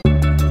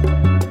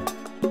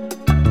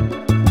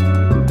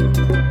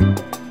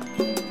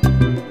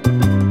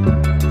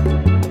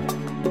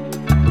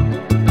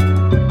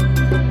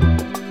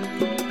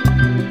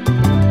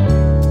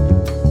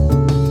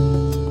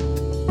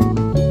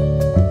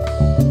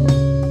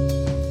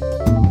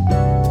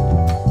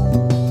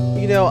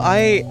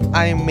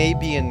I may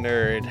be a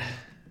nerd,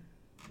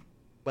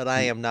 but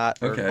I am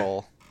not Okay.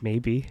 Urkel.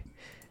 Maybe.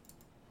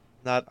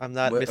 I'm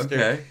not Mr.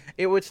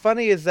 Okay. What's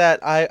funny is that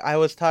I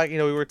was talking,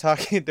 we were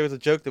talking, there was a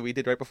joke that we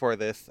did right before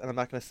this, and I'm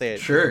not going to say it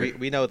because Sure.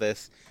 we know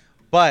this.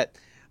 But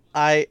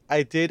I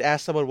did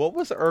ask someone, what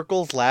was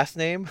Urkel's last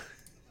name?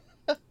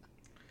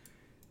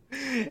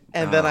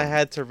 And then I Um,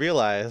 had to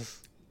realize,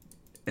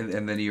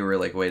 and then you were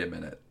like, wait a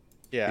minute.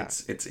 yeah,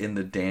 It's in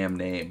the damn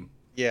name.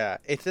 yeah,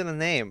 it's in a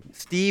name.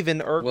 Steven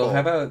Urkel. Well,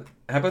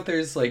 how about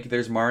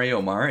there's Mario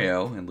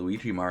and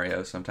Luigi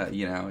Mario. Sometimes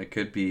it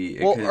could be.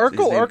 Well, his name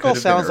could have Urkel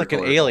been sounds like an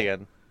Urkel.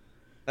 alien.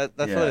 That's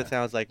what Yeah. it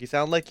sounds like. You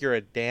sound like you're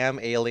a damn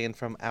alien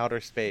from outer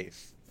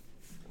space.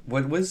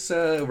 What was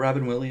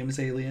Robin Williams'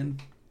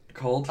 alien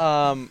called?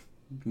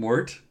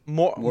 Mort.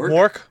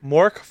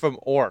 Mork from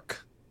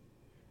Ork.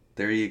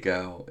 There you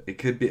go. It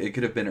could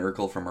have been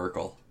Urkel from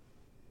Urkel.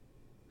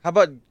 How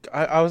about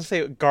I would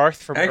say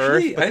Garth from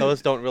Actually, Earth, but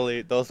those don't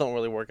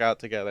really work out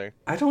together.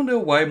 I don't know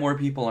why more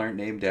people aren't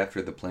named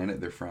after the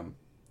planet they're from.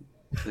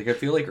 Like, I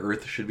feel like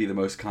Earth should be the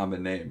most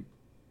common name.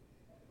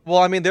 Well,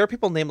 I mean, there are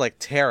people named like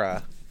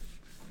Terra.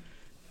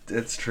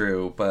 It's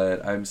true,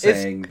 but I'm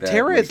saying that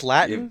Terra like, is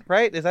Latin,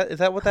 right? Is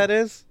that what that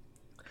is?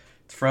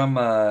 it's from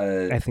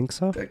I think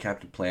so.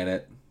 Captain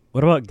Planet.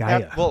 What about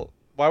Gaia? Well,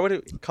 why would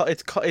it?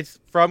 It's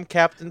from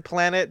Captain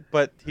Planet,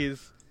 but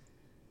he's.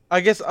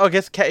 I guess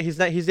he's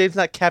not. His name's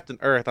not Captain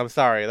Earth. I'm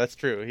sorry. That's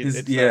true.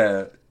 His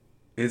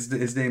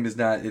name is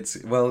not.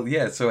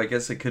 So I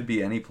guess it could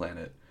be any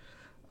planet.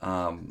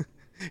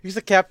 He's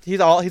a captain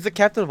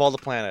of all the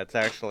planets,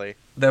 actually.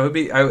 That would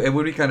be. It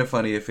would be kind of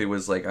funny if it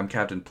was like I'm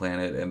Captain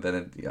Planet, and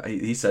then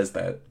he says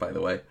that, by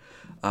the way.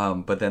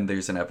 But then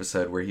there's an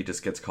episode where he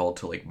just gets called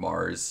to like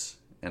Mars,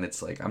 and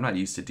it's like I'm not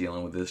used to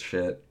dealing with this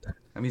shit.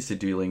 I'm used to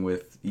dealing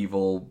with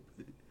evil,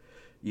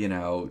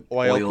 oil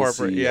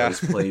corporate, yeah.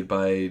 CEOs played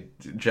by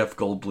Jeff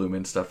Goldblum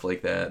and stuff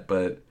like that.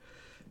 But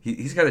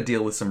he's got to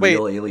deal with some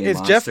real alien is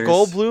monsters. Jeff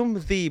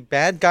Goldblum the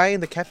bad guy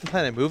in the Captain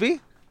Planet movie?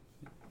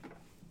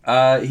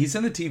 He's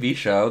in the TV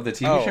show. The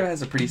TV show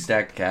has a pretty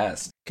stacked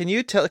cast. Can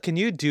you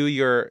do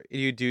your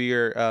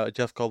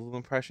Jeff Goldblum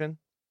impression?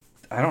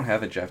 I don't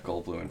have a Jeff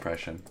Goldblum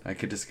impression. I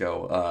could just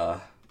go,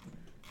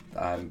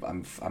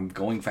 I'm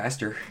going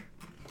faster.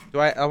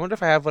 I wonder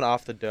if I have one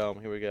off the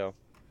dome. Here we go.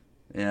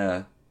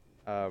 Yeah.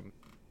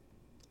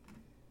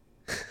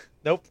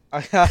 Nope.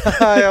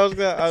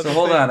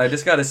 Hold on. I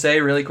just got to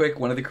say really quick,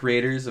 one of the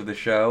creators of the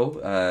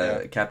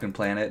show, Captain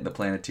Planet and the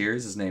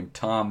Planeteers, is named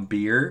Tom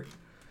Beer.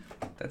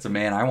 That's a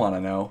man I want to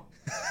know.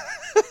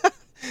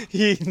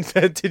 He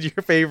invented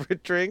your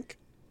favorite drink?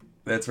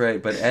 That's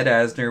right. But Ed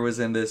Asner was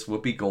in this,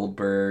 Whoopi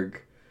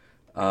Goldberg.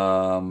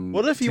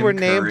 What if you Tim were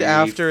named Curry,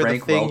 after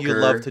Frank the thing you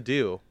Welker, love to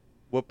do?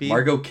 Whoopi?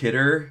 Margot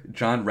Kidder,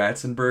 John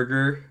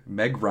Ratzenberger,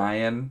 Meg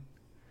Ryan.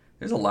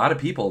 There's a lot of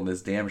people in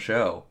this damn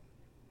show.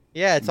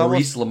 Yeah, it's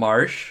Maurice almost...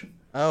 LaMarche.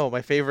 Oh,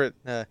 my favorite...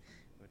 what are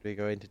we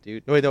going to do?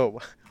 No, wait, no.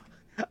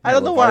 I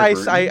don't know why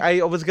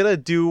I was going to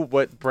do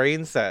what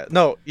Brain says.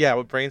 No, yeah,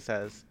 what Brain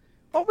says.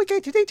 What we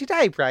going to do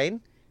today,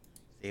 Brain?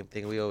 Same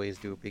thing we always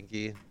do,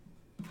 Pinky.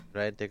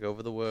 Try and take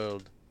over the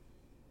world.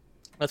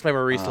 That's my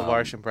Maurice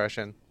LaMarche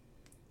impression.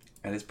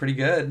 And it's pretty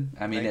good.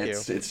 I mean,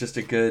 it's just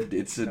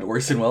it's an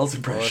Orson Welles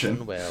impression.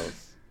 Orson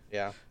Welles.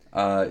 Yeah.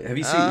 Have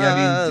you seen?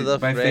 Yeah, I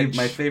mean,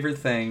 my favorite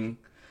thing.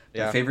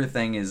 Yeah. My favorite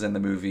thing is in the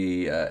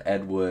movie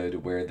Ed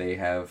Wood, where they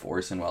have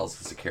Orson Welles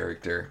as a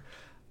character,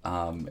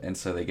 and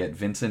so they get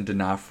Vincent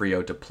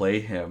D'Onofrio to play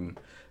him,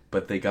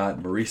 but they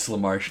got Maurice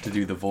LaMarche to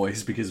do the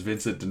voice because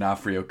Vincent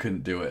D'Onofrio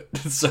couldn't do it,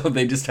 so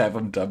they just have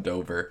him dubbed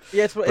over.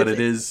 Yeah, it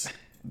is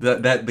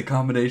the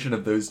combination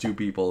of those two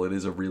people. It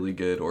is a really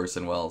good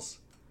Orson Welles.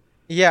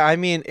 Yeah, I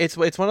mean, it's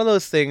one of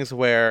those things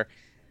where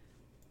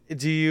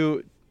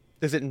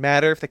does it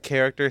matter if the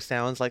character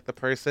sounds like the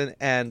person?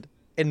 And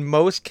in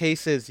most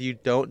cases, you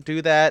don't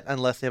do that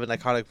unless they have an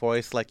iconic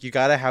voice. Like, you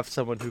gotta have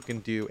someone who can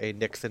do a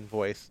Nixon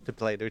voice to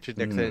play Richard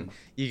Nixon.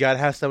 You gotta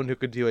have someone who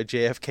can do a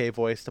JFK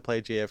voice to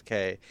play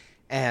JFK.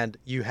 And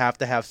you have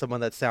to have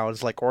someone that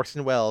sounds like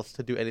Orson Welles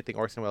to do anything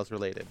Orson Welles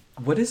related.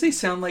 What does he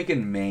sound like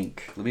in Mank?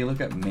 Let me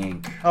look at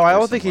Mank. Oh, I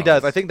don't think he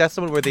does. I think that's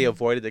the one where they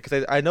avoided it.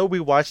 Because I know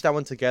we watched that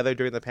one together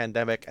during the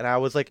pandemic, and I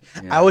was like,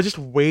 I was just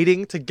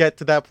waiting to get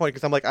to that point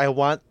because I'm like, I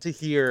want to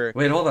hear...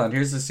 Wait, hold on.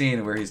 Here's the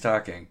scene where he's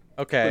talking.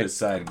 Okay. Put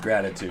aside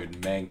gratitude,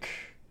 Mank.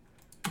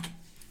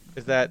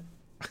 Is that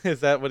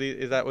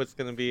what's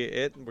gonna be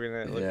it?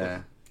 We're gonna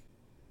look.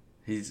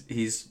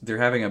 They're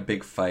having a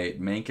big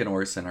fight. Mank and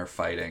Orson are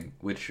fighting,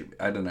 which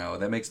I don't know.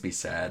 That makes me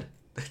sad.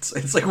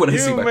 It's like when I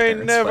see my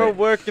parents You may never fight.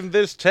 work in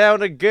this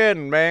town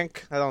again,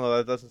 Mank. I don't know.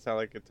 That doesn't sound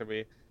like it to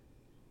me.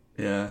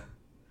 Yeah.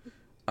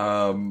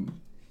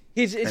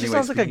 It just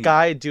sounds like a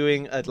guy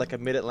doing a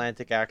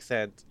mid-Atlantic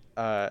accent.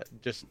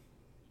 Just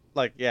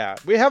like, yeah,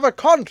 we have a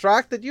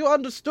contract that you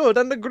understood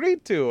and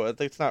agreed to.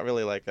 It's not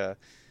really like a.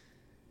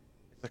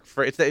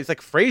 It's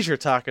like Frasier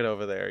talking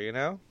over there, you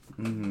know.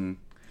 Mm-hmm.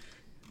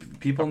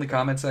 People in the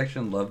comment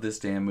section love this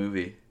damn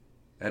movie.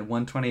 At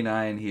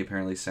 129, he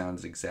apparently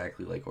sounds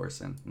exactly like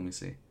Orson. Let me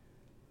see.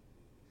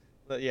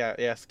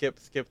 Yeah. Skip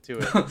to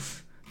it.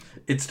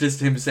 It's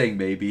just him saying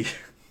maybe.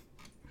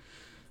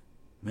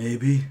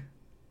 Maybe.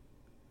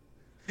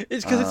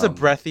 It's because it's a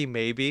breathy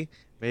maybe.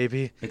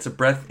 Maybe. It's a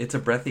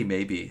breathy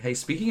maybe. Hey,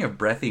 speaking of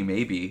breathy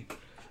maybe,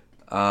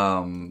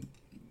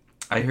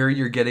 I hear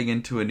you're getting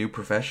into a new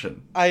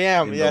profession. I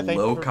am. In the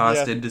low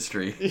cost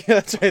industry. Yeah,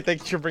 that's right.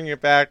 Thank you for bringing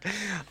it back.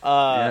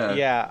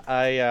 Yeah.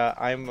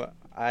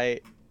 I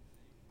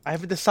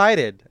haven't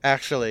decided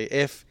actually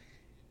if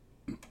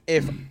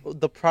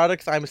the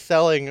products I'm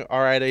selling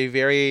are at a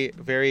very,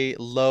 very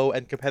low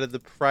and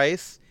competitive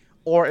price,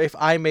 or if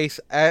I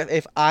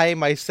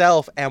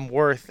myself am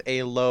worth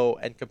a low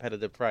and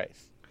competitive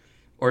price.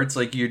 Or it's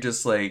like you're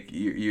just like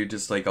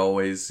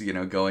always,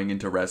 going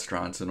into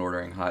restaurants and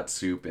ordering hot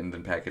soup and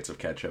then packets of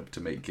ketchup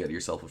to get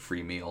yourself a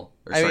free meal.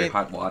 Or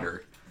hot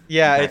water.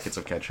 Yeah, and packets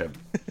of ketchup.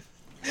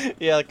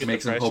 Yeah, like a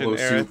make some Depression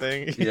hobo era soup.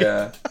 thing.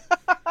 Yeah.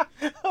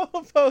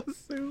 Hobo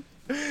soup.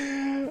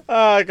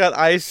 I got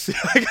ice.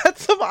 I got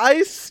some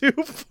ice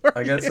soup.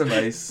 I got some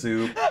ice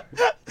soup.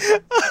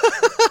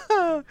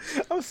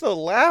 I'm so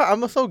loud.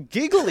 I'm so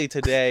giggly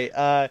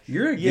today.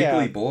 You're a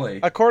giggly boy.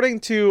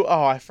 According to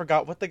I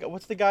forgot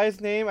what's the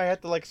guy's name. I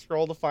had to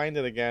scroll to find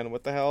it again.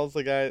 What the hell is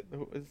the guy?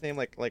 His name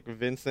like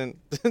Vincent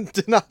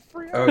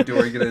D'Onofrio. Oh,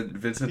 do we get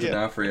Vincent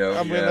D'Onofrio?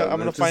 I'm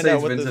gonna find out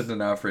out what Vincent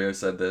D'Onofrio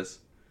said this.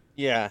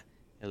 Yeah.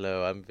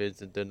 Hello, I'm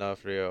Vincent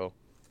D'Onofrio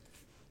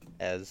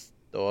as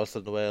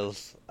Orson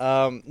Welles.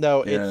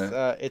 No,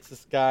 it's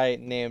this guy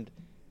named.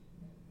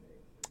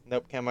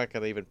 Nope, I'm not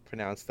gonna even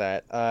pronounce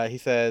that. He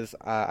says,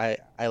 I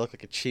look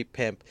like a cheap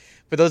pimp.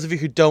 For those of you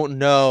who don't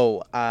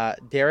know,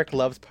 Derek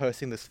loves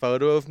posting this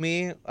photo of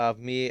me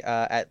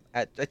at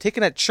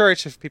taken at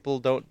church. If people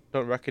don't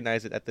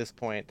recognize it at this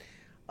point,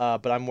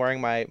 but I'm wearing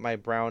my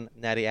brown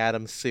Natty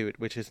Adams suit,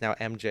 which is now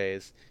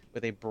MJ's,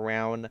 with a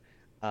brown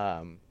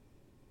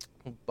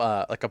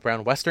like a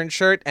brown Western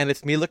shirt, and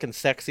it's me looking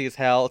sexy as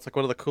hell. It's like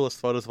one of the coolest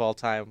photos of all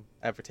time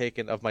ever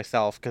taken of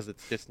myself, because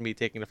it's just me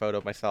taking a photo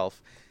of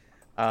myself.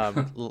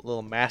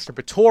 Little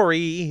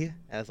masturbatory,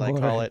 as I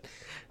call it.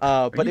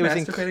 But Are you it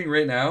was masturbating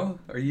right now?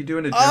 Are you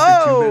doing a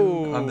Jeffrey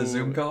Tubin on the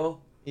Zoom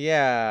call?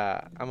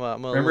 Yeah, I'm a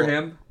remember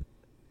him?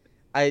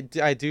 I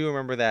do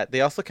remember that.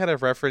 They also kind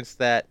of referenced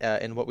that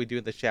in What We Do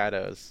in the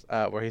Shadows,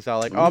 where he's all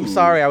like, "Oh, I'm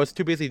sorry, I was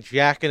too busy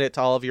jacking it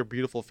to all of your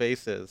beautiful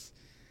faces."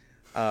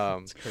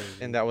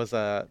 And that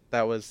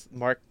was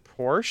Mark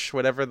Porsche,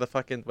 whatever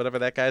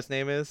that guy's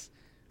name is.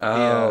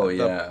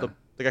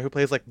 The guy who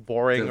plays like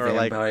boring the or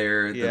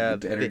vampire,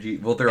 like the energy.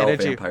 Well, they're all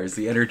vampires.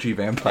 The energy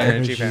vampire.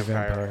 Energy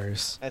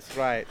vampires. That's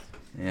right.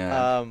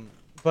 Yeah.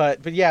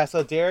 But yeah.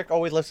 So Derek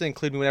always loves to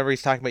include me whenever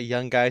he's talking about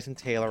young guys and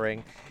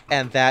tailoring,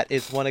 and that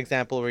is one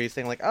example where he's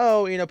saying like,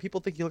 "Oh,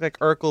 people think you look like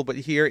Urkel, but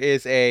here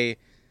is a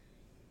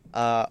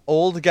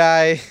old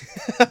guy,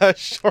 a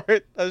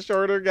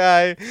shorter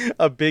guy,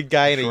 a big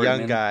guy, and a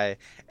young guy,"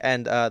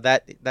 and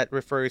that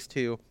refers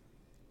to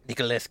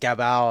Nicolas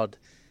Gabard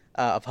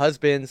of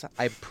Husbands.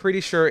 I'm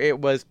pretty sure it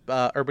was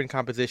Urban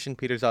Composition,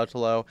 Peter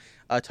Zotolo,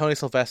 Tony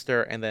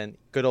Sylvester, and then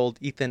good old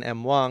Ethan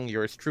M. Wong,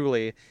 yours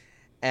truly.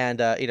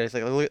 And he's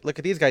like, look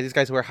at these guys. These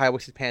guys wear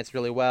high-waisted pants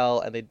really well,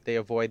 and they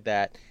avoid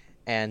that.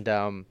 And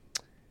a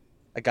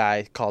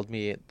guy called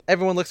me,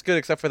 "Everyone looks good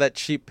except for that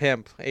cheap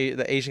pimp.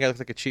 The Asian guy looks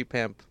like a cheap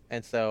pimp."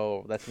 And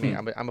so that's me.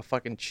 I'm a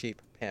fucking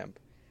cheap pimp.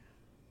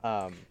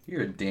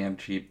 You're a damn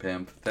cheap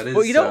pimp. That is.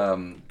 Well,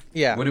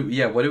 yeah.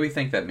 What do we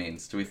think that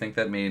means? Do we think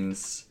that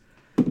means,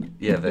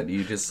 that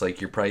you just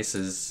like your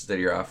prices that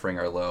you're offering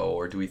are low,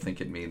 or do we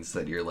think it means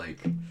that you're like,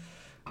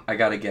 I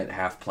gotta get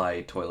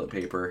half-ply toilet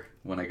paper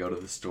when I go to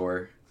the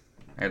store.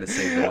 I gotta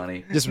save the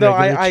money.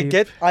 I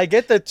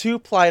get the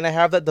 2-ply, and I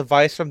have that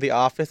device from The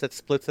Office that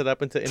splits it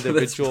up into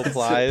individual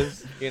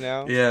plies.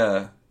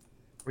 Yeah.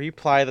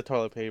 Reply the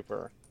toilet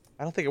paper.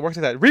 I don't think it works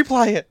like that.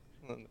 Reply it.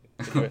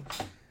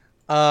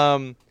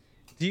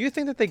 Do you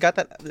think that they got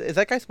that? Is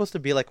that guy supposed to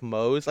be like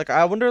Mose? Like,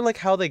 I wonder like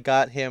how they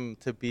got him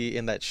to be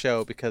in that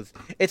show, because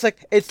it's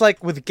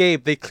like with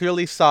Gabe, they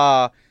clearly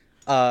saw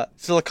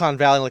Silicon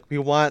Valley, like we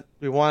want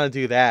to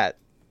do that.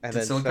 And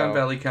did Silicon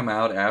Valley come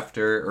out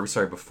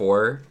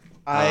before?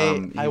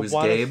 He was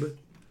Gabe?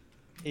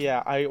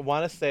 Yeah, I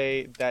want to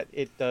say that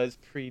it does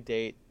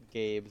predate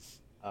Gabe's.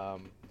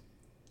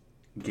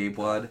 Gabe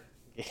Wad?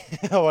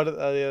 What are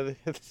the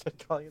other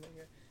calling it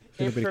again?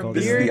 This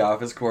is the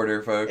Office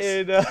Quarter, folks.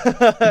 In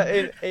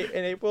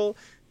April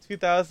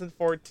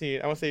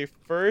 2014, I want to say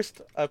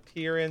first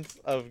appearance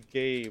of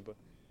Gabe.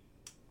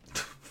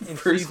 In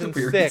season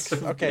 6.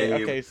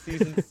 Okay,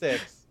 season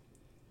 6.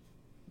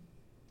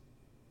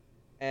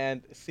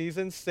 And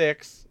season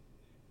 6.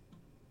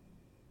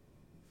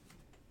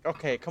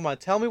 Okay, come on,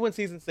 tell me when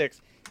season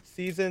 6.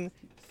 Season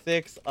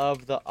 6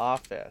 of The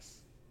Office.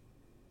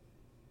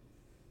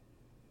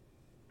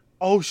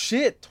 Oh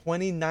shit,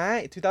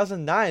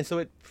 2009. So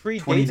it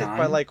predates it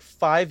by like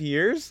 5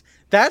 years?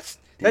 That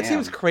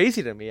seems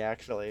crazy to me,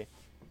 actually.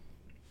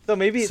 So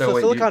maybe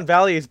Silicon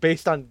Valley is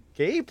based on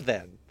Gabe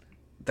then.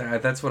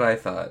 That's what I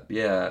thought.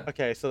 Yeah.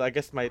 Okay, so I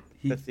guess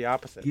that's the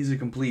opposite. He's a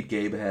complete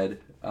Gabe head.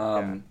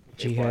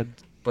 G-head.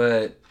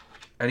 But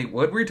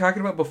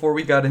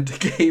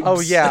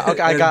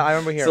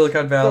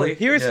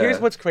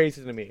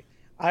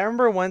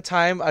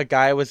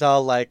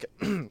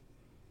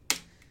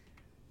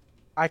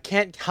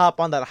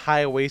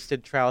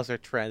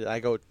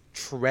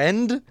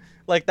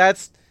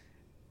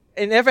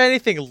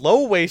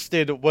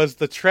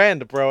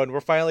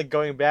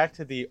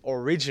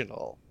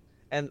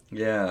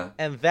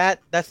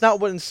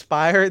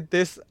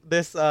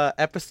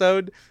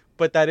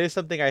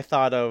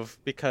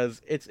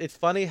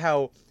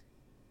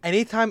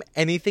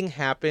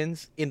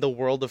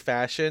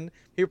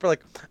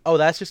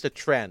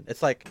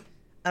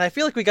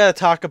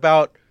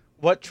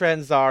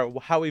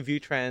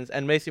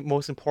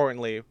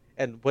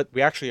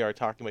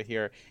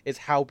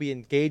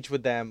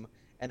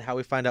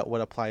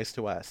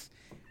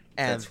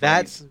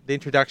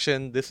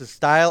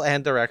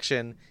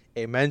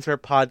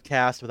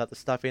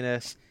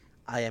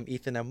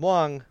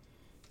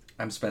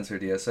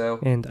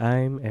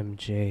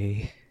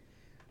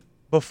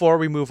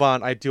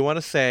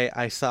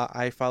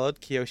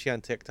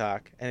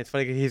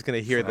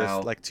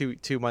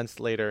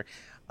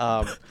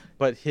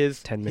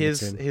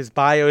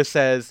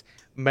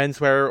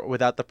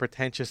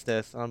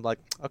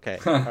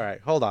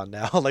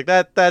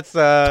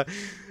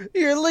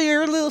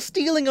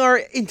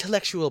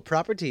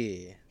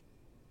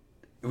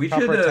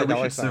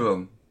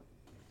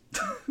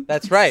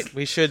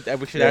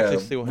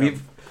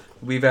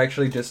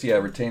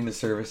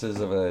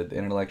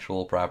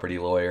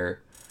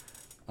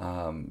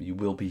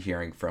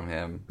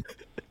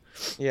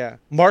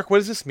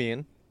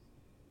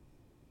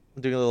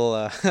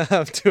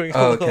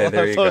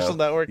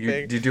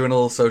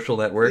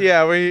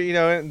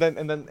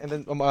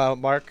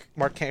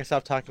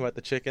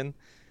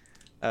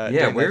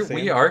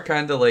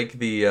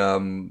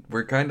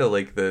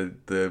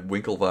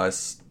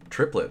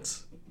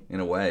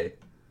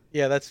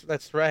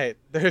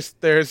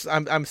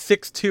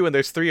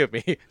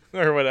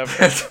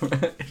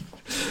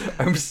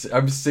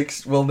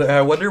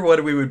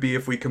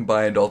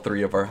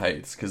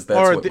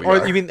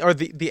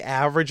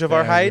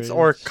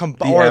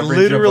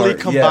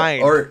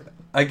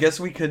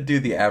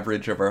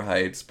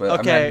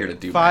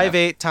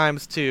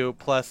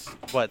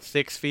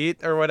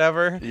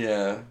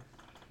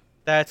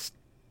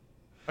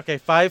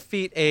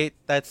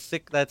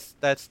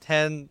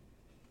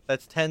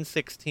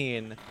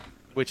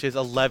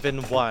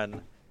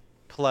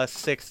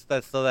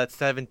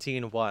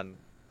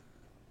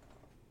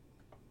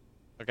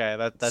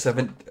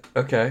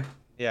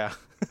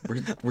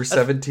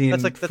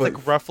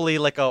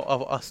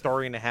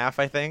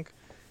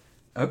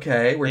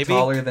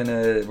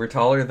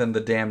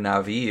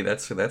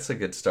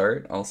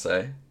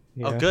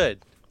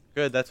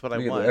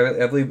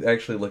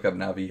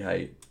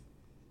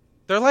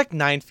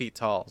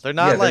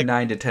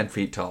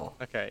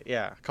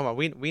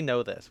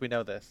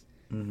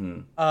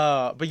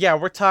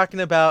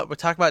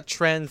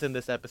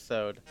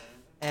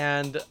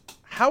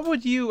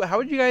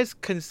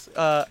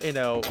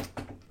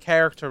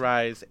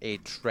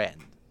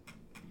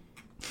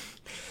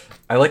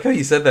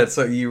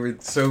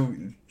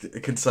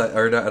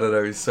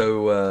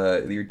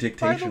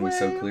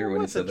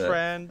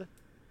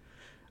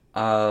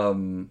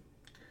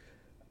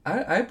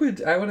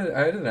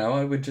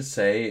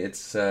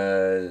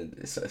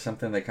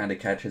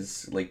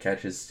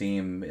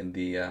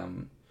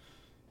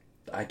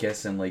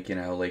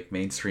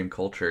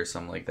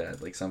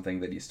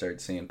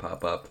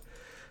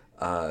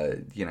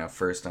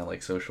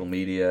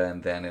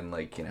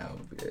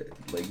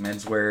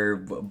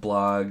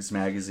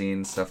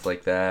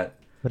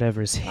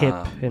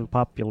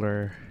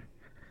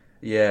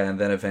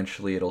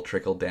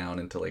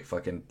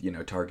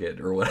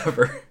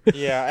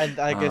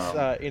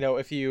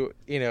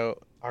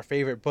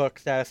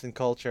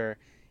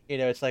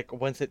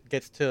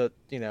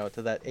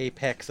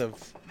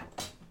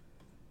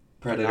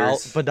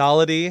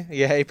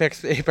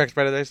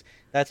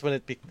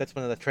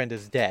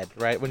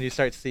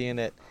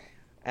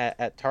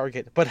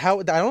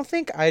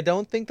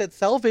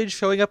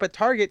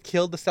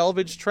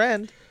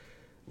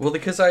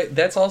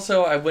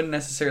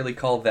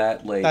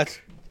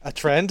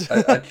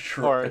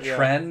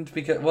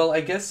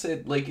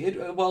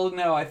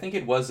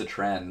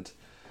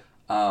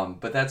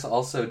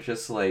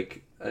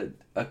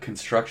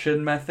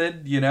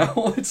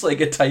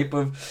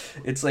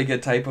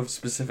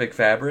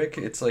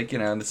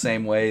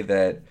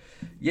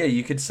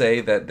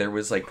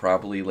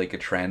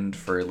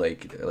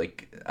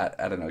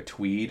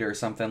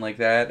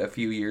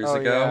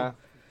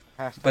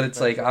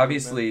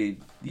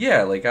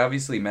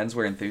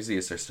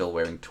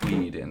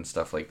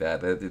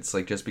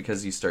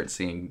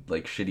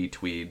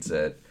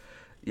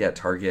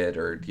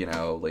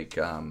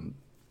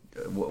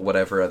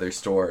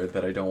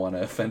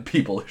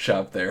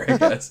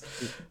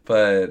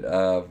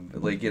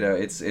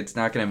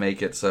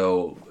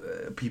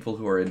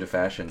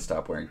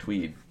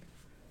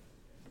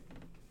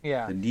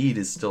Yeah. The need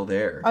is still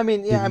there. I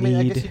mean, yeah, The I mean,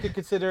 I need. guess you could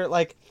consider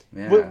like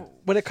Yeah.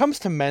 when it comes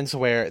to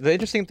menswear, the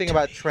interesting thing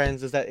about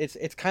trends is that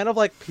it's kind of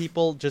like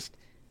people just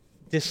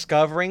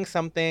discovering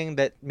something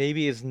that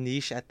maybe is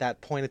niche at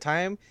that point in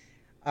time.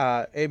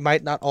 It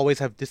might not always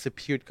have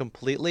disappeared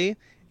completely,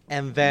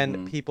 and then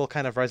Mm-hmm. people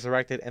kind of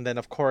resurrect it, and then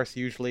of course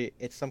usually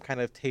it's some kind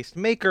of taste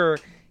maker.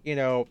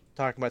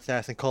 Talking about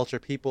status and culture,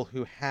 people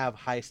who have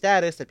high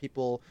status that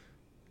people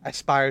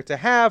aspire to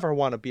have or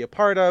want to be a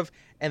part of,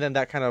 and then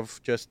that kind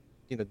of just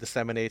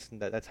disseminates, and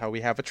that's how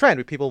we have a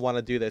trend. People want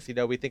to do this.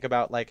 We think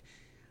about like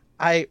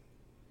I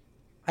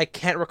I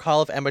can't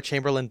recall if Emma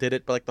Chamberlain did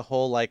it, but like the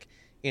whole like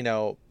you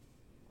know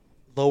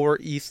Lower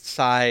East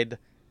Side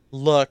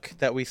look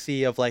that we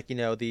see of like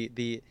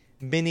the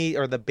mini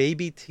or the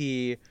baby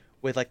tee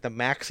with like the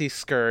maxi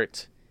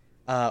skirt,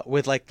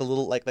 with like the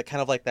little like the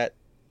kind of like that.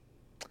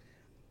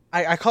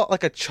 I call it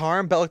like a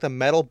charm belt, like the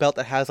metal belt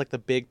that has like the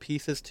big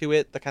pieces to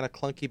it, the kind of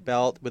clunky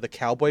belt with the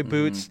cowboy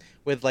boots,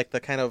 with like the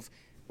kind of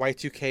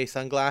Y2K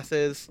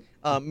sunglasses,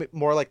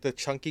 more like the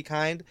chunky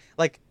kind.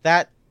 Like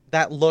that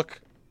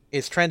look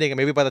is trending, and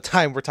maybe by the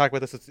time we're talking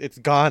about this, it's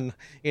gone.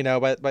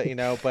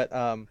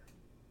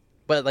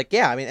 But like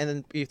yeah, I mean, and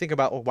then you think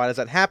about, well, why does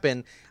that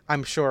happen?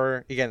 I'm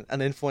sure again an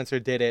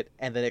influencer did it,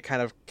 and then it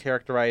kind of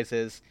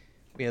characterizes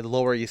the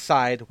Lower East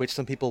Side, which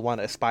some people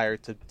want to aspire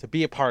to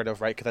be a part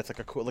of, right? Because that's like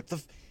a cool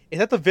is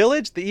that the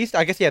Village, the East?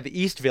 I guess yeah, the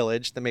East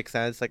Village. That makes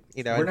sense. Like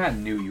we're not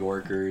New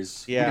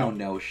Yorkers. Yeah. We don't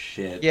know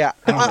shit. Yeah,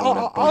 I don't know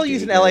what a I'll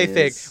use an bodega LA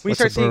thing. is. We What's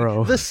start a seeing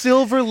borough? the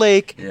Silver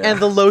Lake Yeah. and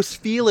the Los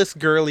Feliz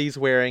girlies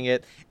wearing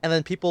it, and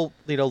then people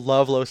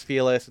love Los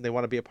Feliz and they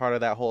want to be a part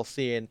of that whole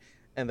scene.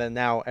 And then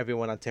now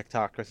everyone on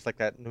TikTok is like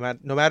that,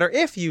 no matter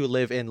if you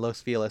live in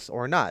Los Feliz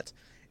or not.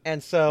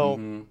 And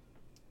so,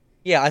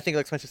 yeah, I think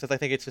like Spencer says, I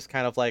think it's just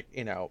kind of like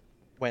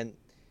when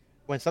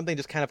something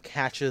just kind of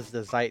catches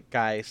the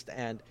zeitgeist,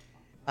 and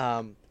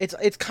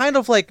it's kind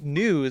of like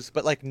news,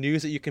 but like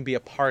news that you can be a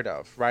part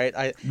of, right?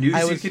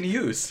 News you can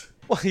use.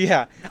 Well,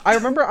 yeah. I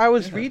remember I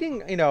was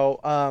reading,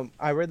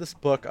 I read this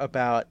book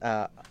about,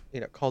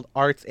 called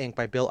Arts Inc.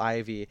 by Bill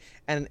Ivey.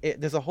 And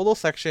there's a whole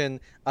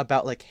section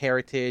about, like,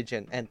 heritage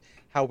and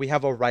how we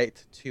have a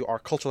right to our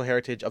cultural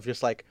heritage of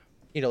just, like,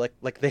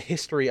 like the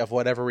history of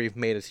whatever we've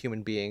made as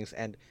human beings.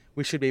 And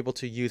we should be able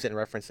to use it and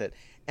reference it.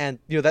 And,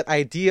 that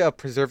idea of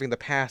preserving the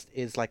past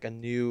is, like,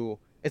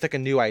 it's like a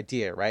new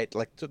idea, right?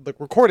 Like the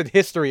recorded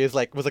history was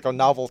like a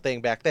novel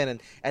thing back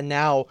then, and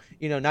now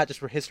not just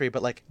for history,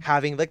 but like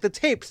having like the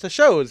tapes to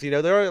shows.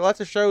 There are lots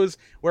of shows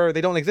where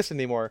they don't exist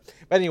anymore.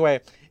 But anyway,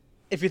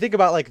 if you think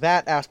about like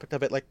that aspect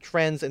of it, like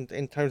trends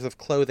in terms of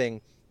clothing,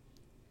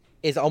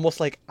 is almost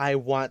like I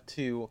want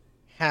to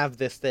have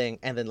this thing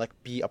and then like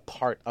be a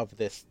part of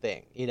this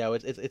thing.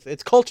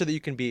 It's culture that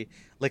you can be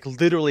like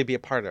literally be a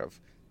part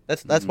of.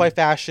 That's why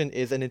fashion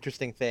is an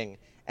interesting thing,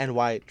 and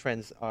why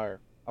trends are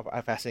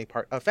a fascinating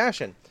part of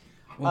fashion.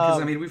 Well,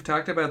 because I mean, we've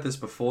talked about this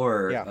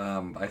before.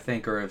 Yeah. I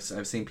think, or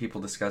I've seen people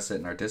discuss it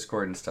in our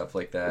Discord and stuff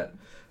like that.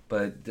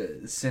 But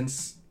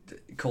since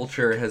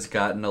culture has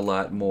gotten a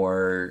lot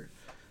more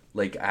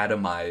like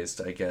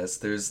atomized, I guess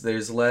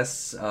there's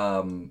less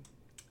like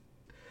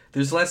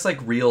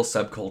real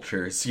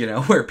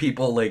subcultures, where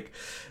people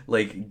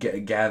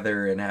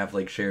gather and have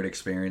like shared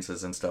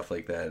experiences and stuff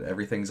like that.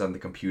 Everything's on the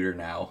computer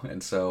now,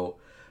 and so.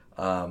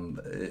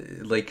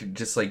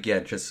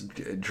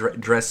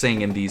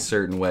 Dressing in these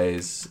certain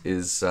ways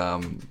is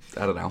I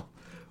don't know,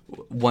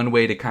 one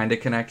way to kind of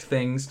connect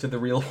things to the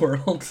real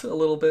world a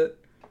little bit.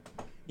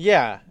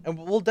 Yeah, and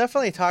we'll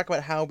definitely talk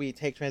about how we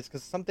take trends,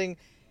 because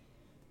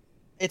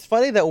it's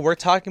funny that we're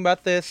talking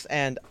about this,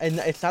 and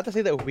it's not to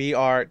say that we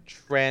are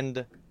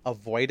trend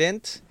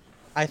avoidant.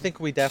 I think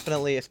we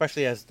definitely,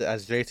 especially as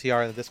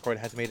JTR in the Discord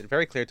has made it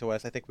very clear to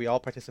us, I think we all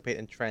participate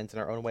in trends in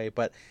our own way,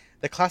 but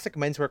the classic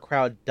menswear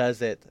crowd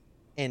does it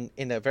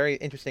in a very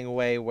interesting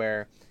way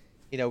where,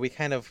 we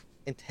kind of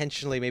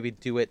intentionally maybe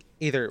do it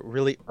either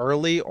really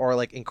early or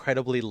like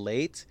incredibly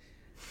late.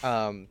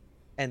 And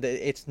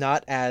it's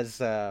not as,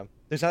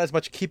 there's not as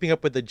much keeping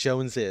up with the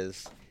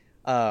Joneses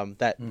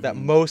that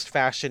most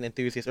fashion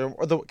enthusiasts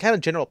or the kind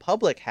of general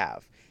public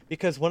have.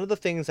 Because one of the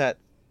things that,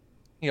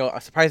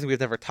 surprisingly we've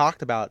never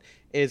talked about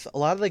is a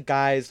lot of the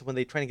guys, when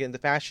they try to get into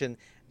fashion,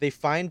 they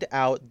find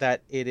out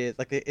that it is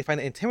like they find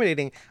it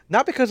intimidating,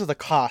 not because of the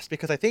cost,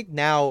 because I think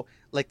now,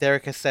 like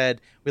Derek has said,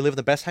 we live in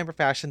the best time for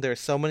fashion. There are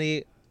so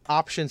many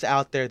options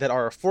out there that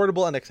are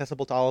affordable and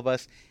accessible to all of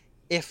us,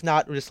 if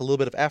not just a little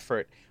bit of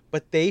effort.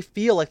 But they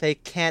feel like they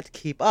can't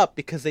keep up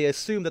because they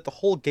assume that the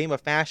whole game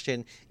of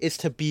fashion is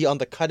to be on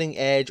the cutting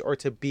edge or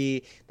to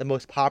be the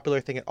most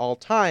popular thing at all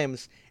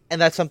times.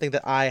 And that's something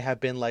that I have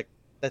been like,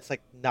 that's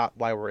like not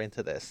why we're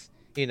into this.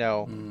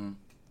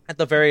 At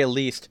the very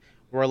least,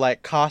 we're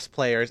like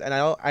cosplayers,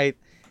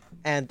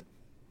 and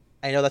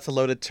I know that's a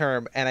loaded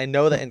term, and I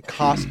know that in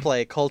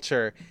cosplay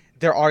culture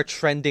there are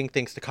trending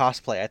things to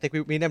cosplay. I think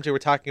me and MJ were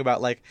talking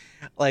about like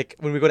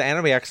when we go to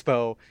Anime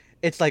Expo,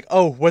 it's like,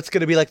 oh, what's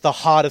gonna be like the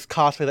hottest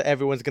cosplay that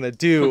everyone's gonna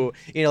do?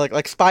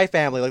 Like Spy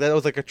Family, like that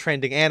was like a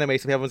trending anime,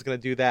 so everyone's gonna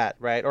do that,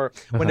 right? Or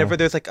whenever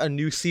there's like a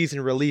new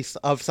season release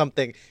of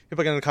something,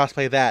 people are gonna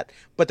cosplay that.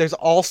 But there's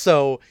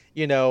also,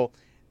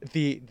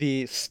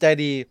 the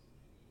steady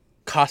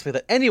cosplay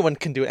that anyone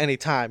can do at any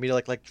time.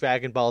 Like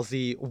Dragon Ball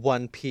Z,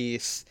 One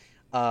Piece,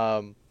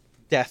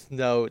 Death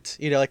Note.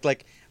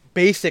 Like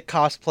basic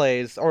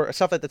cosplays or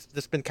stuff that's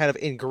just been kind of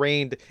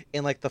ingrained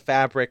in like the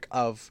fabric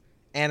of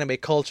anime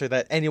culture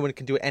that anyone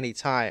can do at any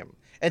time.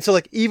 And so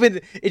like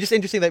even it's just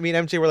interesting that me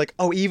and MJ were like,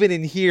 oh, even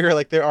in here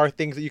like there are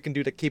things that you can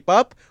do to keep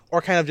up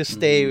or kind of just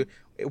stay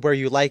where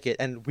you like it,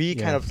 and we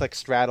kind of like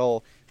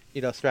straddle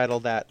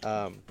that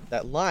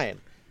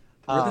line.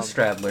 We're the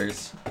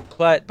straddlers.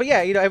 But yeah,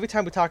 every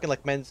time we talk in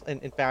like men's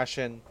in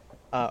fashion,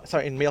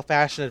 in male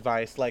fashion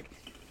advice, like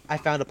I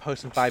found a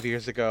post from 5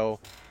 years ago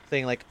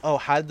saying like, oh,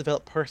 how to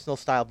develop personal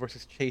style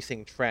versus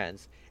chasing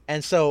trends.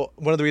 And so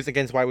one of the reasons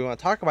again why we want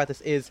to talk about this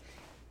is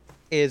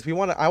I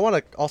want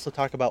to also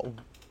talk about,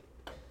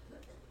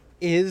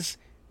 is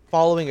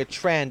following a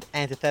trend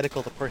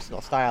antithetical to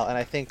personal style? And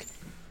I think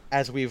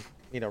as we've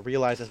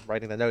realized as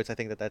writing the notes, I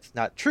think that that's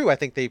not true. I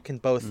think they can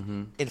both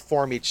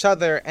inform each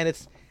other, and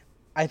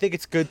I think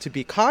it's good to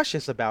be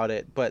cautious about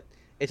it, but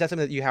it's not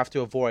something that you have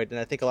to avoid. And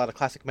I think a lot of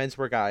classic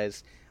menswear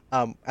guys,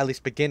 at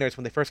least beginners,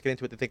 when they first get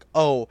into it, they think,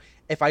 oh,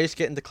 if I just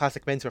get into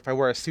classic menswear, if I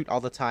wear a suit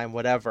all the time,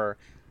 whatever,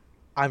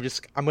 I'm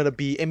gonna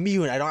be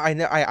immune.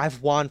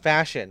 I've won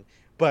fashion.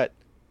 But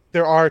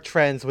there are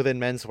trends within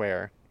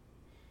menswear,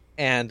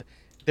 and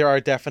there are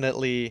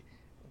definitely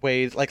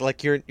ways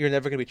like you're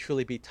never gonna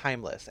truly be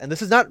timeless. And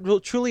this is not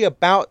truly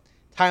about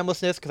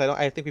timelessness, because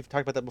I think we've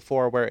talked about that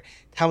before, where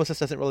timelessness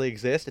doesn't really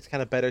exist. It's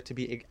kind of better to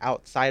be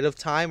outside of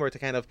time or to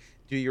kind of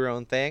do your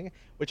own thing,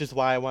 which is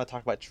why I want to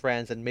talk about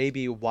trends and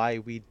maybe why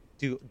we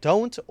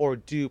don't or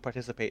do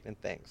participate in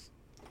things.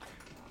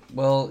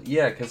 Well,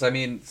 yeah, because I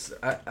mean,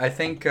 I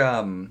think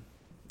I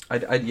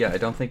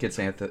don't think it's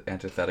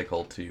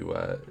antithetical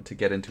to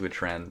get into a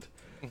trend.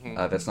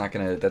 That's not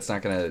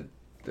gonna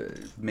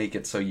make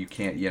it so you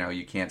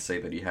can't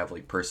say that you have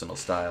like personal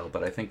style.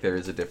 But I think there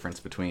is a difference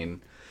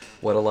between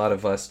what a lot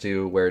of us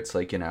do, where it's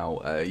like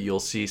you'll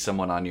see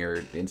someone on your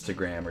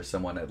Instagram or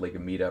someone at like a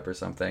meetup or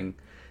something,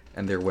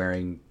 and they're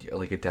wearing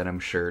like a denim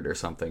shirt or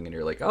something, and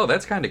you're like, oh,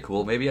 that's kind of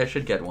cool, maybe I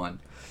should get one.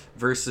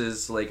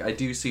 Versus like I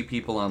do see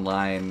people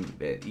online,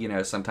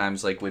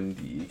 sometimes like when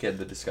you get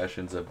the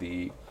discussions of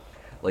the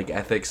like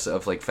ethics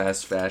of like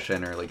fast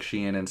fashion or like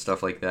Shein and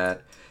stuff like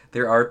that,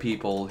 there are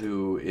people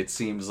who it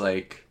seems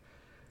like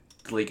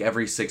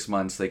every 6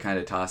 months they kind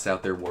of toss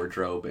out their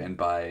wardrobe and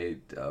buy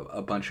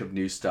a bunch of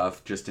new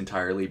stuff just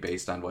entirely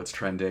based on what's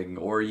trending.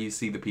 Or you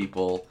see the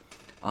people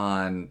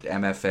on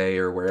MFA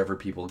or wherever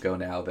people go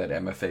now that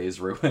MFA is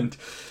ruined,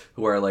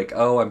 who are like,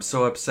 oh, I'm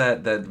so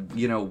upset that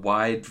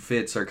wide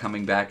fits are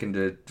coming back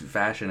into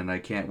fashion and I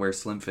can't wear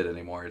slim fit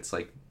anymore. It's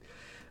like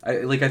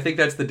I think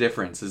that's the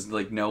difference, is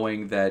like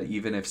knowing that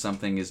even if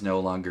something is no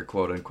longer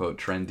quote unquote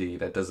trendy,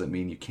 that doesn't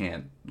mean you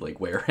can't like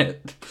wear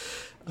it.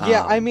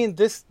 Yeah, I mean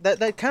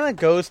that kind of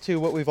goes to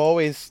what we've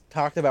always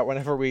talked about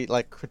whenever we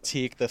like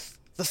critique this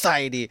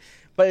society.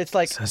 But it's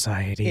like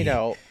society.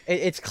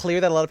 It's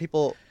clear that a lot of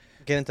people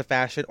get into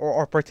fashion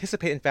or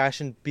participate in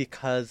fashion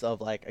because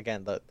of like,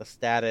 again, the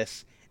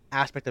status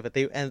aspect of it.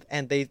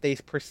 They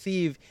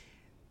perceive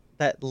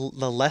that the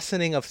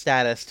lessening of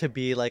status to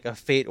be like a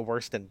fate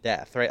worse than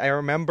death, right? I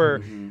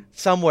remember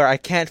somewhere, I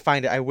can't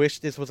find it, I wish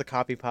this was a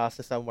copy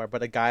pasta somewhere,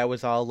 but a guy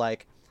was all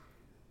like,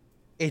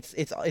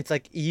 it's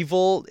like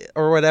evil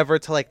or whatever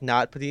to like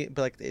not be,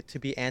 but like to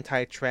be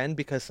anti-trend,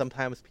 because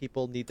sometimes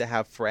people need to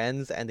have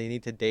friends and they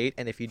need to date,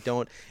 and if you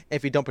don't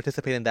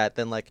participate in that,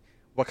 then like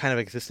what kind of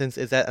existence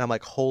is that? And I'm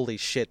like, holy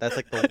shit, that's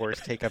like the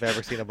worst take I've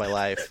ever seen of my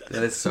life.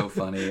 That is so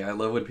funny. I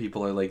love when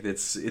people are like,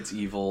 it's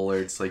evil, or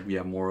it's like,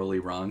 yeah, morally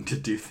wrong to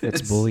do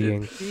this. It's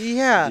bullying.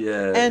 Yeah.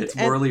 It's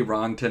morally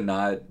wrong to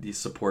not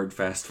support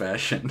fast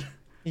fashion.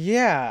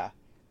 Yeah.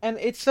 And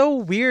it's so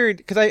weird,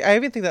 because I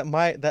even think that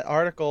that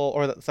article,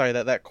 or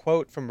that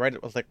quote from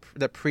Reddit was like,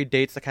 that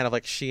predates the kind of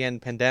like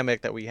Shein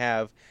pandemic that we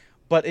have.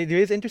 But it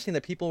is interesting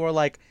that people were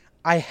like,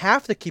 I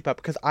have to keep up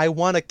because I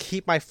want to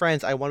keep my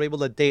friends. I want to be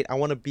able to date. I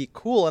want to be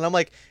cool. And I'm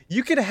like,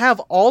 you can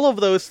have all of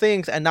those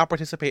things and not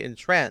participate in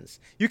trends.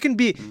 You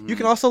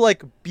can also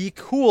like be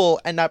cool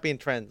and not be in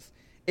trends.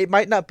 It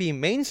might not be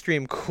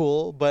mainstream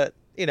cool, but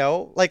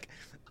like,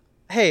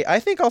 hey, I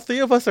think all three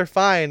of us are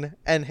fine.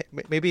 And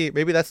maybe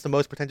that's the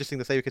most pretentious thing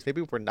to say, because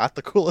maybe we're not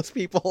the coolest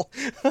people.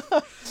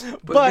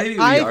 but maybe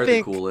we are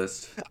the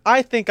coolest.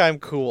 I think I'm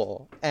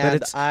cool.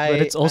 And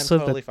I'm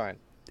totally fine.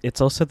 It's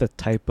also the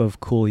type of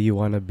cool you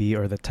want to be,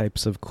 or the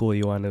types of cool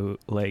you want to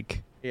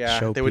like show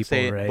people, they would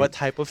say right? What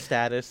type of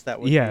status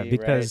that would be,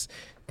 because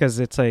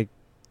it's like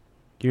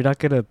you're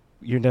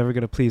never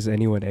gonna please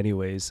anyone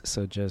anyways,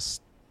 so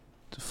just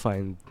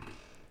find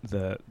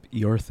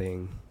your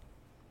thing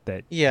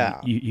that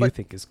you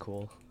think is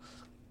cool.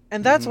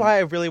 And that's why I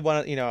really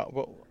want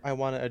to, I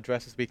want to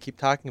address as we keep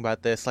talking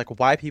about this, like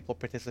why people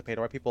participate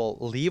or why people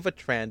leave a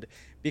trend,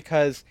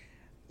 because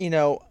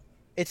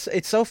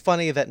it's so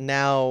funny that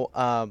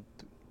now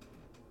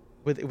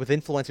with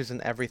influencers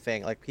and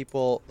everything, like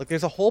people like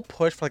there's a whole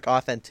push for like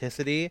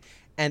authenticity,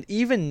 and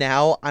even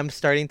now I'm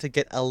starting to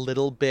get a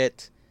little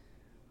bit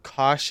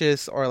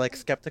cautious or like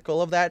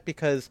skeptical of that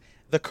because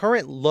the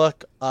current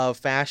look of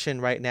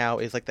fashion right now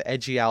is like the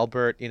edgy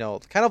Albert,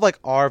 kind of like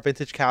our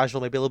vintage casual,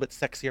 maybe a little bit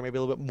sexier, maybe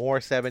a little bit more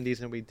 70s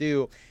than we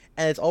do.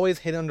 And it's always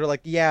hidden under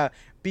like, yeah,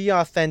 be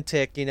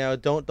authentic,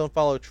 don't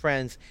follow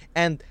trends.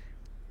 And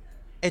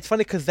it's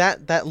funny because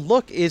that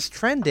look is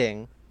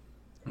trending,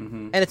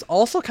 Mm-hmm. and it's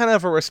also kind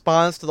of a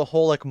response to the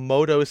whole like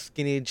moto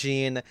skinny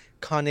jean,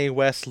 Kanye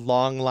West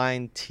long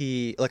line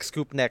tee, like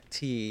scoop neck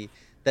tee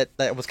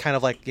that was kind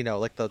of like,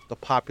 like the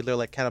popular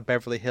like kind of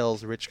Beverly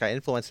Hills rich guy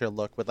influencer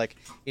look with like,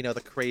 the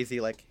crazy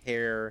like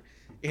hair,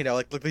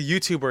 like the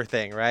YouTuber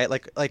thing, right?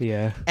 Like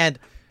Yeah. and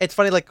it's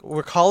funny like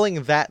we're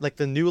calling that like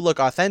the new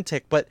look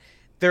authentic, but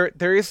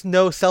there is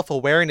no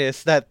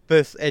self-awareness that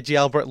this edgy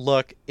Albert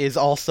look is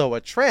also a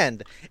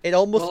trend. It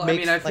almost Well, I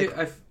makes mean, I like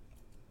feel,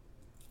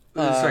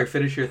 sorry,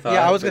 finish your thought.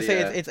 yeah, I was gonna but say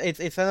yeah.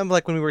 it's kind of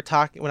like when I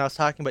was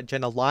talking about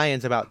Jenna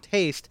Lyons about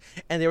taste,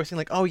 and they were saying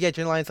like, oh yeah,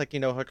 Jenna Lyons like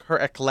her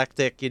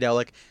eclectic,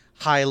 like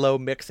high low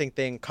mixing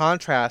thing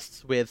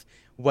contrasts with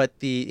what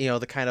the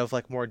the kind of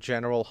like more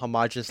general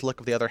homogenous look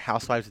of the other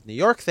Housewives of New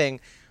York thing.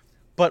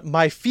 But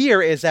my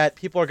fear is that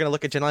people are gonna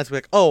look at Jenna Lyons and be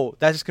like, oh,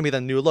 that's just gonna be the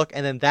new look,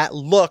 and then that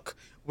look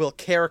will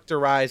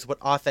characterize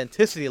what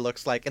authenticity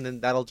looks like, and then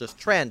that'll just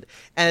trend.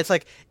 And it's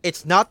like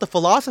it's not the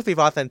philosophy of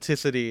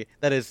authenticity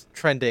that is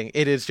trending;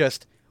 it is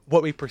just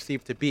what we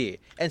perceive to be.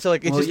 And so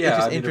like it's Well, just yeah, it's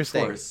just I mean, of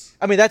interesting. course.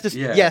 I mean that's just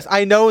Yeah. yes,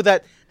 I know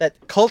that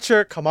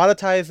culture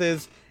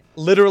commoditizes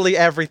literally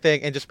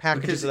everything and just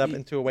packages Because it up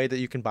into a way that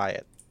you can buy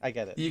it. I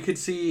get it. you could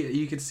see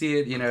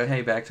it,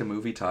 hey, back to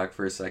movie talk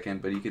for a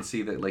second, but you could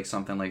see that like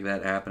something like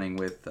that happening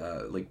with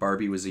like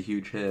Barbie was a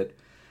huge hit,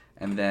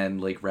 and then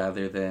like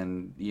rather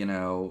than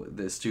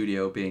the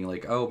studio being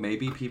like, oh,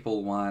 maybe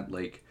people want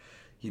like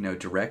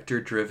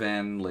director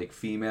driven like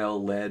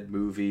female led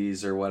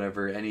movies or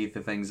whatever, any of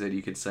the things that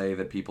you could say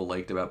that people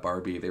liked about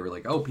Barbie, they were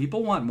like, oh,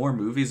 people want more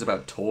movies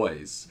about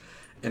toys.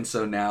 And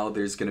so now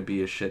there's going to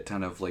be a shit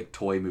ton of like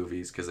toy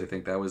movies, because I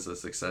think that was the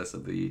success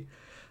of the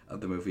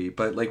movie.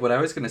 But like what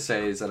I was going to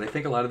say is that I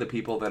think a lot of the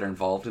people that are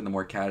involved in the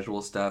more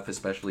casual stuff,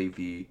 especially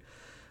the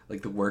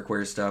like the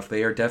workwear stuff,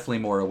 they are definitely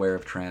more aware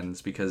of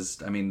trends,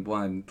 because I mean,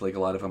 one, like a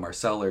lot of them are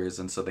sellers,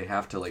 and so they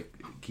have to like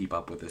keep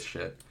up with this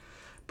shit.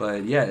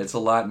 But yeah, it's a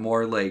lot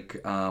more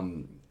like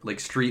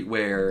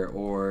streetwear,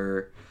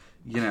 or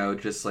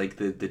just like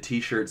the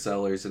t-shirt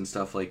sellers and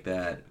stuff like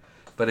that.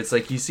 But it's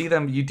like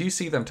you do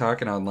see them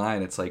talking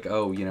online. It's like,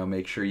 oh,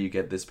 make sure you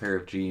get this pair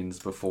of jeans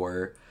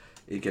before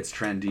it gets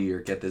trendy,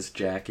 or get this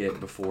jacket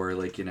before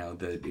like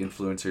the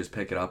influencers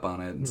pick it up on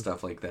it and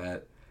stuff like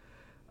that.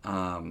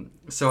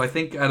 So I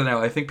don't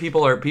know, I think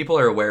people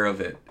are aware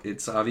of it.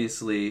 It's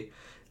obviously,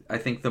 I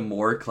think the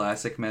more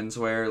classic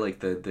menswear, like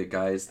the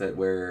guys that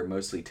wear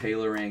mostly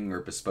tailoring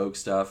or bespoke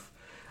stuff,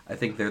 I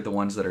think they're the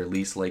ones that are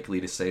least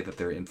likely to say that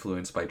they're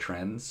influenced by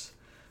trends.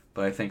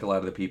 But I think a lot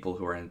of the people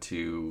who are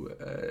into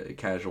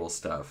casual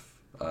stuff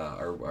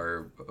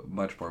are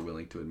much more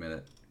willing to admit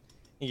it.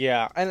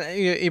 Yeah, and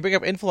you bring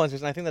up influencers,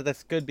 and I think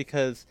that's good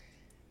because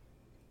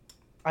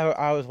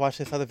I was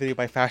watching this other video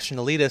by Fashion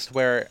Elitist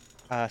where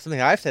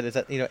something I've said is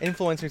that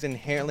influencers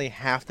inherently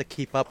have to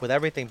keep up with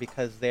everything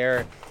because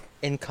their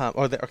income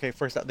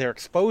their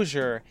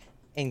exposure,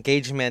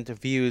 engagement,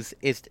 views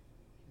is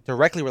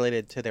directly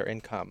related to their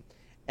income,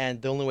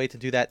 and the only way to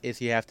do that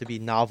is you have to be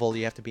novel,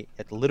 you have to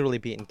literally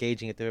be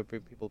engaging, you have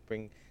to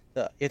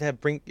you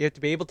have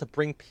to be able to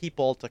bring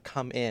people to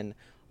come in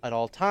at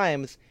all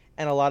times,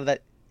 and a lot of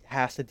that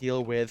has to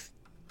deal with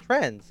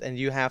trends, and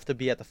you have to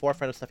be at the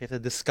forefront of stuff. You have to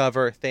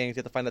discover things.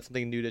 You have to find out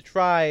something new to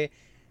try,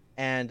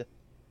 and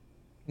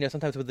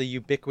sometimes with the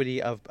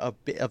ubiquity of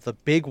the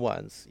big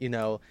ones,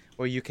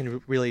 where you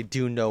can really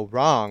do no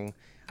wrong,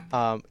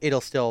 it'll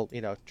still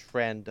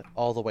trend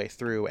all the way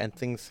through, and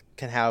things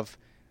can have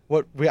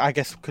what I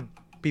guess could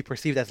be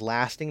perceived as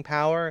lasting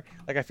power.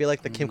 Like I feel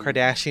like the Kim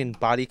Kardashian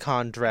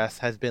bodycon dress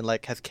has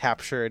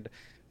captured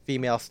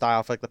female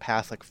style for like the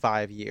past like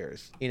 5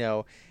 years,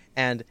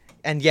 and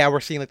yeah,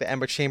 we're seeing like the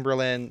Emma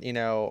Chamberlain,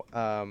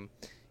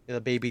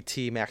 the baby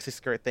tee maxi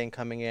skirt thing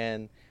coming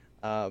in,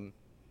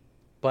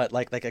 but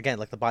like again,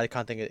 like the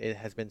bodycon thing, it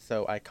has been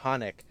so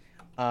iconic.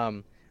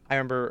 I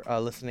remember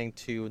listening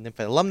to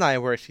Nymphet Alumni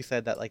where she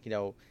said that like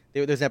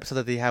there's an episode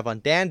that they have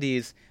on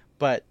dandies,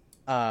 but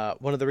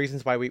one of the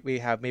reasons why we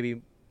have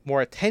maybe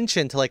more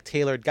attention to like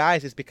tailored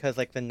guys is because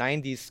like the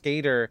 90s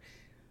skater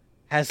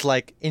has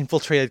like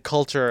infiltrated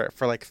culture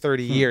for like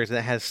 30 years and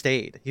it has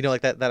stayed.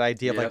 Like that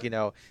idea of like,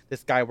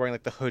 this guy wearing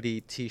like the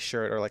hoodie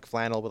t-shirt or like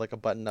flannel with like a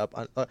button up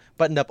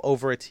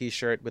over a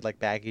t-shirt with like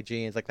baggy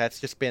jeans. Like that's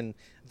just been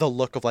the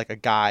look of like a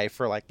guy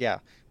for like,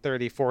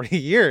 30, 40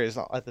 years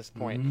at this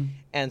point. Mm-hmm.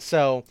 And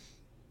so,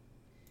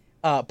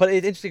 but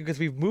it's interesting because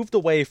we've moved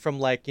away from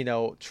like,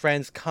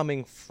 trends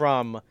coming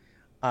from,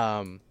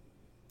 like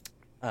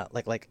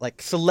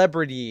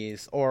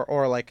celebrities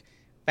or like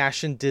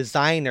fashion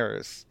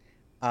designers,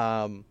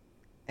 and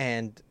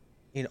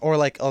or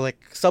like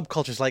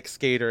subcultures like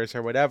skaters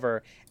or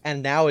whatever.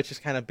 And now it's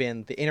just kind of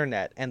been the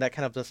internet, and that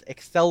kind of just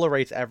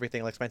accelerates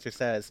everything, like Spencer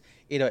says.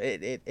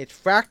 It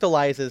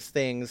fractalizes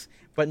things,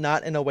 but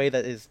not in a way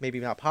that is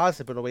maybe not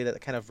positive, but in a way that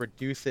kind of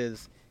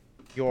reduces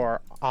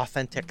your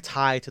authentic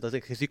tie to those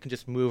things, because you can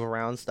just move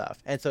around stuff.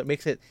 And so it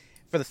makes it,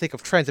 for the sake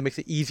of trends, it makes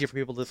it easier for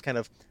people to just kind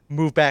of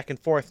move back and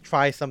forth,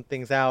 try some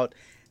things out,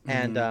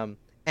 and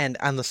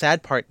on the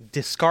sad part,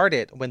 discard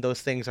it when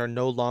those things are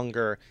no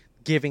longer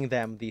giving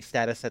them the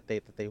status that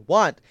they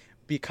want.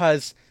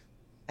 Because,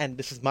 and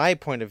this is my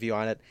point of view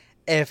on it,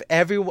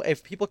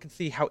 if people can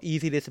see how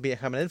easy it is to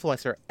become an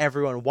influencer,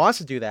 everyone wants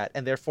to do that,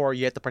 and therefore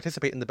you have to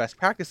participate in the best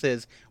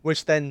practices,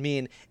 which then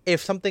mean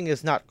if something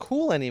is not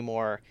cool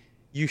anymore,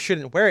 you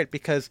shouldn't wear it,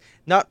 because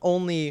not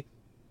only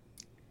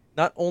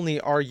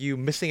are you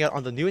missing out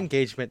on the new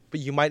engagement,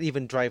 but you might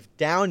even drive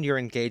down your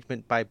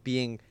engagement by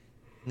being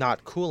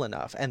not cool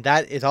enough, and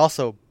that is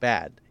also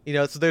bad.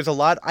 So there's a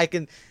lot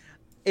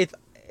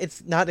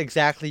it's not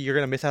exactly you're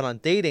going to miss out on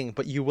dating,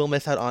 but you will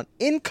miss out on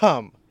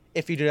income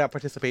if you do not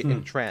participate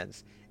in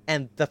trends.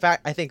 And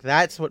I think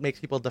that's what makes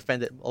people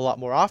defend it a lot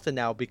more often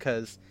now,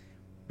 because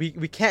we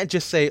can't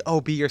just say,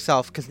 oh, be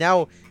yourself, because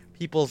now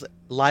people's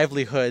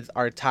livelihoods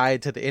are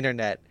tied to the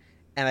internet.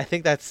 And I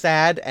think that's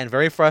sad and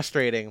very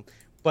frustrating,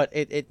 but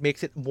it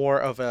makes it more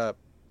of a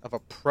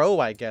pro,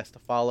 I guess, to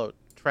follow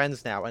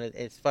trends now. And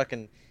it's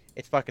fucking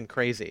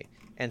crazy.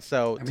 And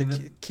so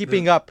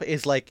keeping up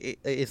is like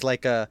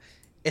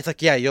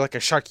yeah, you're like a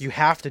shark. You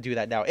have to do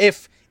that now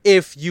if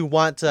you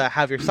want to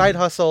have your side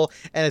hustle,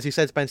 and as you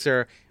said,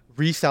 Spencer,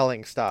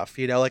 reselling stuff.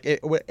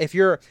 If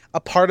you're a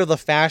part of the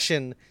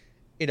fashion,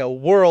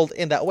 world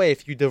in that way,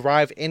 if you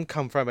derive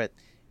income from it,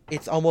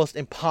 it's almost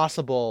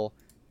impossible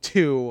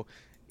to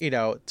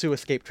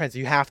escape trends.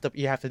 You have to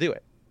do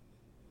it.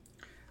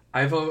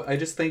 I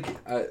just think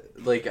I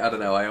don't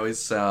know. I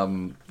always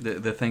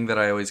the thing that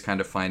I always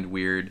kind of find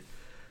weird.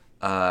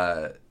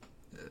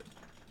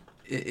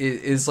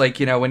 Is like,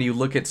 when you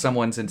look at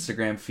someone's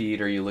Instagram feed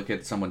or you look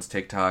at someone's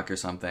TikTok or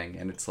something,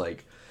 and it's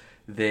like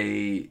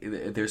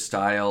their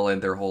style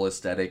and their whole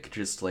aesthetic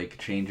just like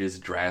changes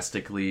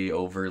drastically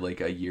over like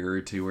a year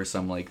or two or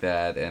something like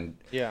that. And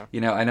yeah,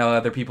 I know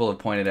other people have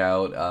pointed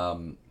out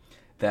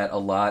that a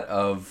lot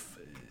of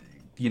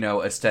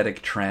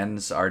aesthetic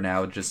trends are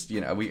now just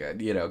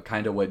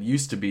kind of what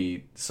used to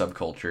be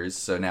subcultures.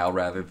 So now,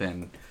 rather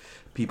than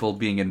people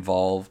being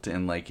involved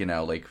in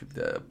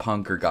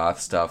punk or goth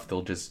stuff,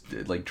 they'll just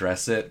like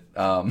dress it.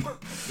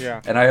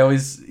 Yeah. And I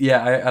always,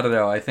 I don't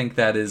know. I think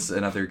that is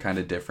another kind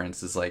of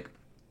difference. Is like,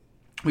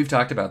 we've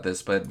talked about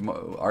this, but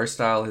our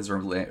style has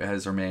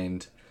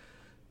remained,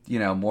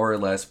 more or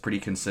less pretty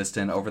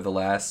consistent over the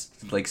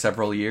last like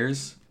several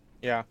years.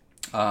 Yeah.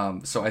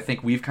 So I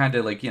think we've kind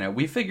of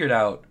we figured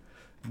out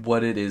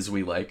what it is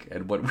we like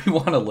and what we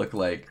want to look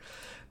like.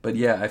 But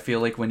yeah, I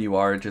feel like when you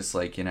are just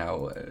like,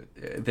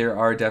 there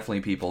are definitely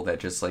people that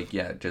just like,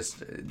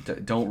 just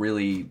don't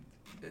really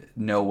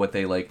know what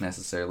they like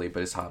necessarily,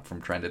 but just hop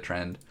from trend to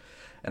trend.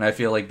 And I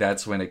feel like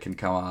that's when it can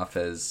come off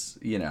as,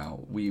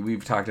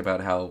 we've talked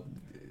about how,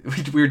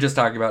 we were just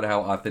talking about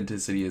how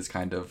authenticity is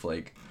kind of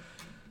like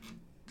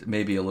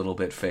maybe a little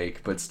bit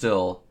fake, but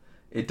still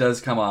it does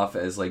come off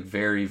as like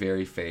very,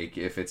 very fake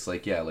if it's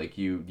like, like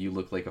you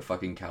look like a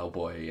fucking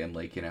cowboy and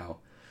like,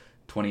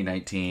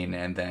 2019,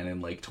 and then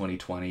in like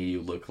 2020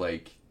 you look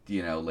like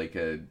like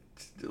a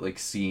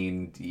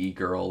scene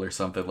e-girl or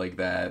something like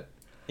that,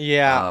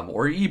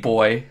 or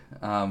e-boy.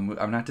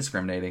 I'm not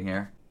discriminating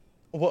here.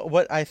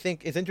 What I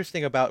think is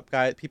interesting about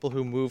people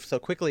who move so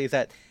quickly is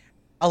that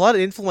a lot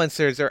of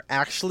influencers are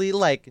actually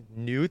like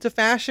new to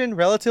fashion,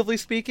 relatively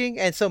speaking,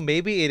 and so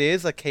maybe it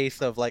is a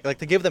case of like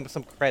to give them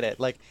some credit,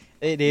 like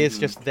it is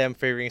just them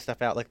figuring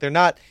stuff out. Like they're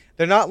not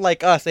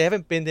like us. They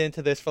haven't been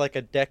into this for like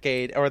a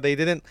decade, or they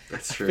didn't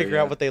figure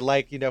out what they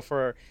like,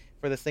 for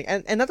this thing.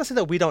 And not to say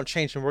that we don't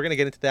change, and we're gonna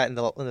get into that in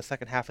the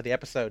second half of the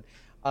episode.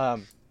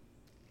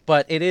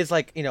 But it is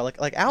like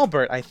like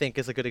Albert, I think,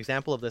 is a good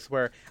example of this,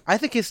 where I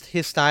think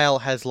his style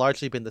has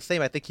largely been the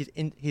same. I think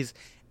he's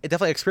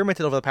definitely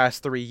experimented over the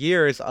past 3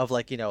 years of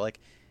kind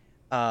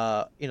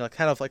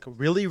of like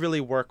really,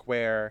 really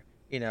workwear,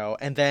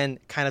 and then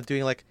kind of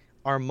doing like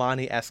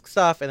Armani-esque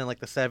stuff, and then like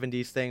the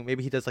 70s thing.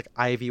 Maybe he does like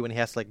Ivy when he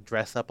has to like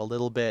dress up a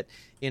little bit,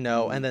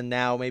 and then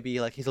now maybe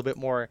like he's a bit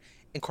more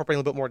incorporating a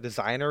little bit more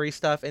designery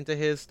stuff into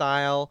his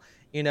style,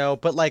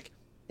 But like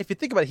if you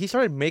think about it, he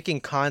started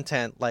making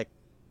content like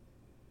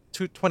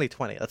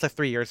 2020. That's like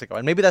 3 years ago,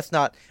 and maybe that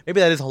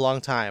is a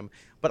long time.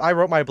 But I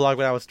wrote my blog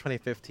when I was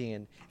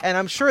 2015, and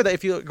I'm sure that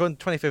if you go in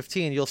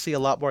 2015, you'll see a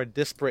lot more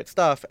disparate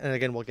stuff. And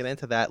again, we'll get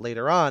into that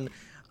later on.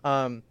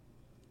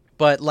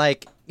 But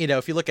like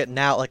if you look at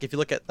now, like if you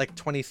look at like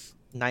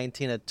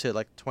 2019 to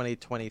like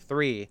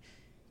 2023,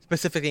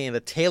 specifically in the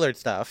tailored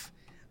stuff,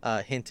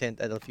 hint at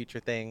a future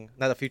thing,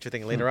 not a future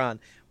thing later on.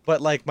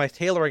 But like my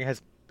tailoring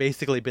has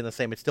basically been the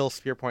same. It's still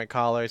spear point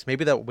collars.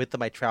 Maybe the width of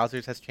my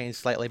trousers has changed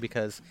slightly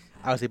because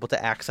I was able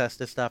to access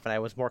this stuff and I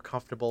was more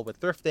comfortable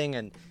with thrifting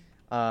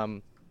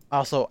and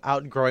Also,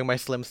 outgrowing my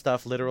slim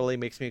stuff literally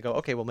makes me go,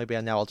 okay, well maybe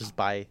now I'll just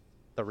buy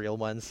the real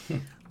ones.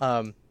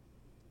 um,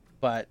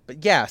 but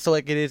yeah, so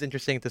like it is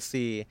interesting to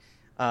see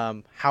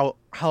how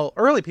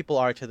early people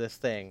are to this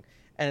thing,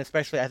 and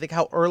especially I think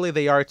how early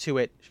they are to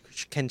it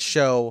can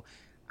show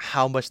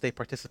how much they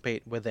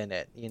participate within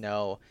it.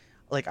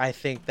 Like I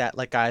think that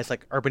like guys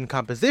like Urban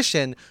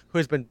Composition, who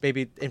has been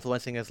maybe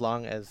influencing as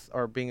long as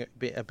or been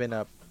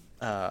a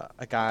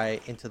guy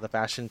into the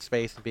fashion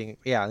space, being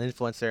an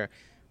influencer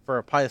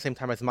for probably the same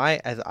time as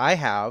I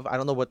have. I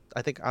don't know when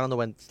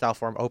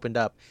Styleform opened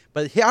up,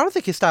 but I don't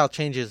think his style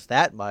changes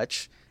that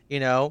much, you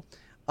know,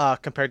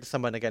 compared to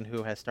someone again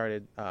who has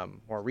started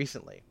more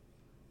recently.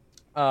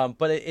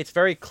 But it's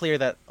very clear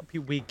that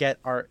we get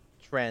our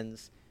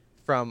trends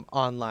from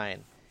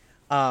online.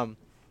 Um,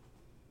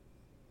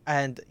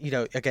 and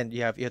again,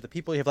 you have the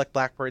people, you have like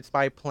Blackbird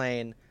Spy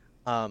Plane,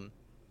 um,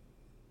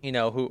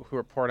 who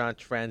report on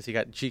trends. You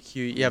got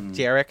GQ. You have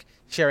Derek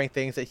sharing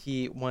things that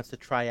he wants to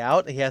try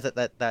out. He has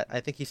that I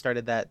think he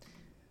started that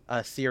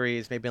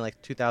series maybe in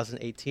like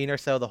 2018 or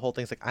so. The whole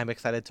thing's like I'm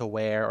excited to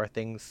wear, or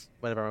things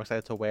whatever I'm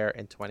excited to wear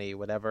in 20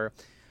 whatever.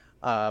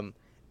 Um,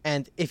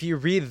 and if you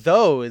read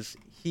those,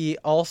 he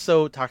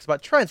also talks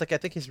about trends. Like I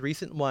think his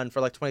recent one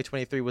for like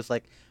 2023 was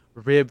like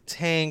rib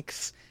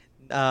tanks.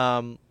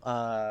 Um,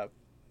 uh,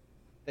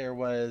 there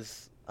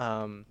was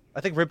I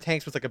think rib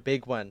tanks was like a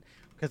big one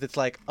because it's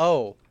like,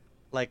 oh,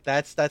 like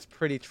that's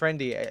pretty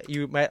trendy.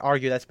 You might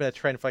argue that's been a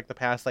trend for like the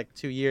past like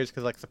 2 years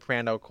because like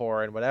soprano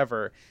core and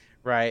whatever,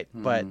 right?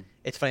 But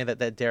it's funny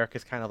that Derek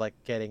is kind of like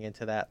getting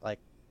into that like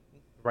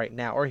right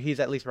now, or he's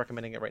at least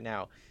recommending it right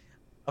now.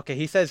 Okay,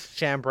 he says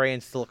chambray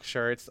and silk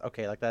shirts.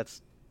 Okay, like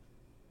that's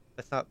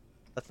not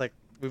that's like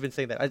we've been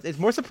saying that. It's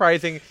more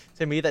surprising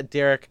to me that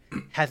Derek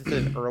hasn't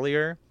said it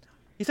earlier.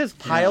 He says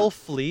pile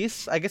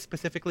fleece. I guess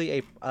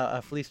specifically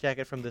a fleece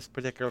jacket from this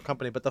particular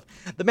company. But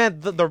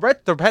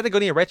the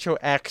Patagonia Retro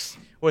X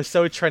was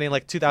so trending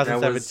like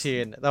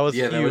 2017. That was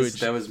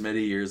huge. That was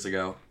many years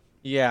ago.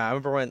 Yeah, I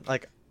remember when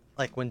like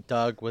when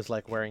Doug was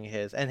like wearing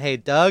his. And hey,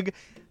 Doug,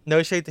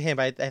 no shade to him.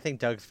 I think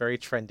Doug's very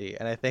trendy,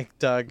 and I think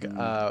Doug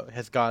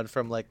has gone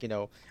from like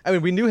I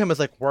mean we knew him as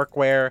like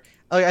workwear.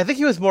 Like, I think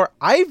he was more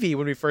Ivy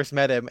when we first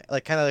met him,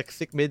 like kind of like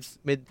sick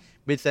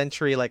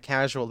mid-century like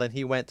casual. Then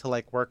he went to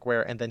like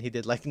workwear, and then he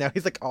did like now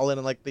he's like all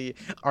in like the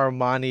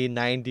Armani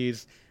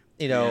 90s,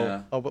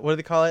 what do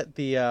they call it?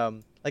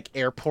 The like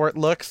airport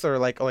looks or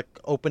like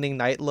opening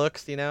night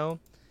looks,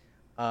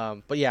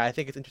 But yeah, I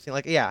think it's interesting.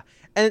 Like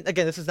and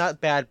again, this is not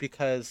bad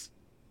because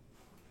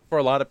for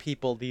a lot of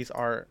people these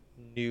are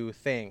new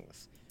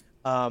things.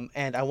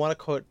 And I want to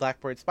quote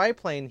Blackbird Spy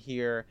Plane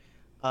here,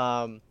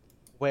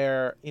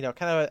 where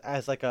kind of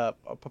as like a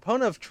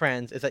proponent of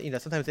trends is that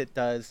sometimes it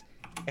does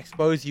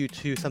expose you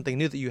to something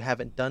new that you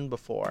haven't done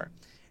before.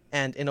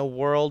 And in a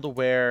world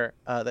where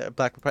the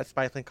Blackbird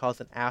Spy Plane calls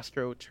an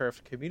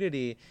astroturf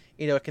community,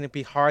 it can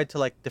be hard to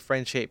like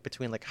differentiate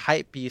between like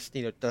hype beast,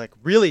 like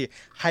really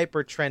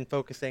hyper trend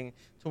focusing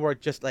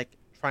toward just like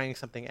trying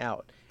something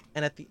out.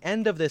 And at the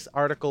end of this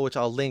article, which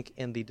I'll link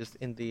in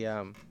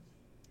the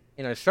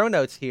show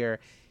notes here,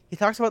 he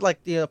talks about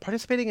like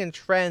participating in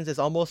trends is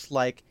almost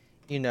like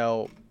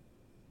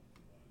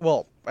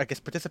well, I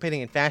guess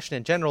participating in fashion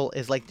in general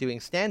is like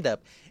doing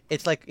stand-up.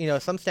 It's like,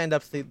 some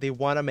stand-ups, they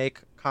want to make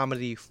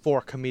comedy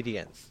for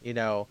comedians,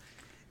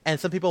 and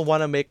some people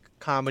want to make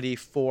comedy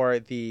for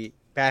the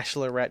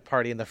bachelorette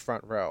party in the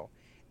front row.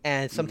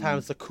 And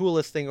sometimes the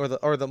coolest thing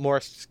or the more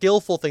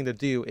skillful thing to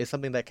do is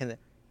something that can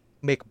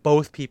make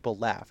both people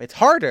laugh. It's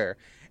harder,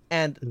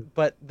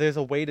 but there's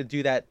a way to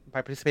do that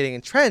by participating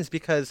in trends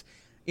because,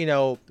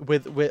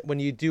 with when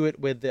you do it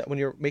when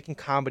you're making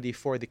comedy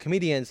for the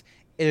comedians,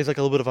 it is like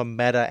a little bit of a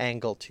meta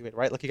angle to it,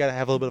 right? Like you got to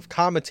have a little bit of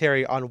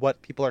commentary on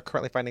what people are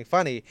currently finding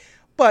funny.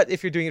 But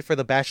if you're doing it for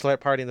the bachelorette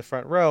party in the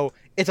front row,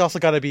 it's also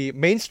got to be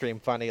mainstream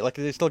funny. Like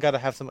they still got to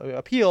have some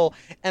appeal.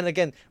 And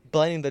again,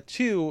 blending the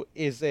two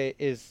is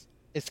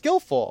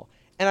skillful.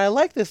 And I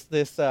like this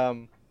this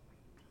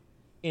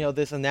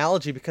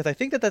analogy because I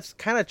think that that's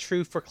kind of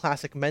true for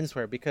classic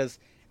menswear because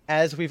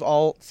as we've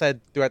all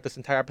said throughout this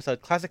entire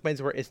episode, classic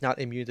menswear is not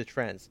immune to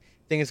trends.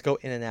 Things go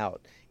in and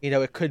out.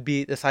 It could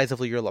be the size of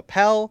your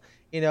lapel,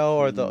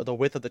 or the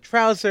width of the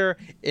trouser,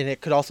 and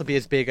it could also be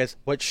as big as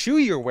what shoe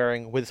you're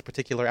wearing with this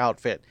particular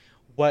outfit,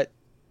 what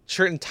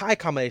shirt and tie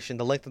combination,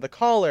 the length of the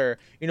collar,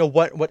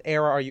 what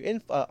era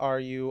are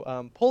you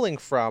pulling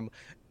from,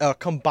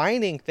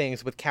 combining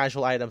things with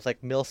casual items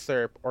like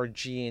milsurp or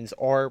jeans,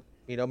 or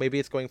maybe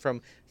it's going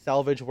from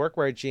salvage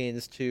workwear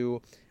jeans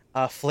to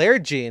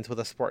flared jeans with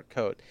a sport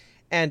coat.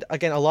 And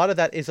again, a lot of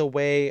that is a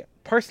way,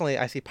 personally,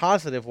 I see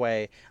positive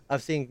way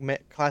of seeing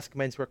classic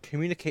menswear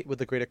communicate with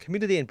the greater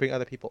community and bring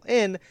other people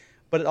in.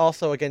 But it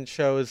also, again,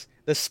 shows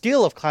the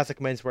skill of classic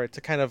menswear to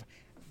kind of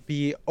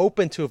be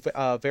open to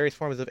various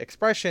forms of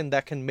expression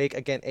that can make,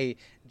 again, a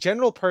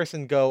general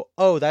person go,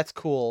 oh, that's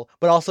cool,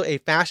 but also a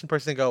fashion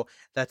person go,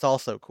 that's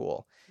also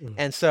cool.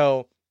 And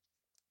so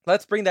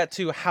let's bring that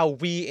to how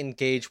we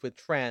engage with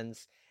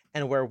trends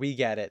and where we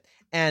get it.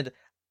 And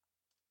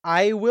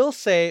I will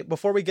say,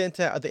 before we get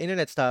into the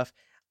internet stuff,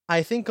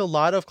 I think a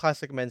lot of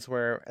classic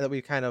menswear that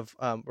we kind of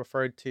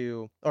referred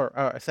to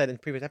or said in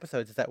previous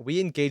episodes is that we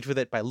engage with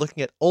it by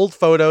looking at old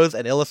photos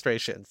and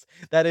illustrations.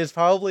 That is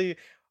probably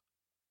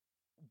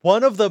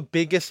one of the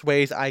biggest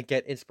ways I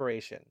get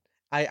inspiration.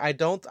 I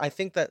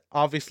think that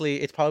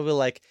obviously it's probably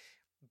like,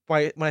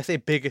 when I say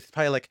big, it's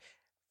probably like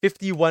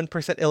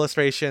 51%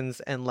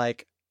 illustrations and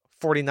like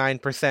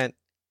 49%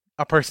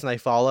 a person I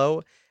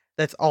follow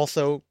that's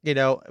also,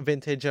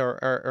 vintage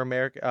or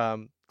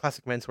American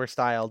classic menswear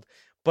styled.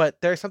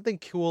 But there's something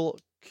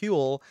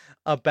cool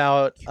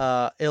about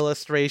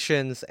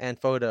illustrations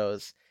and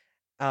photos.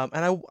 And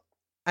I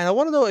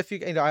want to know if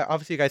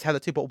obviously you guys have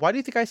that too, but why do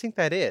you guys think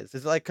that is?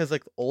 Is it like because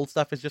like old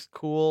stuff is just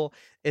cool?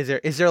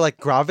 Is there like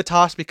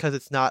gravitas because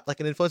it's not like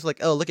an influencer? Like,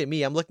 oh, look at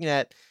me, I'm looking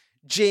at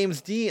James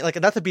Dean. Like,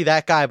 not to be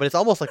that guy, but it's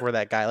almost like we're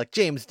that guy, like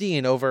James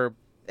Dean over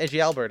Edgy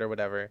Albert or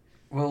whatever.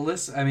 Well,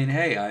 listen, I mean,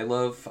 hey, I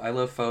love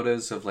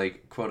photos of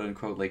like quote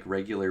unquote like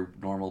regular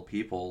normal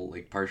people,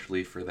 like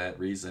partially for that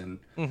reason.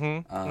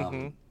 Mm-hmm.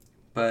 Mm-hmm.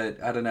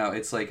 But I don't know.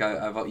 It's like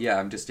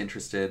I'm just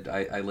interested.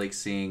 I like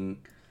seeing,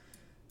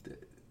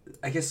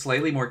 I guess,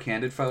 slightly more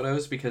candid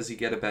photos because you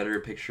get a better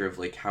picture of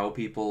like how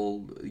people,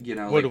 Would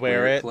like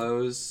wear it.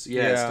 clothes,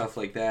 stuff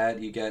like that.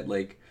 You get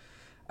like,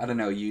 I don't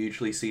know. You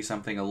usually see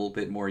something a little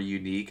bit more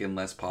unique and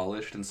less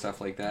polished and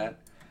stuff like that.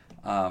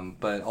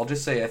 But I'll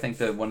just say I think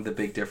that one of the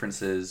big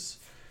differences,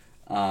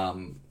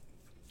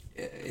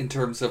 in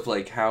terms of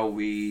like how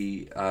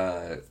we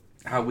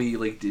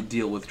like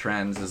deal with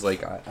trends is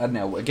like I don't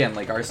know, again,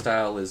 like our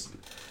style is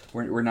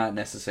we're not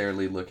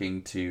necessarily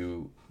looking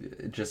to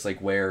just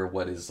like wear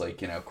what is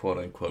like quote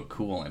unquote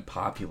cool and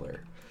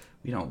popular.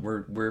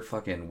 We're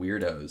fucking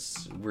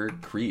weirdos. We're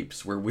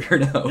creeps. We're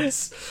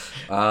weirdos.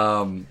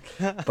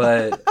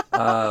 But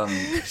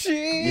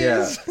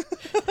Jeez.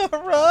 Yeah.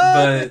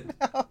 Run.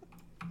 But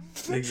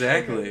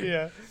exactly.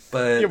 Yeah.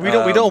 But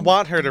Yeah, we don't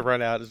want her to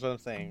run out, is what I'm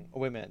saying.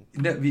 Women.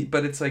 No,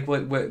 but it's like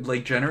what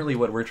like generally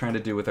what we're trying to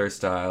do with our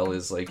style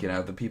is like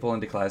the people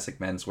into classic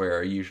menswear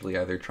are usually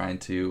either trying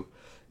to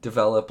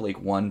develop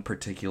like one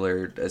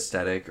particular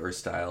aesthetic or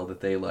style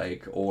that they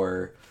like,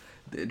 or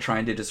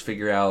trying to just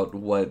figure out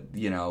what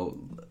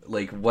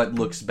like what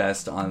looks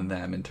best on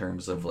them in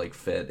terms of like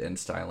fit and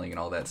styling and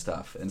all that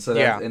stuff. And so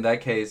that, in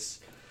that case,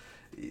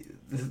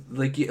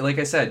 like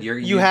I said,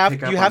 you have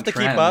to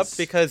keep up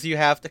because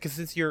because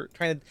since you're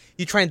trying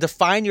to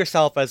define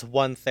yourself as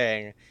one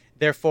thing.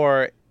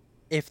 Therefore,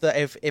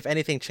 if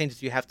anything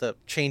changes, you have to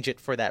change it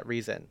for that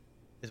reason.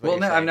 Well,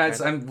 no, saying,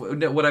 I'm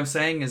not. right? What I'm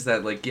saying is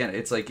that like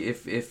it's like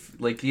if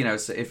like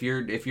so if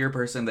you're a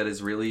person that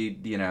is really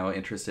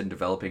interested in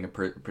developing a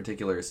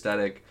particular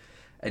aesthetic,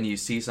 and you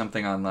see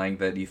something online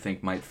that you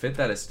think might fit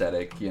that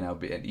aesthetic,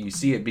 you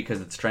see it because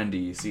it's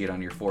trendy. You see it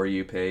on your For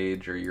You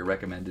page or your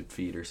recommended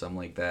feed or something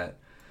like that.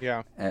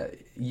 Yeah.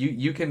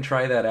 You can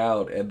try that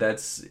out, and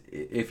that's,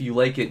 if you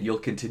like it, you'll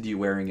continue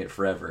wearing it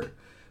forever.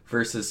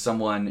 Versus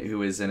someone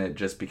who is in it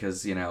just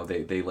because they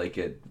like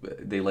it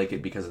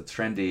because it's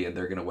trendy, and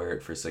they're gonna wear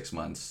it for 6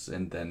 months,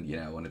 and then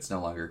when it's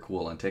no longer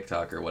cool on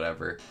TikTok or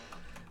whatever,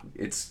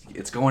 it's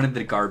going into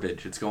the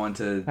garbage. It's going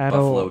to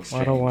Buffalo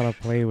Exchange. I don't want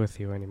to play with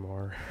you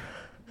anymore.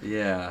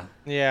 Yeah.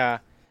 Yeah.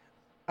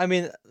 I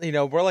mean,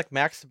 we're like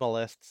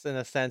maximalists in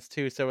a sense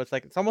too. So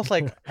it's almost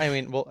like, I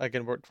mean, well,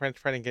 again, we're trying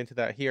to get into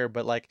that here,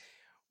 but like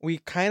we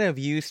kind of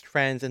use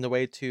trends in the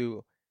way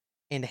to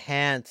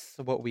enhance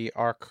what we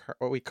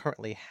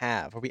currently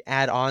have, or we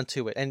add on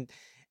to it, and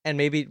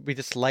maybe we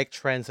just like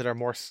trends that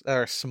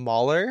are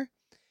smaller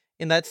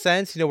in that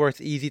sense, where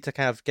it's easy to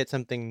kind of get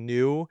something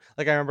new.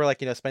 Like I remember,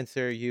 like,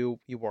 Spencer, you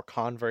wore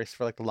Converse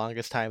for like the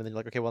longest time, and then you're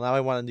like, okay, well now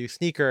I want a new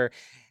sneaker.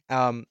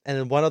 And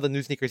then one of the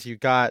new sneakers you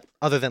got,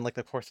 other than like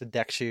of course the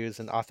deck shoes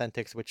and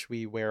Authentics, which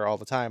we wear all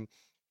the time,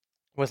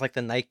 was like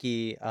the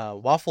Nike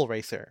waffle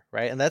racer,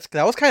 right? And that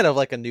was kind of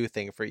like a new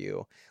thing for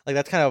you. Like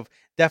that's kind of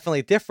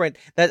definitely different.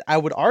 That I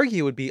would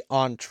argue would be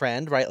on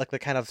trend, right? Like the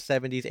kind of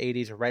 70s,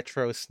 80s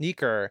retro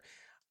sneaker.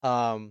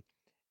 And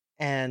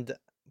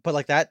but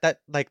like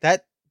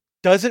that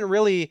doesn't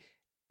really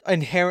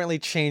inherently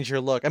change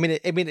your look. I mean,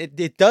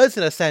 it does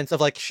in a sense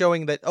of like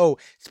showing that, oh,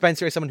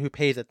 Spencer is someone who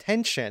pays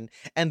attention,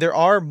 and there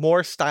are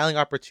more styling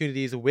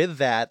opportunities with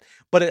that.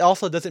 But it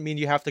also doesn't mean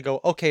you have to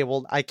go, okay,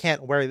 well, I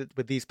can't wear it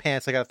with these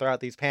pants. I got to throw out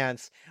these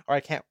pants, or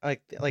I can't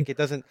like it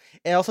doesn't.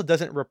 It also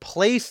doesn't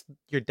replace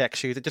your deck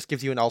shoes. It just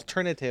gives you an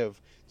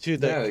alternative to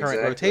the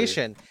current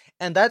rotation,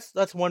 and that's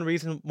one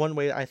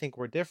way I think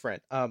we're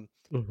different.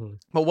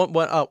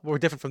 But we're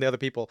different from the other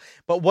people.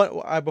 But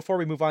before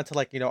we move on to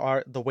like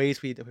the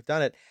ways we've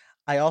done it,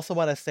 I also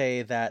want to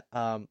say that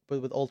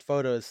with old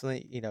photos,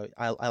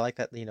 I like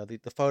that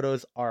the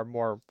photos are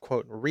more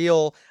quote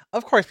real.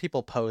 Of course,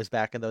 people pose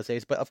back in those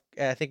days, but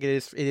I think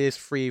it is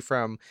free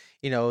from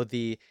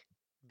the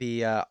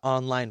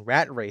online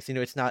rat race.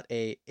 It's not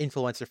a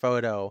influencer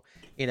photo.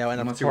 And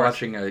unless you're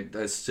watching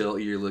a still,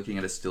 you're looking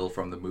at a still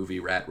from the movie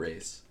Rat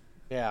Race.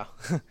 Yeah,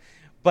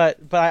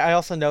 but I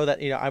also know that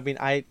I mean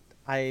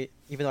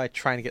even though I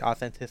try and get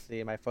authenticity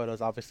in my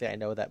photos, obviously I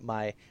know that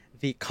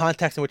the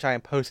context in which I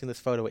am posting this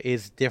photo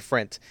is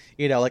different.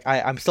 Like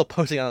I'm still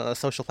posting on a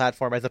social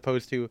platform as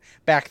opposed to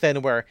back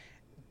then where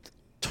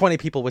 20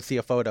 people would see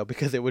a photo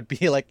because it would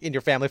be like in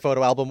your family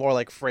photo album or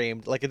like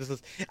framed. Like this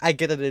is, I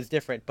get that it is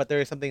different, but there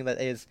is something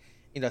that is,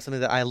 something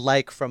that I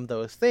like from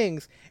those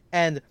things.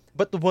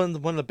 But the one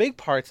of the big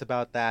parts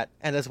about that,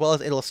 and as well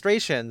as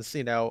illustrations,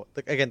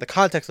 again, the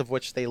context of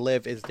which they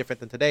live is different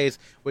than today's,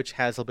 which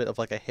has a bit of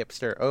like a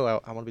hipster,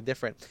 I want to be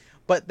different.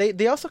 But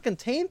they also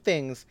contain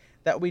things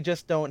that we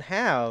just don't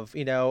have,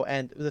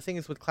 and the thing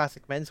is with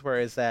classic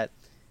menswear is that,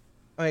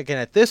 again,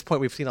 at this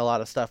point we've seen a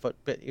lot of stuff, but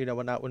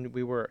when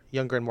we were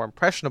younger and more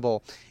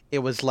impressionable, it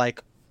was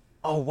like,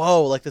 oh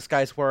whoa, like this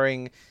guy's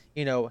wearing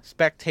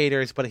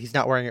spectators, but he's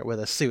not wearing it with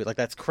a suit. Like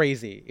that's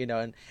crazy,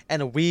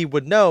 and we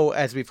would know,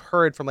 as we've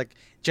heard from like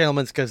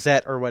Gentleman's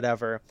Gazette or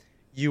whatever,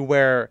 you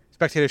wear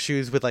spectator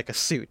shoes with like a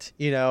suit,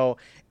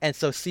 and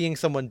so seeing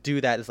someone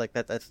do that is like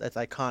that's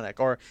iconic.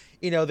 Or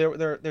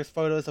there's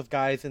photos of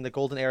guys in the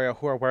golden era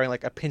who are wearing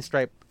like a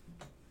pinstripe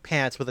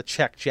pants with a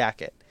check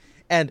jacket.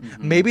 And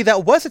maybe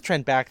that was a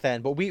trend back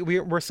then, but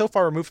we're so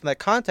far removed from that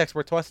context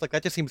where to us, like,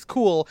 that just seems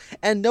cool,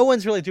 and no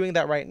one's really doing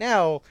that right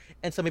now,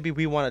 and so maybe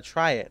we want to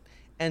try it.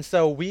 And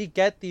so we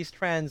get these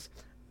trends.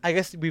 I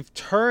guess we've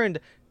turned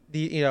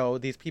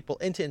these people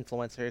into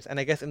influencers, and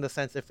I guess in the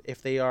sense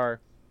if they are,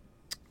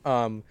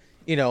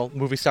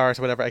 movie stars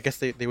or whatever, I guess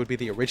they would be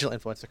the original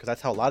influencer, because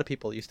that's how a lot of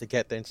people used to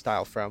get their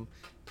style from.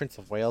 Prince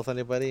of Wales,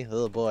 anybody?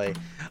 Oh boy.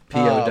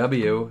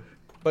 POW.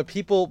 But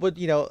people would,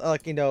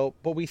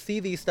 but we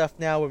see these stuff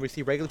now when we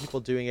see regular people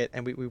doing it,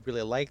 and we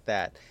really like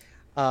that.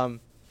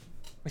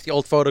 We see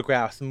old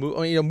photographs,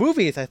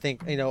 movies, I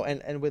think,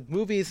 and with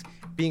movies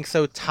being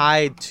so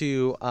tied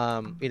to,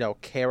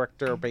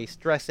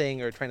 character-based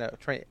dressing or trying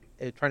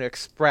to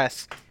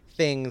express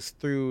things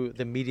through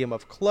the medium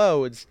of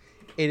clothes,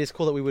 it is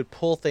cool that we would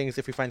pull things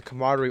if we find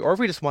camaraderie or if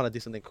we just want to do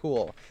something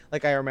cool.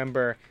 Like I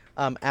remember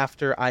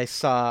after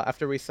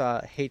we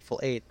saw Hateful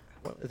Eight.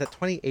 Is that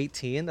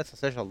 2018? That's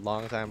such a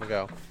long time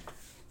ago.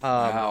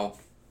 Wow.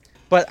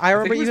 But I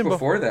remember think it was even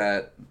before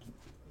that.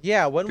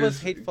 Yeah, when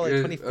was Hateful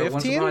Eight? 2015?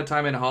 Once Upon a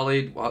Time in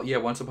Hollywood. Well, yeah,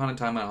 Once Upon a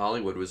Time in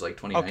Hollywood was like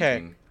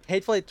 2019. Okay,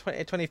 Hateful Eight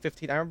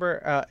 2015. I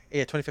remember.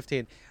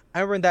 2015. I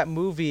remember in that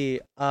movie.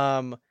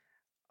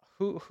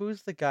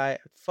 Who's the guy?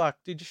 Fuck,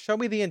 dude, just show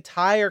me the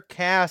entire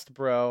cast,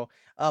 bro.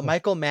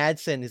 Michael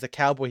Madsen is a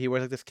cowboy. He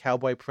wears like this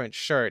cowboy print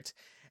shirt.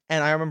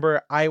 And I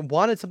remember I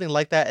wanted something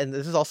like that, and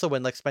this is also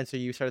when like Spencer,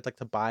 you started like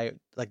to buy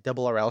like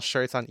double RL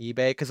shirts on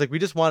eBay, because like we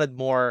just wanted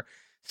more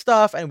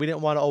stuff, and we didn't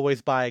want to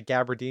always buy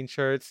Gabardine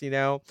shirts,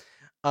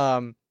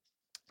 And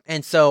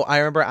so I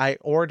remember I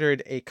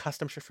ordered a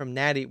custom shirt from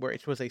Natty, where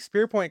it was a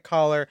spear point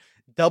collar,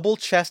 double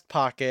chest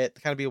pocket,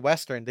 kind of be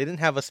Western. They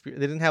didn't have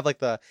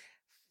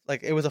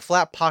it was a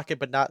flat pocket,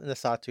 but not in the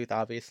sawtooth,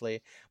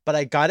 obviously. But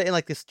I got it in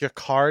like this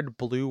jacquard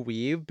blue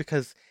weave,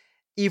 because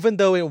even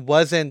though it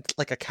wasn't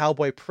like a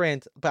cowboy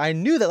print, but I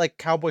knew that like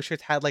cowboy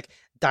shirts had like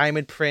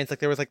diamond prints. Like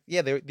there was like,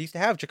 they used to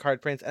have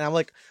jacquard prints. And I'm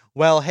like,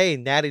 well, hey,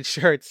 Natty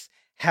Shirts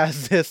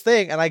has this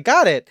thing. And I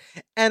got it.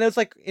 And it was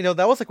like,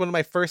 that was like one of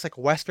my first like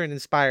Western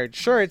inspired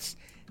shirts.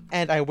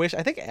 And I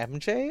think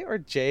MJ or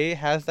Jay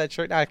has that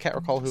shirt. Now I can't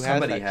recall who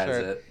Somebody has that has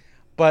shirt. it.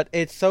 But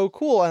it's so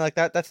cool. And like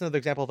that's another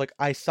example of like,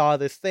 I saw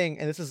this thing.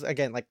 And this is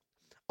again, like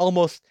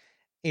almost,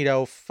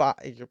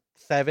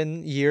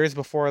 7 years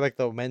before like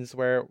the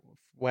menswear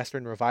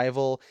Western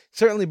revival,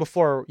 certainly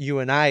before you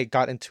and I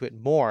got into it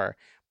more,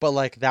 but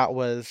like that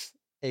was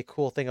a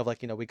cool thing of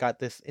like, we got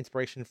this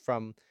inspiration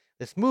from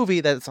this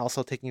movie that's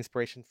also taking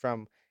inspiration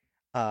from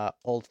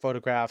old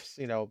photographs,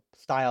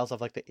 styles of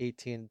like the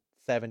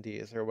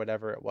 1870s or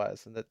whatever it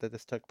was, and that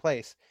this took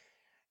place.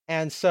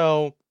 And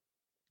so,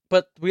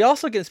 but we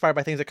also get inspired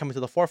by things that come into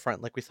the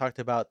forefront, like we talked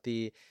about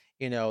the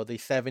the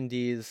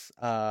 70s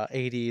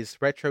 80s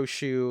retro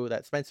shoe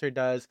that Spencer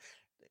does,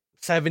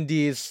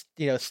 70s,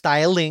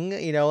 styling,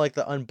 like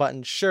the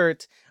unbuttoned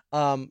shirt,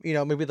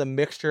 maybe the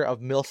mixture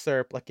of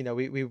milsurp, like,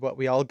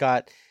 we all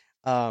got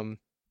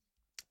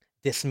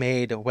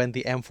dismayed when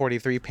the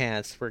M43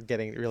 pants were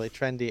getting really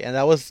trendy, and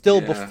that was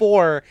still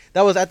before,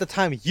 that was at the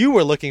time you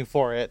were looking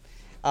for it.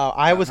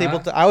 I was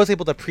able to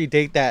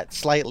predate that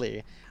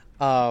slightly,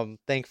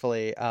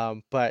 thankfully,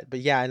 but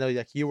yeah, I know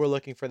like you were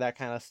looking for that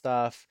kind of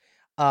stuff.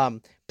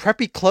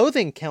 Preppy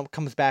clothing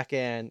comes back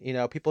in,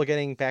 people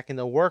getting back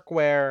into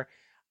workwear.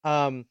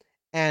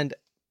 And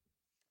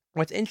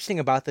what's interesting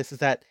about this is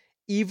that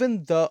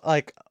even though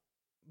like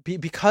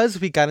because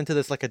we got into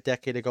this like a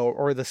decade ago,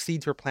 or the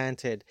seeds were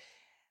planted,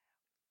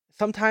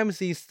 sometimes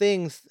these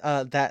things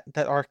that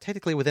are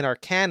technically within our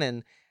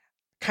canon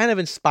kind of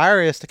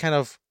inspire us to kind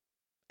of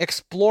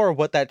explore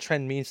what that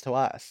trend means to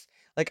us.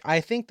 Like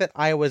I think that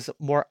I was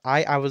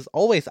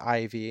always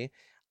Ivy,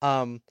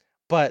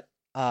 but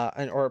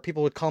or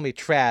people would call me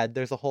trad.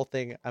 There's a whole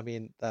thing. I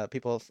mean,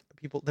 people.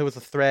 There was a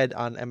thread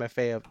on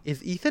MFA of,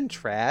 is Ethan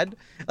trad?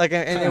 Like,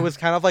 and it was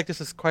kind of like just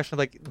this question of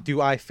like,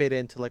 do I fit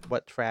into like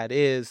what trad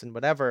is and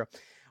whatever.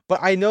 But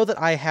I know that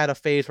I had a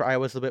phase where I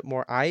was a bit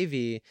more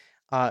Ivy,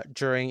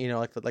 during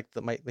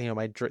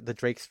the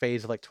Drake's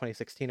phase of like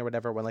 2016 or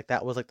whatever, when like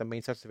that was like the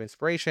main source of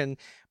inspiration,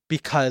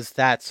 because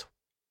that's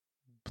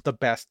the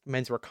best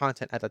menswear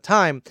content at the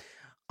time.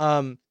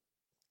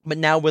 But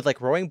now with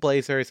like rowing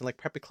blazers and like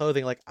preppy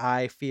clothing, like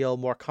I feel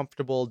more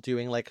comfortable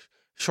doing like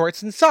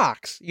shorts and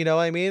socks, you know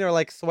what I mean? Or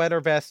like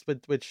sweater vests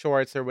with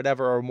shorts or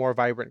whatever, or more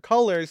vibrant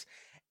colors.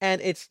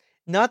 And it's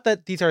not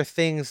that these are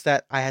things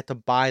that I had to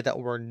buy that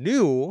were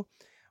new,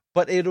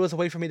 but it was a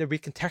way for me to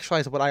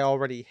recontextualize what I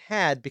already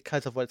had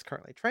because of what's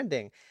currently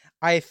trending.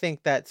 I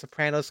think that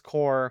Sopranos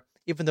core,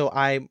 even though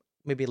I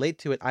may be late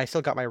to it, I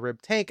still got my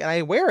rib tank and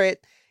I wear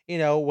it,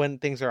 when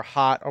things are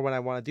hot or when I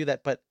want to do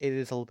that, but it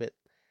is a little bit,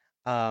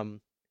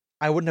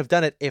 I wouldn't have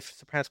done it if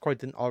Sopranos core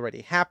didn't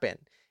already happen.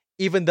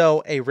 Even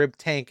though a rib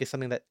tank is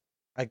something that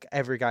like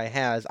every guy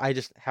has, I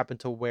just happen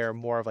to wear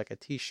more of like a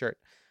t-shirt,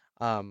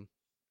 um,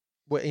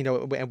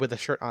 and with a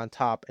shirt on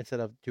top instead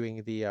of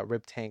doing the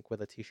rib tank with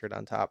a t-shirt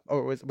on top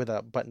or with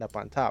a button up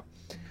on top.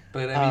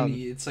 But I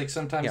mean, it's like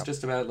sometimes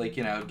just about like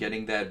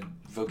getting that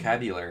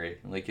vocabulary.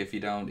 Like if you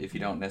don't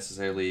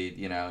necessarily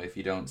if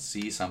you don't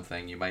see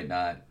something, you might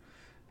not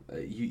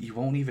you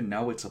won't even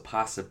know it's a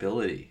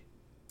possibility.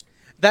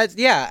 That's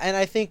and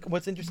I think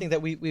what's interesting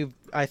that we've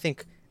I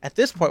think at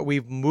this point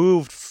we've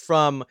moved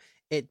from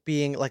it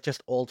being like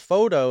just old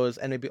photos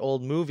and maybe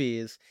old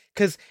movies,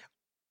 because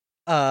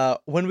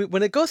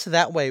when it goes to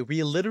that way,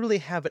 we literally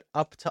have it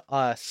up to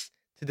us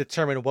to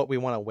determine what we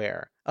want to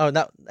wear. Oh,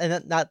 not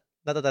that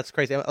that's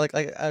crazy. Like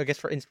I guess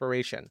for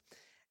inspiration,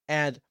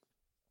 and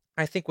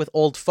I think with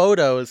old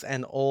photos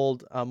and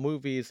old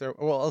movies, or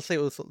well, let's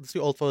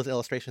do old photos and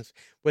illustrations.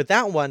 With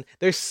that one,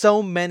 there's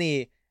so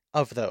many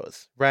of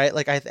those, right?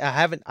 Like I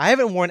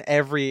haven't worn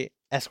every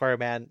Esquire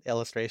Man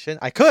illustration.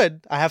 I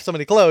could. I have so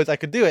many clothes. I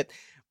could do it,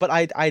 but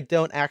I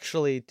don't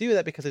actually do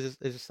that because there's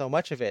just so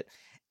much of it.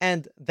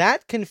 And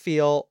that can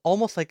feel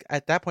almost like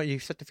at that point you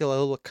start to feel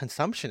a little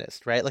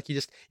consumptionist, right? Like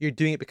you're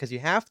doing it because you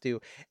have to.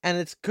 And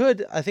it's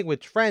good, I think, with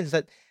trends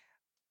that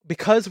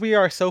because we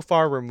are so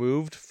far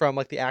removed from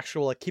like the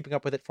actual like keeping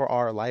up with it for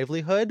our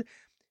livelihood,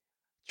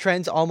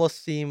 trends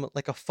almost seem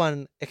like a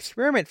fun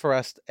experiment for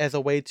us as a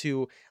way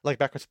to, like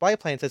Backward Supply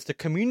Plan says, to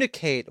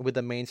communicate with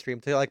the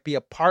mainstream, to like be a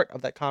part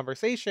of that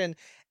conversation.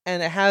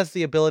 And it has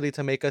the ability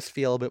to make us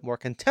feel a bit more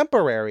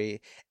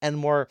contemporary and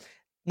more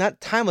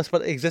not timeless,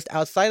 but exist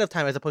outside of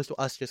time as opposed to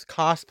us just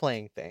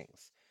cosplaying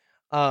things.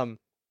 And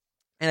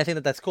I think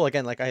that that's cool.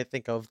 Again, like I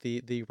think of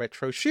the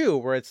retro shoe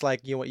where it's like,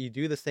 you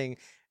do this thing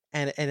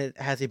and it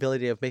has the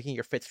ability of making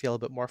your fits feel a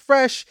bit more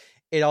fresh.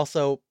 It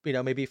also,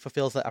 maybe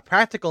fulfills a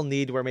practical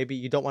need where maybe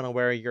you don't want to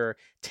wear your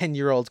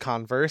 10-year-old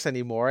Converse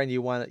anymore and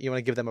you want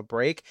to give them a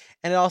break.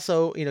 And it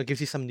also, gives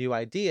you some new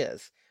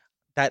ideas.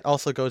 That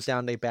also goes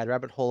down a bad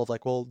rabbit hole of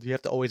like, well, you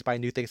have to always buy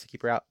new things to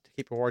keep your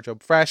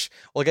wardrobe fresh.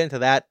 We'll get into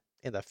that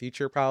in the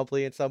future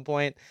probably at some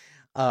point,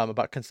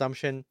 about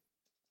consumption.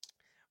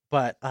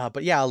 But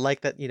yeah, I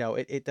like that,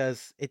 it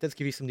does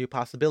give you some new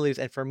possibilities.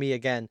 And for me,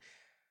 again,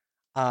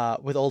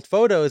 with old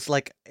photos,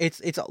 like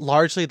it's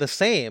largely the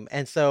same.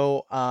 And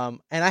so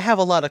and I have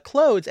a lot of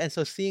clothes, and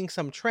so seeing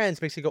some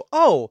trends makes you go,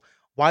 oh,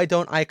 why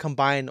don't I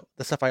combine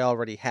the stuff I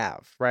already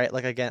have, right?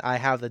 Like again, I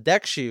have the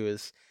deck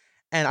shoes,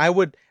 and I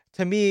would,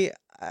 to me,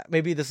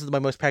 maybe this is my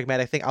most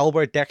pragmatic thing, I'll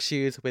wear deck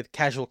shoes with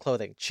casual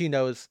clothing,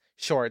 chinos,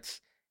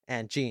 shorts,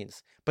 and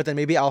jeans. But then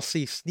maybe I'll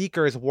see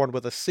sneakers worn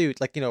with a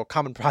suit, like,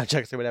 common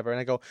projects or whatever. And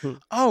I go,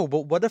 oh,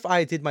 but what if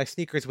I did my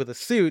sneakers with a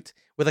suit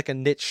with like a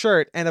knit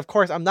shirt? And of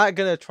course, I'm not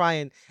going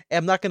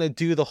to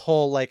do the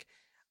whole like,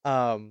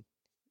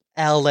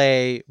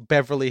 LA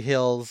Beverly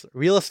Hills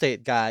real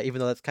estate guy, even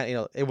though that's kind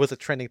of, it was a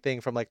trending thing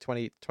from like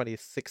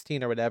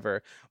 2016 or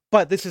whatever.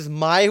 But this is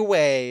my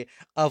way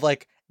of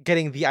like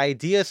getting the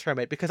ideas from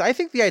it, because I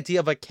think the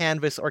idea of a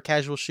canvas or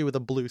casual shoe with a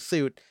blue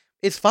suit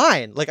is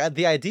fine. Like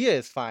the idea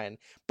is fine,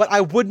 but I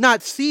would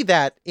not see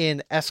that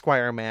in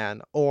Esquire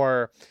Man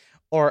or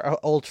an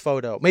old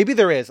photo. Maybe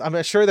there is.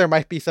 I'm sure there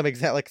might be some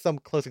some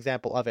close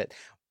example of it,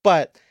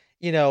 but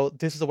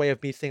this is a way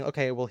of me saying,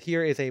 okay, well,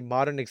 here is a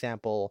modern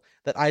example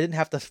that I didn't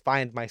have to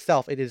find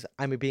myself.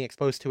 I'm being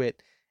exposed to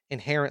it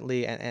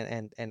inherently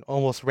and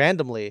almost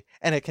randomly,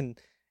 and it can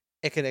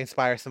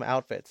inspire some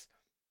outfits.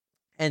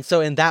 And so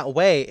in that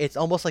way, it's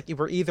almost like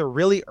we're either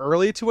really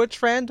early to a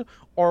trend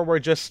or we're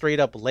just straight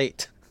up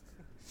late.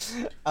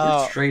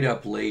 We're straight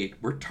up late.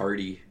 We're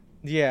tardy.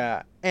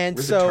 Yeah, and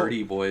we're so the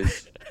tardy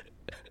boys.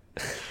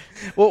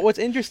 Well, what's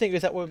interesting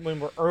is that when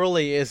we're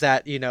early, is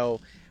that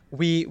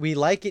we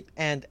like it,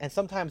 and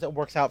sometimes it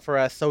works out for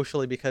us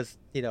socially because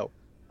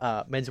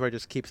menswear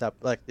just keeps up,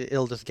 like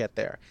it'll just get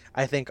there.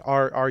 I think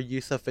our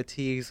use of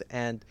fatigues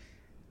and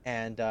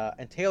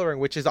tailoring,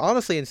 which is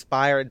honestly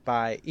inspired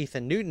by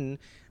Ethan Newton,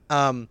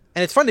 and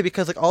it's funny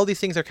because like all these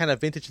things are kind of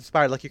vintage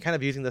inspired. Like you're kind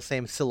of using the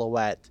same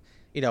silhouette.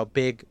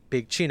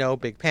 Big chino,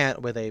 big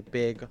pant with a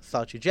big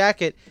slouchy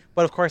jacket.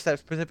 But of course, that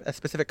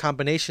specific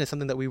combination is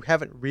something that we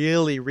haven't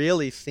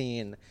really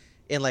seen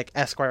in like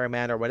Esquire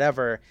Man or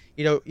whatever.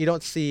 You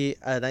don't see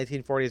a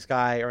 1940s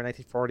guy or a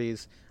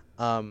 1940s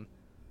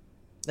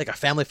like a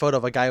family photo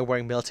of a guy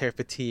wearing military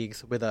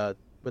fatigues with a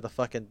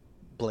fucking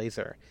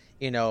blazer.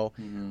 You know,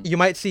 you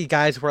might see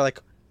guys wear like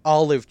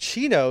olive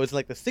chinos in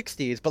like the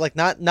 60s, but like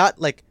not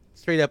like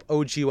straight up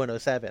OG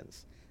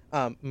 107s.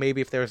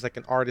 Maybe if there was like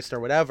an artist or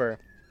whatever.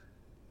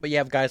 But you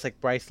have guys like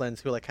Bryce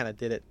Lenz who like kind of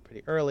did it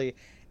pretty early,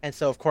 and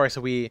so of course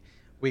we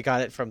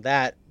got it from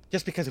that,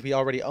 just because we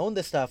already owned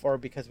this stuff, or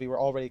because we were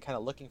already kind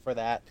of looking for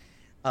that,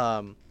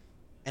 and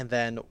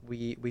then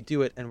we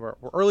do it, and we're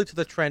early to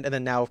the trend, and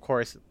then now of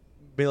course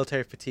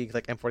military fatigues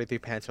like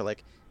M43 pants are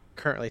like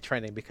currently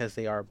trending because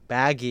they are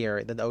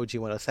baggier than the OG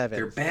 107s.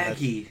 They're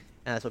baggy,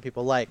 and that's what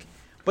people like.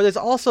 But there's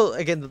also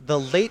again the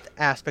late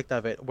aspect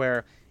of it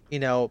where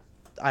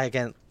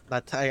I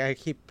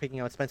keep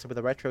picking out Spencer with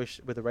the retro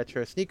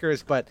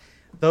sneakers, but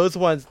those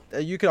ones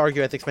you could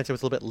argue I think Spencer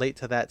was a little bit late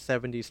to that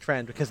 70s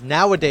trend, because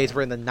nowadays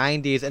we're in the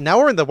 90s and now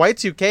we're in the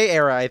Y2K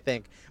era, I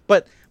think.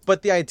 But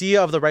the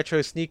idea of the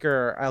retro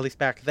sneaker, at least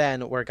back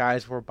then, where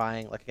guys were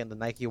buying like again the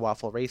Nike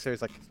Waffle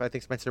Racers, like I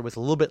think Spencer was a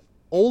little bit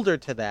older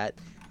to that,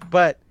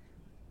 but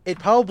it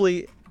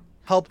probably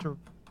helped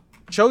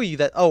show you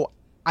that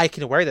I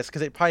can wear this,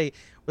 because it probably,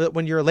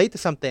 when you're late to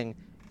something,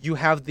 you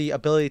have the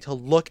ability to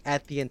look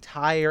at the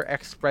entire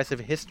expressive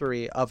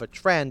history of a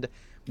trend.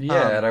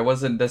 Yeah, and I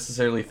wasn't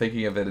necessarily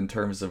thinking of it in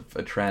terms of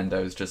a trend.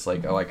 I was just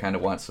like, I kind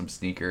of want some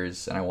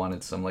sneakers, and I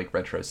wanted some like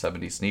retro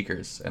 70s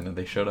sneakers, and then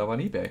they showed up on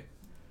eBay.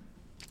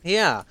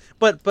 Yeah,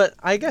 but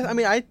I guess, I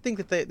mean, I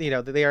think that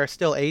they are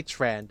still a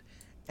trend,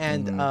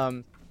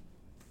 and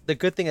the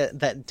good thing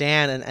that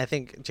Dan and I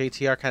think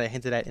JTR kind of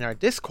hinted at in our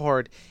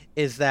Discord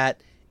is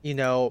that, you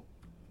know,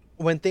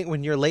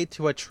 when you're late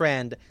to a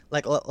trend,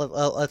 like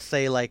let's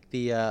say like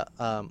the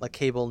like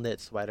cable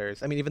knit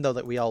sweaters. I mean, even though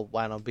that we all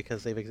want them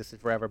because they've existed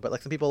forever, but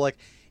like some people, like,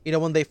 you know,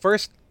 when they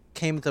first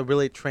came to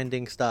really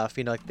trending stuff,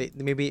 you know, like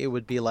maybe it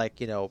would be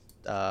like, you know,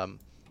 I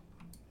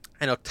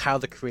know Tyler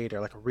the Creator,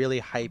 like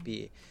really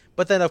hypey.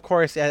 But then of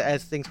course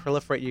as things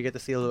proliferate, you get to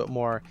see a little bit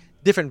more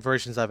different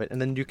versions of it,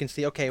 and then you can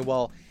see, okay,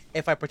 well,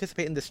 if I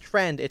participate in this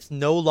trend, it's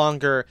no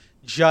longer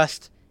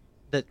just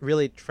the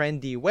really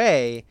trendy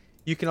way.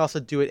 You can also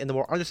do it in the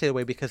more understated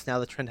way, because now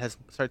the trend has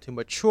started to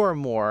mature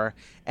more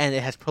and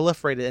it has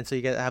proliferated, and so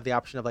you have the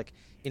option of, like,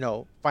 you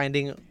know,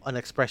 finding an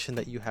expression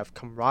that you have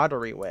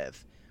camaraderie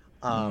with,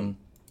 and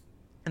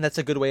that's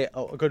a good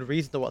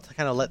reason to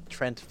kind of let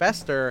trend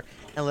fester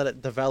and let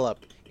it develop.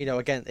 You know,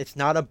 again, it's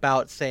not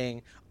about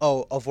saying,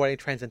 avoiding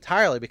trends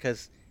entirely,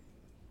 because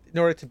in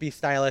order to be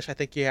stylish, I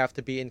think you have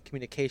to be in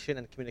communication,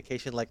 and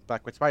communication, like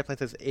Blackwood Spy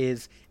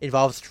Places,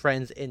 involves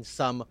trends in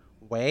some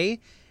way.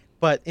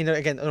 But, you know,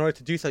 again, in order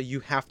to do so,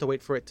 you have to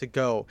wait for it to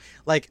go.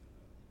 Like,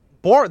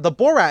 the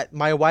Borat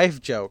 "my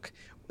wife" joke.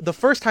 The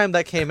first time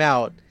that came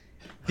out,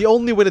 the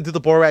only way to do the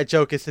Borat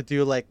joke is to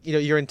do, like, you know,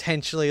 you're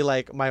intentionally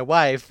like my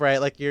wife, right?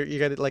 Like you're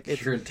gonna, like,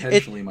 you're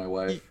intentionally my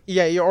wife.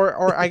 Yeah,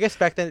 or I guess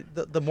back then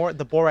the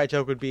Borat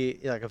joke would be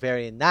like a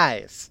very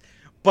nice.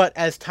 But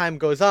as time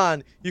goes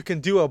on, you can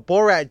do a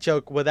Borat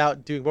joke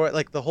without doing Borat.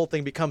 Like, the whole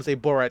thing becomes a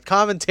Borat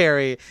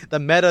commentary, the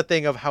meta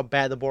thing of how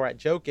bad the Borat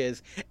joke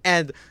is.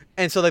 And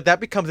so, like, that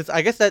becomes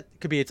I guess that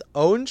could be its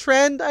own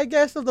trend, I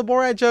guess, of the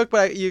Borat joke.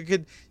 But you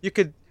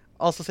could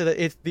also say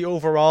that it's the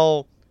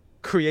overall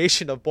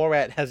creation of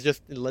Borat has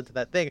just led to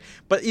that thing.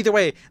 But either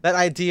way, that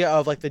idea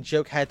of, like, the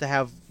joke had to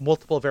have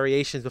multiple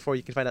variations before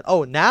you can find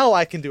out, now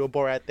I can do a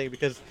Borat thing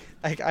because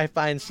I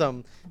find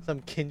some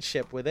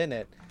kinship within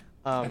it.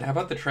 And how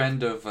about the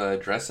trend of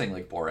dressing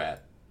like Borat?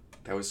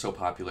 That was so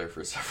popular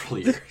for several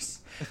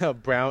years.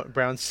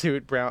 brown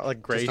suit,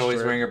 like gray. Just always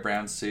shirt. wearing a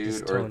brown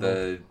suit, or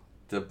the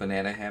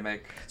banana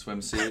hammock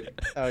swimsuit.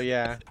 Oh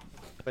yeah,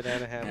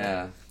 banana hammock.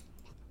 Yeah.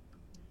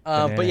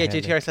 But yeah,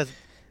 JTR says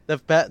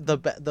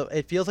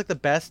it feels like the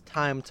best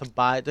time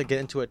to get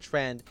into a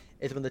trend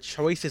is when the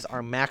choices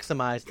are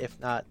maximized. If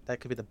not,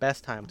 that could be the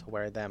best time to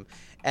wear them.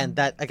 And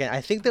that, again,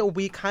 I think that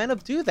we kind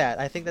of do that.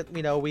 I think that,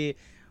 you know, we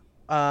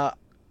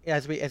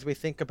as we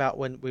think about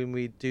when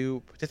we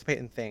do participate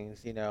in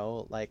things, you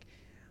know, like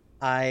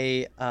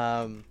I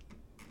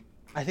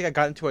think I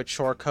got into a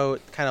chore coat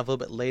kind of a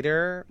little bit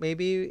later,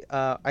 maybe.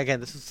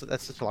 Again,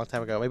 that's such a long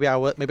time ago. Maybe I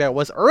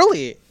was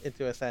early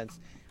into a sense,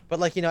 but,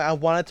 like, you know, I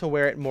wanted to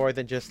wear it more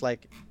than just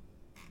like.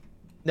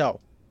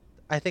 No,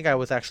 I think I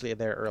was actually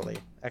there early.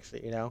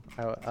 Actually, you know.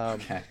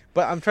 Okay.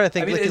 But I'm trying to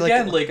think. I mean,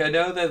 again, like, I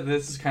know that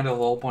this is kind of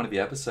the whole point of the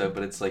episode,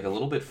 but it's like a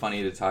little bit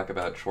funny to talk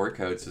about chore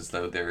coats as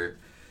though they're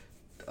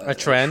a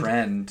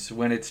trend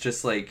when it's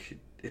just like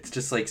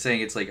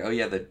saying it's like, oh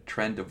yeah, the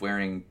trend of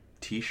wearing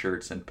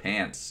t-shirts and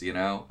pants, you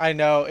know. I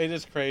know, it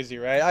is crazy,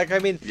 right? Like, I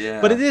mean,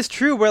 yeah. But it is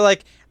true where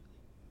like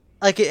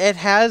it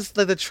has,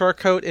 like, the short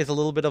coat is a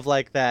little bit of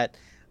like that.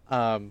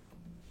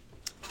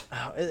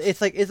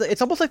 It's like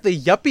it's almost like the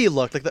yuppie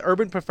look, like the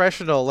urban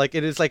professional. Like,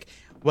 it is like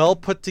well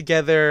put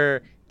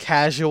together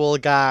casual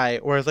guy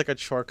wears like a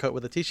short coat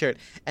with a t-shirt,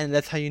 and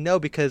that's how you know,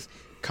 because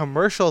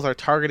commercials are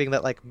targeting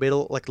that, like,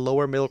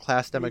 lower middle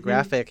class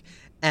demographic,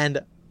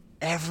 and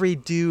every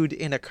dude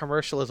in a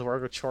commercial is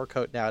wearing a chore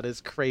coat now. It is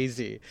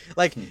crazy.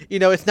 Like,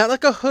 it's not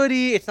like a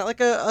hoodie. It's not like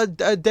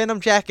a denim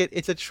jacket.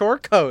 It's a chore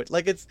coat.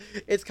 Like,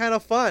 it's kind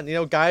of fun.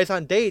 Guys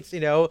on dates,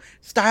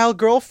 style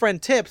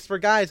girlfriend tips for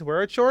guys.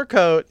 Wear a chore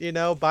coat,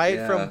 buy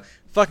it from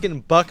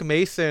fucking Buck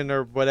Mason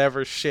or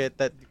whatever shit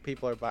that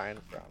people are buying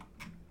from.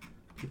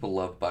 People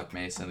love Buck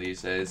Mason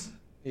these days.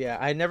 Yeah,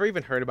 I never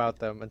even heard about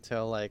them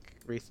until like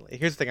recently.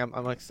 Here's the thing: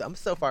 I'm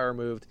so far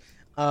removed.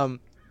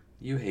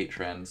 You hate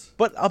trends.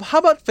 But how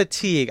about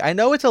fatigue? I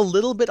know it's a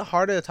little bit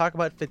harder to talk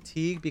about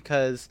fatigue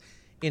because,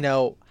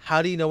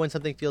 how do you know when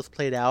something feels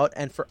played out?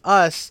 And for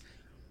us,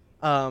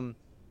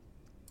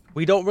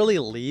 we don't really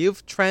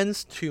leave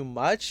trends too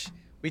much.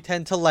 We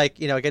tend to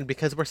again,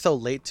 because we're so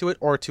late to it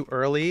or too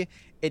early,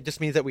 it just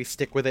means that we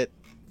stick with it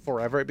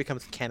forever. It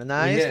becomes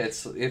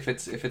canonized. Well, yeah, if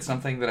it's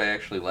something that I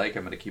actually like,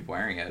 I'm going to keep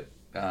wearing it.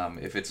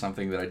 If it's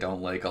something that I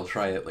don't like, I'll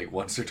try it like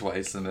once or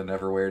twice and then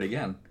never wear it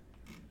again.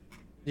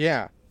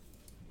 Yeah.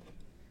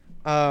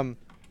 But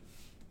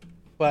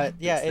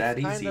yeah, it's that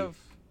kind easy.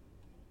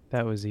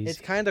 That was easy. It's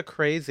kind of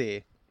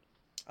crazy.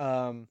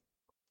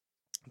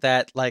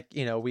 That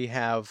we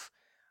have,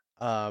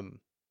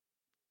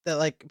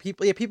 that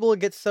people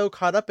get so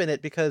caught up in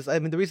it because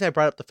the reason I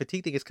brought up the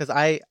fatigue thing is because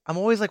I'm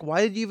always like,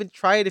 why did you even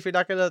try it if you're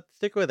not gonna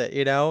stick with it?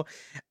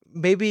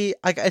 Maybe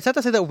it's not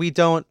to say that we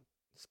don't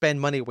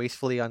spend money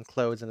wastefully on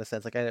clothes in a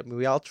sense.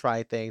 We all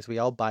try things, we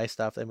all buy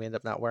stuff, and we end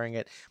up not wearing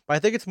it. But I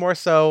think it's more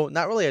so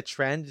not really a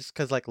trend, just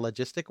because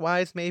logistic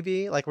wise,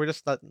 maybe we're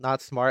just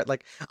not smart.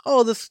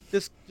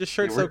 This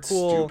shirt's so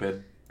cool.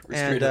 Stupid. We're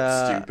straight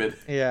up stupid.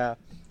 Yeah.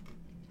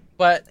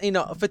 But,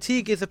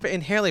 fatigue is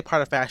inherently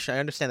part of fashion. I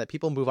understand that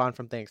people move on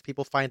from things.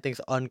 People find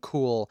things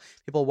uncool.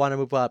 People want to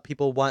move up.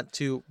 People want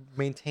to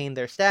maintain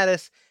their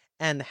status.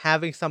 And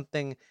having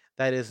something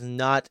that is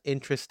not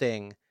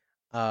interesting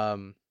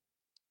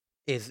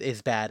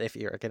is bad if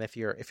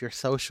your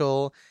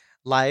social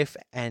life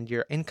and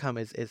your income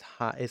is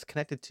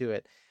connected to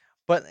it.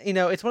 But,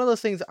 it's one of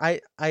those things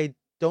I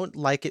don't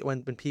like it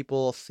when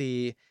people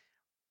see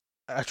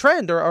a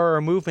trend or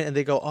a movement and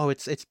they go, oh,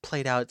 it's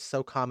played out, it's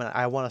so common,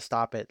 I want to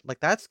stop it.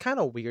 That's kind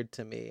of weird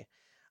to me.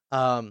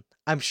 I'm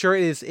sure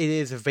it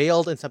is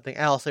veiled in something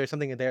else. There's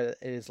something in there that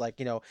is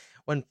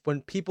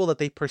when people that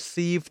they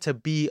perceive to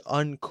be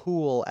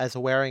uncool as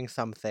wearing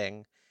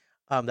something,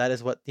 that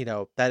is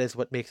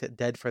what makes it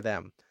dead for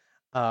them.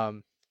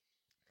 And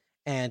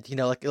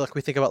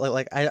we think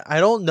about I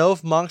don't know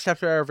if monk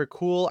straps are ever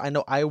cool. I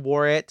know I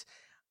wore it.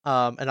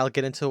 And we'll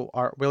get into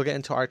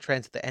our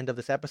trends at the end of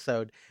this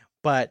episode.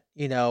 But,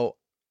 we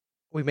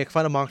make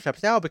fun of monk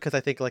straps now because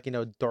I think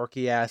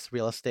dorky ass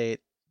real estate,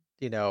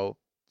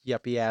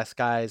 yuppie ass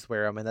guys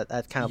wear them, and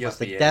that's kind of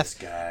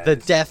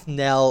the death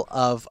knell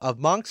of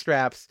monk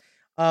straps.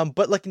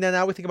 But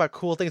now we think about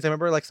cool things. I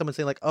remember someone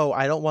saying oh,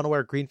 I don't want to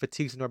wear green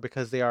fatigues anymore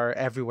because they are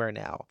everywhere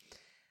now.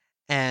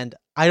 And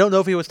I don't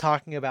know if he was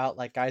talking about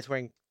guys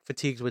wearing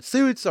fatigues with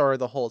suits or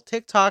the whole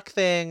TikTok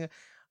thing.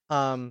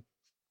 Because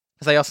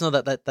I also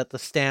know that the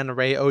Stan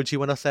Ray OG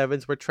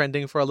 107s were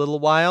trending for a little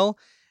while.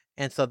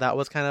 And so that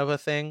was kind of a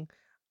thing.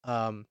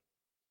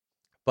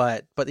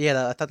 But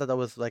yeah, I thought that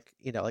was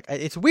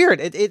it's weird.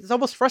 It's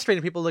almost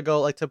frustrating people to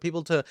go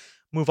to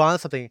move on to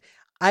something.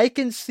 I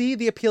can see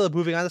the appeal of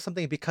moving on to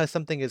something because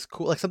something is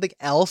cool, something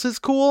else is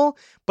cool.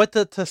 But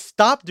to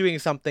stop doing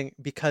something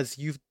because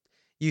you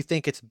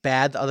think it's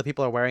bad that other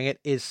people are wearing it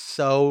is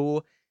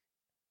so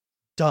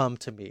dumb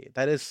to me.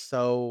 That is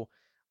so.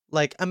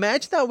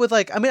 Imagine that with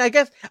I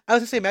guess I was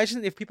gonna say,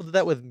 imagine if people did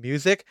that with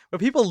music, but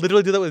people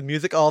literally do that with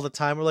music all the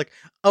time. We're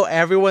oh,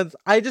 everyone's,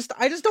 I just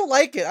don't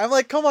like it. I'm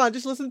come on,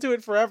 just listen to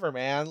it forever,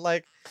 man.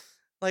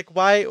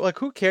 Why,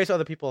 who cares what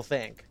other people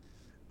think?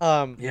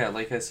 Yeah,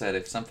 like I said,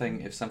 if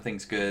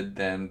something's good,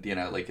 then,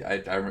 I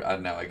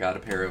don't know, I got a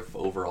pair of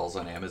overalls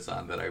on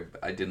Amazon that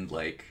I didn't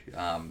like,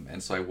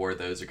 and so I wore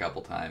those a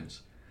couple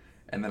times,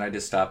 and then I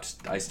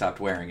stopped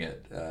wearing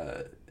it,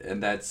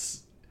 and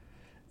that's.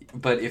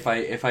 But if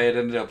I had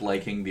ended up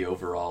liking the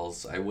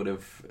overalls, I would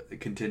have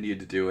continued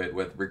to do it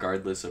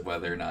regardless of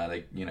whether or not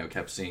I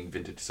kept seeing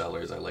vintage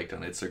sellers I liked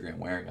on Instagram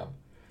wearing them.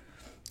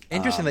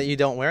 Interesting that you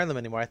don't wear them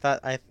anymore.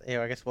 I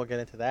guess we'll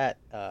get into that.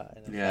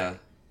 Yeah.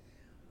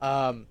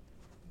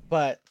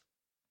 But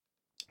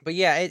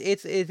yeah, it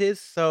is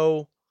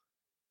so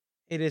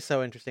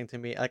interesting to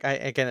me.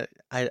 I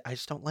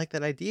just don't like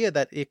that idea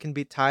that it can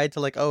be tied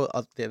to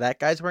that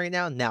guy's wearing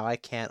it now I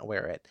can't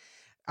wear it.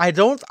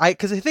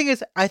 Because the thing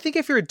is, I think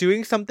if you're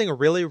doing something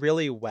really,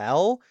 really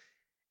well,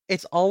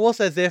 it's almost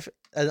as if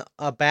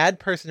a bad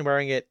person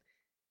wearing it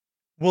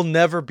will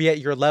never be at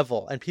your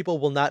level and people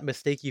will not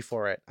mistake you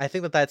for it. I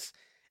think that's,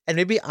 and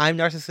maybe I'm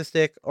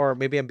narcissistic or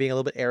maybe I'm being a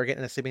little bit arrogant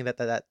and assuming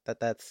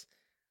that's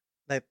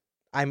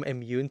I'm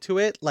immune to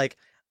it.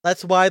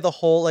 That's why the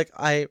whole,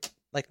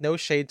 no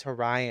shade to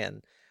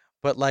Ryan,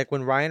 but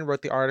when Ryan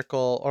wrote the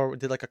article or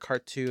did a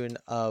cartoon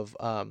of,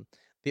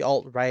 the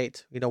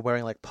alt-right,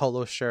 wearing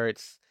polo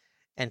shirts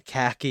and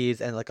khakis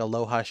and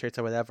aloha shirts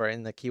or whatever,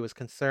 and he was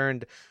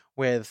concerned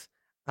with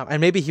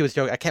and maybe he was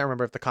joking. I can't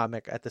remember if the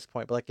comic at this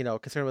point, but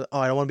like, concerned with,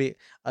 I don't want to be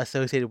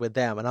associated with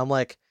them. And I'm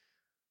like,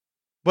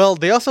 well,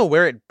 they also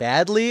wear it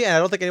badly, and I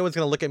don't think anyone's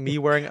gonna look at me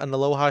wearing an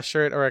Aloha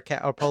shirt or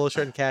a polo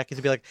shirt and khakis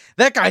and be like,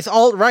 "That guy's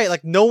alt right."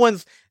 Like no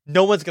one's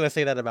gonna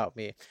say that about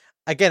me.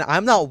 Again,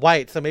 I'm not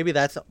white, so maybe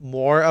that's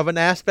more of an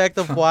aspect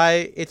of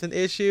why it's an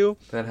issue.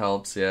 That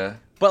helps, yeah.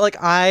 But like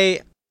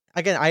I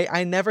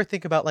never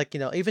think about like,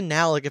 even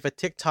now, like if a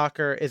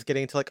TikToker is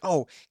getting into like,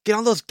 oh, get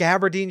on those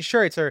gabardine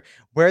shirts or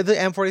wear the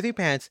M43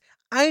 pants.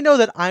 I know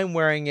that I'm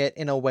wearing it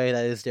in a way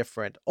that is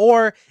different.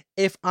 Or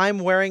if I'm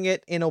wearing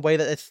it in a way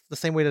that it's the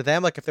same way to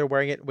them, like if they're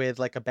wearing it with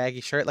like a baggy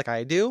shirt like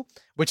I do,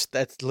 which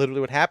that's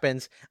literally what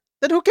happens,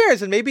 then who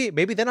cares? And maybe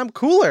then I'm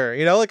cooler,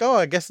 like, oh,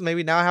 I guess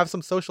maybe now I have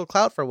some social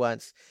clout for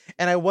once.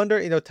 And I wonder,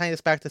 tying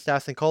this back to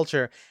stats and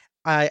culture,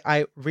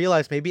 I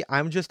realize maybe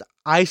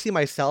I see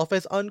myself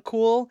as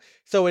uncool.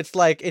 So it's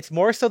like, it's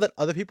more so that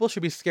other people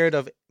should be scared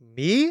of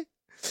me.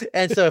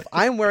 And so if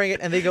I'm wearing it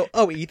and they go,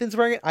 oh, Ethan's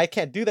wearing it, I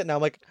can't do that now.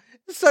 I'm like,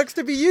 sucks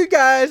to be you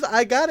guys.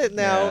 I got it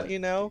now,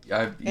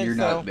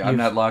 I'm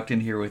not locked in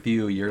here with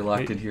you. You're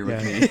locked in here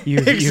with me.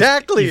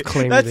 Exactly. You've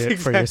claimed it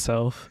for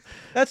yourself.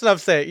 That's what I'm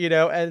saying,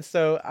 and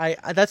so I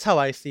that's how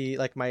I see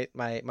like my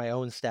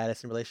own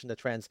status in relation to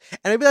trends,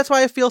 and maybe that's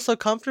why I feel so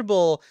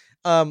comfortable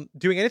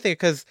doing anything,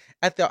 because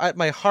at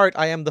my heart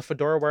I am the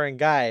fedora wearing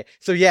guy.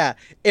 So yeah,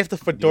 if the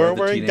fedora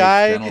wearing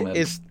guy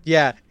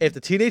if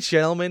the teenage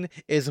gentleman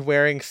is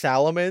wearing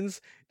Salomons,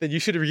 then you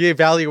should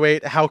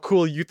reevaluate how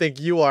cool you think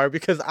you are,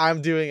 because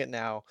I'm doing it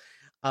now.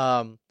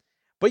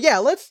 But yeah,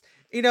 let's.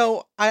 I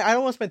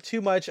don't want to spend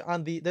too much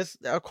on this.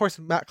 Of course,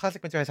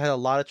 classic menswear has had a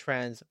lot of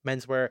trends.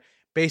 Menswear,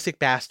 basic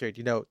bastard,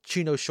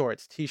 chino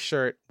shorts,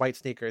 t-shirt, white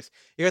sneakers.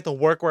 You got the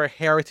workwear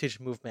heritage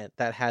movement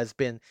that has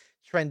been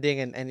trending,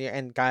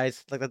 and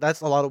guys like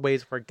that's a lot of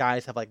ways where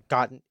guys have like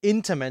gotten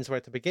into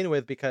menswear to begin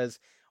with. Because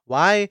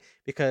why?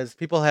 Because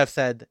people have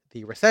said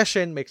the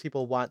recession makes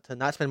people want to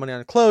not spend money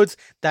on clothes.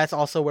 That's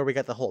also where we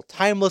got the whole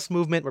timeless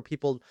movement, where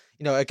people,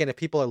 again, if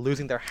people are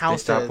losing their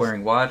houses, they stop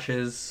wearing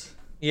watches.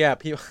 Yeah,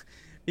 people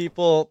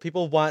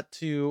want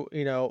to,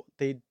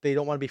 they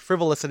don't want to be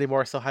frivolous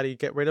anymore. So how do you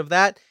get rid of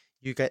that?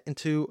 You get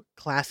into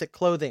classic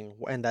clothing,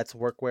 and that's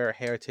workwear,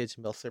 heritage,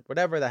 milsurp,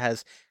 whatever that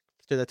has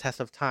stood the test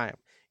of time.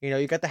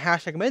 You got the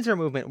hashtag menswear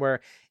movement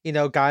where,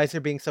 guys are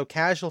being so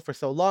casual for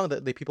so long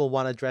that people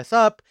want to dress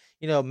up,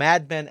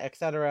 Mad Men,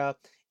 etc.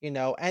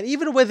 And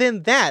even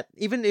within that,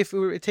 even if we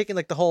were taking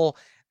like the whole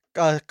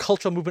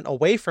cultural movement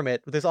away from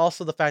it, there's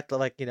also the fact that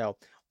like,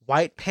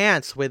 white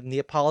pants with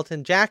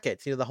Neapolitan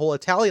jackets, the whole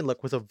Italian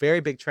look was a very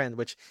big trend,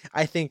 which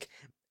I think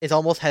is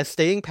almost has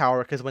staying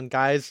power, because when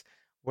guys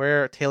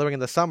wear tailoring in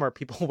the summer,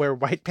 people wear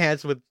white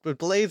pants with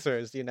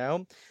blazers,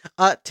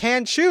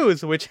 tan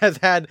shoes, which has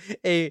had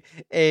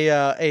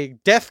a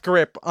death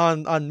grip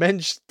on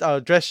men's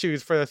dress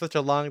shoes for such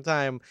a long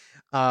time.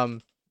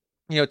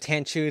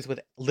 Tan shoes with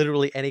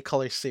literally any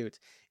color suit.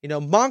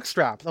 Monk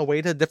straps, a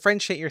way to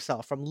differentiate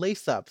yourself from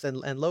lace ups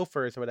and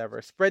loafers or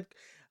whatever.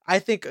 I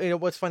think,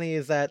 what's funny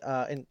is that,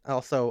 and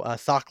also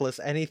sockless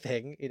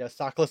anything,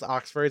 sockless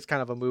Oxford's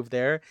kind of a move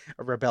there,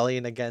 a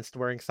rebellion against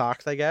wearing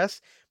socks, I guess.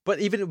 But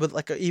even with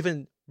like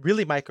even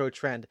really micro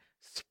trend,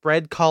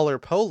 spread collar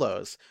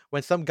polos.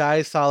 When some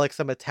guys saw like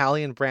some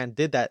Italian brand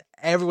did that,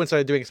 everyone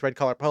started doing spread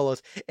collar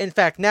polos. In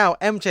fact, now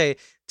MJ,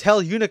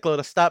 tell Uniqlo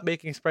to stop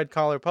making spread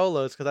collar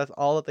polos, because that's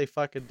all that they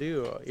fucking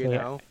do,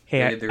 know?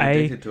 Hey, they're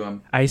addicted to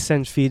them. I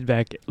send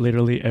feedback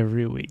literally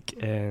every week,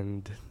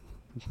 and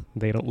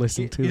they don't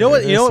listen to. You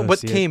know what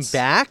came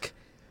back?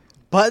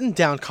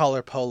 Button-down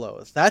collar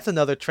polos. That's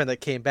another trend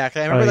that came back.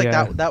 I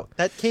remember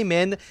that came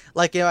in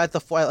like at the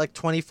like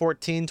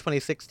 2014,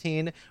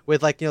 2016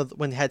 with like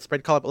when it had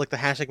spread collar, like the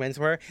hashtag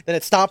menswear. Then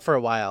it stopped for a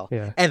while.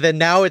 Yeah. And then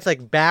now it's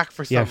like back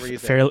for some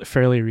reason.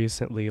 Fairly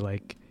recently,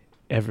 like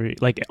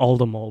all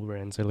the mall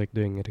brands are like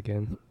doing it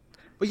again.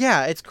 But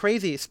yeah, it's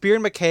crazy. Spear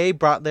and McKay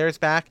brought theirs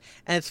back,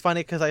 and it's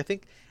funny because I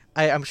think.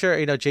 I'm sure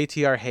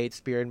JTR hates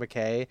Spear and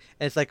McKay,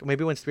 and it's like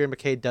maybe when Spear and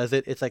McKay does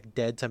it, it's like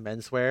dead to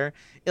menswear.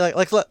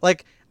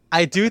 Like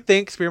I do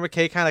think Spear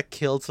McKay kind of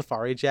killed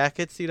safari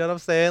jackets. You know what I'm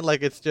saying?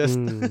 Like it's just,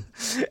 and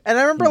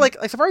I remember like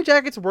safari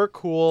jackets were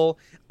cool.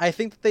 I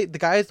think that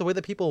the way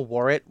that people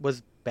wore it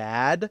was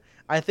bad.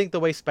 I think the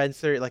way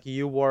Spencer, like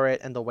you wore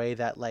it, and the way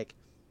that like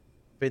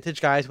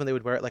vintage guys when they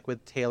would wear it like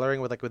with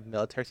tailoring with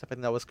military stuff, I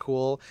think that was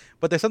cool.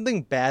 But there's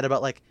something bad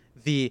about like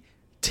the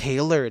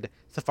tailored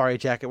safari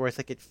jacket where it's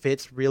like it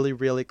fits really,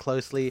 really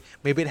closely.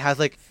 Maybe it has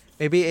like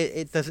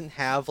it doesn't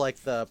have like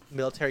the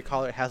military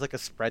collar, it has like a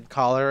spread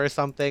collar or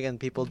something, and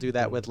people do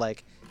that with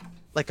like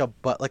a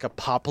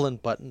poplin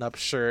button up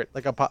shirt,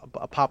 like a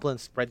poplin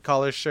spread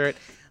collar shirt.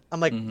 I'm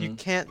like, you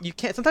can't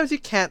sometimes you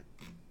can't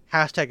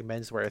hashtag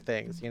menswear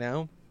things,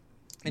 and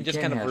you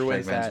just kind of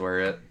ruins that.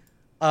 Menswear it.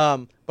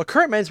 But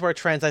current menswear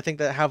trends, I think,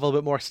 that have a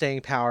little bit more staying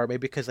power,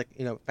 maybe because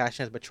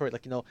fashion has matured.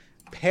 Like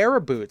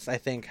para boots, I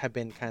think, have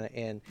been kind of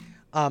in.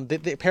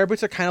 The para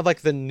boots are kind of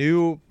like the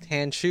new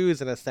tan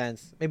shoes in a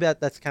sense. Maybe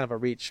that's kind of a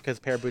reach because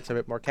para boots are a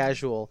bit more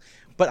casual.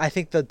 But I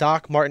think the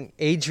Doc Martin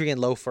Adrian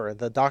loafer,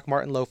 the Doc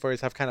Martin loafers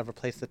have kind of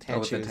replaced the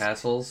tan shoes. With the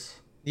tassels?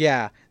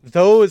 Yeah,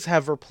 those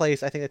have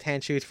replaced, I think, the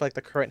tan shoes for like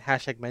the current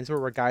hashtag menswear,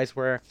 where guys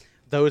wear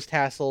those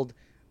tasseled,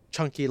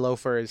 chunky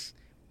loafers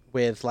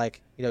with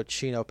like, you know,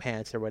 chino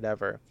pants or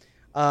whatever.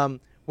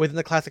 Within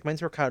the classic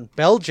menswear crowd,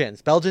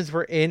 Belgians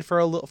were in for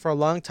a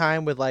long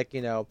time with like,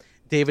 you know,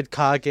 David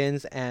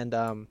Coggins and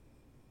W.M.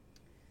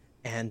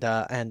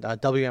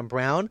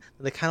 Brown.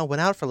 And they kind of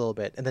went out for a little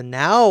bit, and then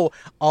now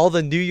all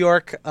the New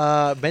York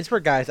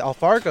menswear guys,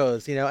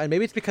 Alfargos, you know, and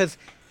maybe it's because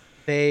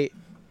they.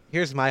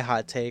 Here's my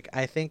hot take.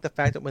 I think the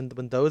fact that when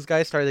those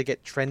guys started to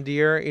get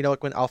trendier, you know,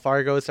 like when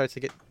Alfargo starts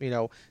to get, you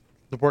know,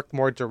 work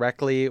more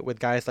directly with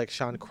guys like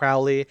Sean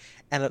Crowley,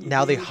 and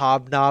now they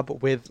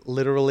hobnob with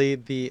literally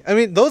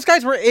those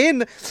guys were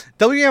in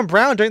W.M.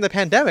 Brown during the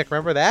pandemic.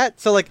 Remember that?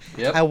 So like,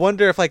 yep. I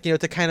wonder if like, you know,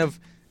 to kind of,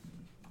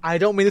 I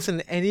don't mean this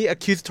in any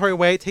accusatory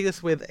way. Take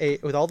this with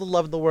all the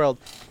love in the world,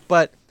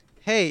 but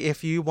hey,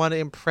 if you want to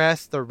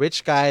impress the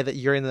rich guy that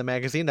you're in the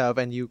magazine of,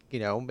 and you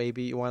know,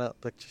 maybe you want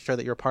to show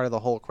that you're part of the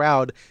whole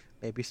crowd,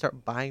 maybe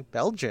start buying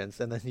Belgians,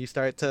 and then you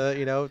start to,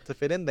 you know, to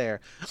fit in there.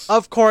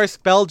 Of course,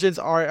 Belgians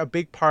are a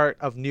big part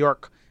of New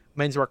York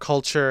menswear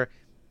culture.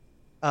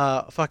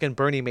 Fucking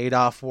Bernie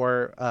Madoff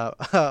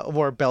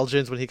wore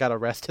Belgians when he got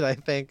arrested, I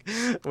think,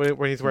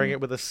 when he's wearing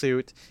it with a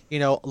suit. You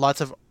know,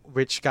 lots of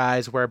rich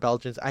guys wear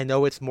Belgians. I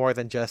know it's more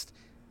than just,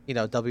 you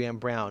know, W.M.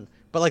 Brown.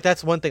 But, like,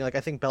 that's one thing. Like, I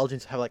think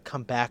Belgians have, like,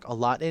 come back a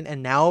lot in.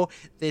 And now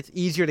it's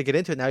easier to get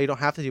into it. Now you don't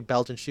have to do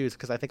Belgian shoes,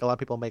 because I think a lot of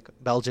people make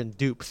Belgian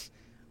dupes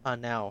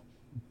now.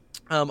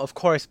 Of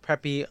course,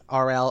 Preppy,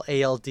 RL,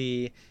 ALD,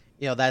 you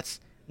know, that's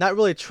not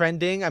really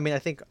trending. I mean, I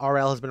think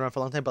RL has been around for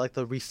a long time, but, like,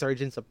 the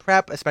resurgence of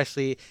Prep,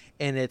 especially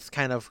in its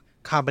kind of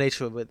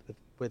combination with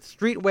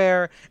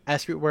streetwear,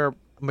 as streetwear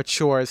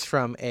matures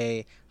from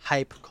a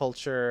hype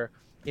culture,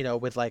 you know,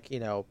 with, like,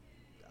 you know,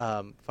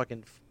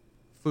 fucking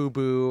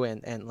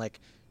FUBU and like,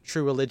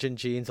 True Religion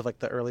jeans of like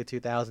the early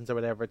 2000s or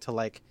whatever, to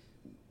like,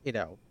 you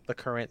know, the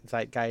current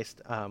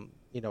zeitgeist.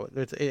 You know,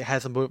 it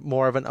has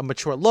more of a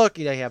mature look.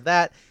 You know, you have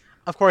that.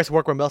 Of course,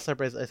 workwear Millsap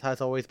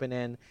has always been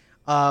in.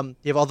 You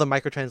have all the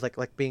microtrends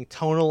like being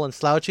tonal and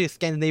slouchy.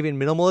 Scandinavian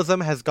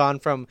minimalism has gone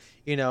from,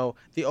 you know,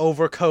 the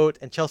overcoat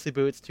and Chelsea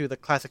boots to the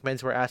classic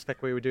menswear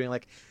aspect, where we were doing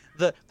like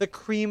the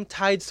cream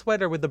tied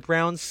sweater with the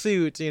brown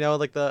suit. You know,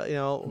 like the, you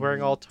know,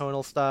 wearing all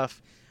tonal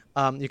stuff.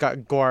 You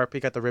got Gorp, you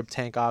got the rib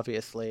tank,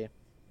 obviously.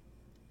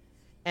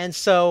 And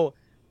so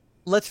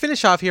let's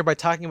finish off here by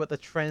talking about the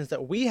trends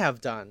that we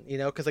have done, you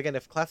know, because again,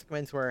 if classic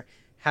menswear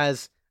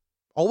has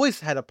always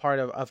had a part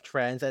of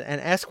trends,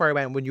 and Esquire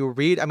Man, when you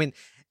read, I mean,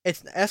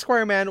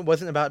 Esquire Man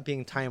wasn't about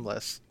being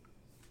timeless.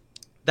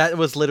 That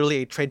was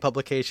literally a trade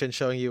publication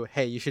showing you,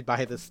 hey, you should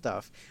buy this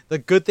stuff. The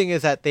good thing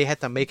is that they had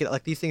to make it,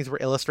 like, these things were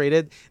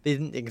illustrated. They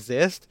didn't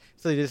exist,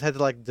 so they just had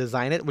to, like,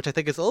 design it, which I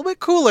think is a little bit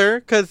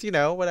cooler, because, you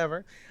know,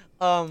 whatever.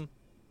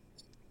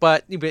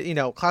 But, you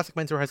know, classic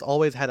menswear has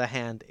always had a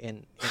hand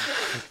in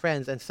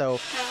trends, and so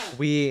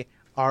we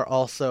are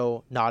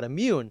also not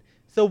immune.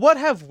 So what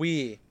have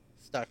we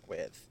stuck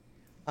with?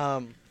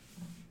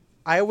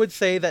 I would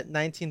say that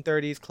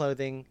 1930s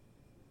clothing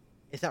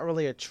is not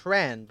really a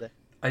trend.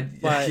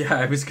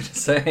 I was going to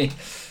say,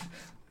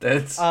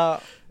 that's...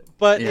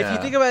 But if you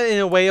think about it in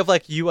a way of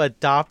like you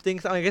adopting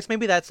something, I guess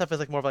maybe that stuff is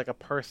like more of like a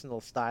personal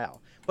style.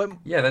 But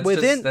yeah,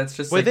 that's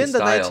just within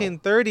like the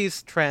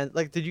 1930s trend,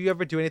 like, did you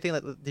ever do anything?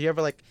 Like, did you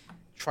ever like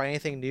try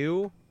anything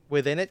new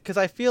within it? Because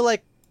I feel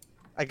like,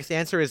 I guess the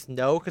answer is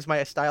no. Because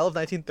my style of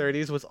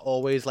 1930s was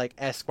always like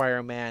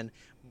Esquire Man,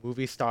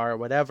 movie star, or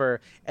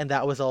whatever, and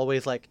that was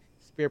always like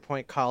spear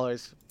point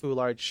collars,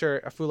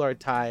 foulard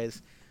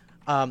ties.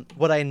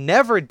 What I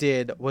never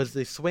did was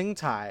the swing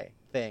tie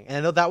thing, and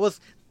I know that was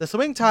the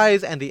swing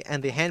ties and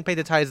the hand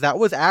painted ties. That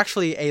was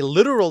actually a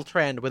literal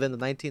trend within the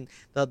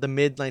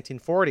mid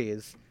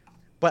 1940s,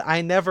 but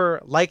I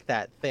never liked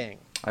that thing.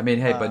 I mean,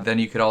 hey, but then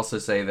you could also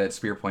say that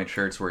spear point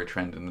shirts were a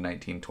trend in the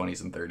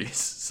 1920s and 30s,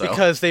 so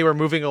because they were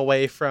moving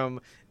away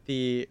from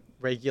the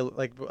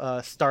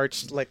regular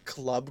starched like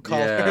club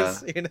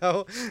collars, you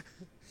know.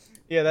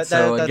 Yeah, that's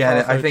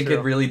again, I think true.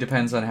 It really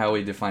depends on how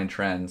we define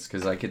trends,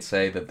 because I could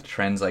say that the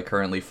trends I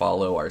currently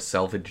follow are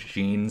selvage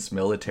jeans,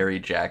 military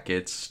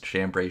jackets,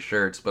 chambray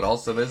shirts, but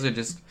also those are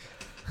just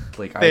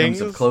like items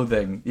of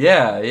clothing.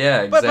 Yeah,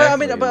 exactly. But I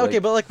mean,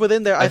 but like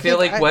within there, I feel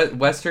like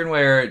Western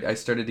wear I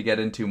started to get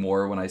into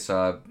more when I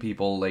saw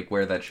people like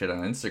wear that shit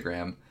on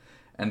Instagram.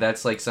 And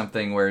that's like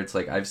something where it's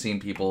like I've seen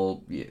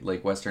people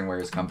like Western wear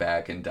has come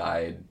back and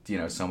died, you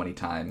know, so many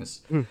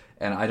times, and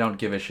I don't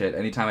give a shit.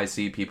 Anytime I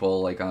see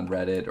people like on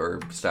Reddit or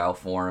Style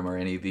Forum or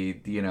any of the,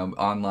 you know,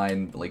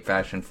 online like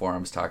fashion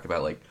forums talk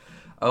about like,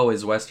 oh,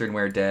 is Western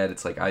wear dead?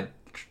 It's like I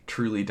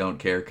truly don't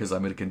care, because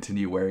I'm going to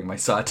continue wearing my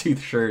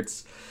sawtooth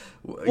shirts,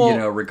 you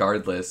know,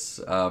 regardless,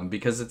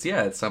 because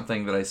it's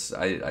something that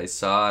I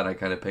saw and I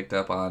kind of picked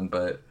up on,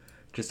 but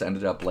just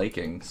ended up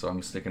liking, so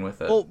I'm sticking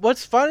with it. Well,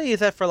 what's funny is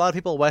that for a lot of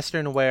people,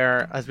 Western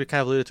wear, as we kind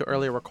of alluded to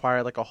earlier,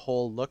 required like a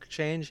whole look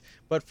change.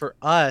 But for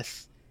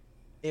us,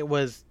 it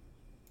was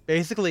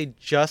basically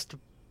just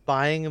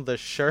buying the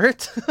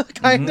shirt,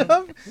 kind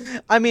of.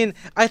 I mean,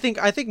 I think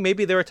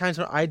maybe there were times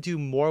when I do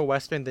more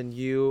Western than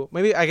you.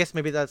 Maybe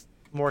that's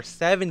more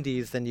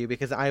 70s than you,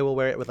 because I will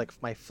wear it with like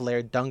my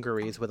flared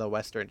dungarees with a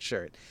Western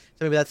shirt.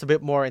 So maybe that's a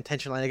bit more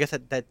intentional. And I guess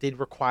that did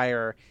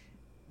require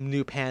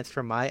new pants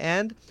from my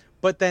end.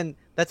 But then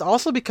that's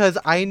also because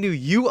I knew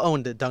you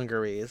owned the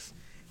dungarees.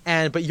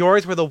 But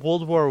yours were the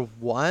World War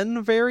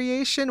One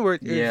variation, where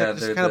it's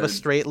just kind of a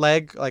straight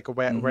leg, like a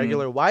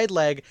regular wide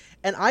leg.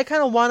 And I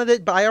kind of wanted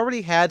it, but I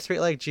already had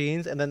straight leg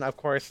jeans. And then, of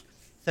course,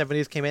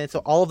 70s came in. So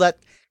all of that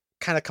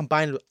kind of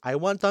combined with, I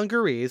want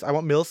dungarees. I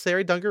want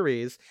military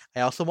dungarees.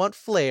 I also want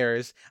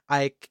flares.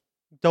 I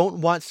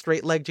don't want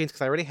straight leg jeans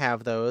because I already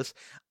have those.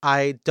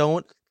 I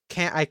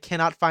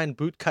cannot find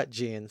boot cut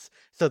jeans.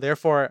 So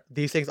therefore,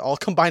 these things all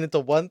combine into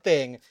one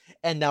thing.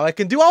 And now I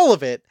can do all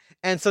of it.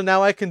 And so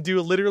now I can do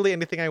literally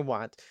anything I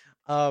want.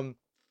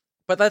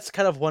 But that's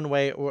kind of one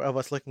way of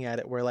us looking at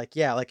it, where like,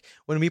 yeah, like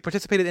when we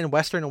participated in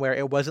Western wear,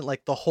 it wasn't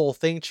like the whole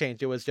thing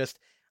changed. It was just,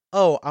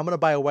 oh, I'm gonna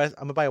buy a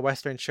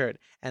Western shirt,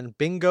 and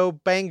bingo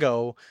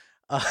bango.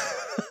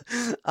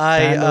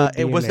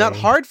 It was not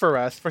hard for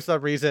us for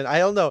some reason. I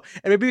don't know,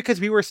 and maybe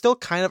because we were still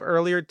kind of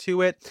earlier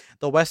to it.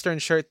 The Western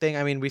shirt thing.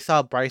 I mean, we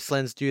saw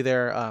Bryceland's do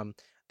their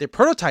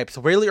prototypes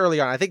really early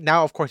on. I think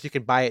now, of course, you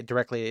can buy it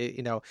directly.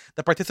 You know,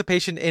 the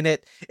participation in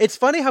it. It's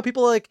funny how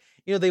people like,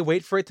 you know, they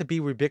wait for it to be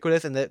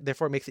ubiquitous, and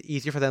therefore it makes it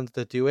easier for them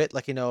to do it.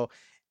 Like, you know,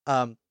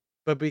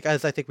 but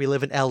because I think we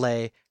live in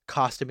LA,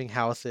 costuming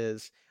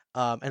houses,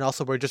 and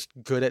also we're just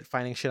good at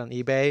finding shit on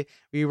eBay.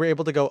 We were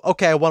able to go,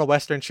 okay, I want a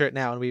Western shirt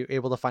now, and we were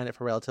able to find it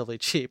for relatively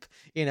cheap.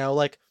 You know,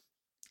 like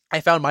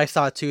I found my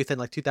sawtooth in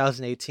like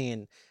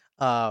 2018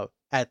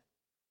 at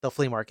the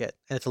flea market,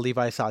 and it's a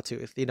Levi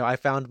sawtooth. You know, I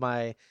found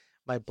my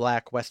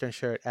black Western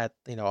shirt at,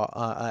 you know,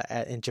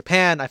 in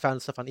Japan. I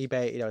found stuff on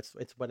eBay. You know,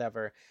 it's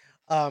whatever.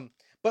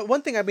 But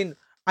one thing, I mean,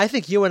 I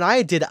think you and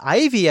I did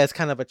Ivy as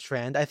kind of a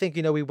trend. I think,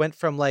 you know, we went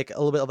from like a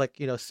little bit of like,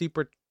 you know,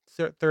 super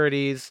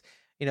 30s,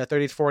 you know,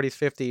 30s, 40s,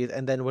 50s.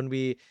 And then when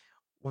we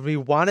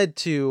wanted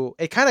to,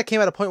 it kind of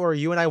came at a point where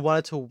you and I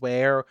wanted to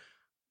wear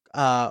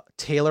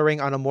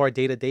tailoring on a more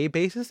day-to-day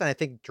basis, and I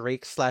think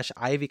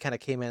Drake/Ivy kind of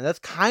came in. That's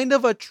kind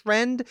of a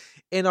trend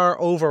in our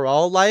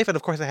overall life, and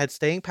of course it had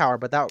staying power,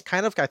 but that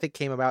kind of, I think,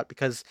 came about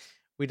because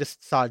we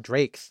just saw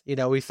Drake's. You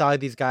know, we saw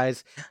these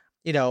guys,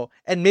 you know,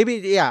 and maybe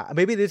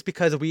it is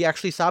because we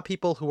actually saw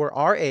people who were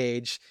our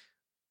age.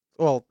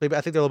 Well, maybe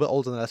I think they're a little bit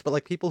older than us, but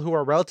like people who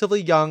are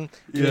relatively young,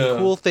 doing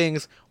cool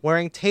things,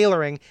 wearing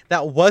tailoring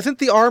that wasn't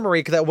the Armory,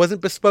 because that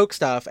wasn't bespoke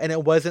stuff, and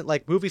it wasn't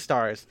like movie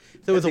stars.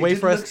 So it was a way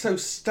for us. Look so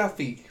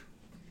stuffy.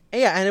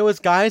 Yeah, and it was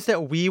guys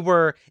that we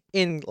were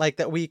in, like,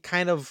 that we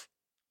kind of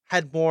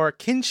had more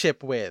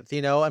kinship with,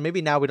 you know, and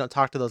maybe now we don't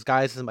talk to those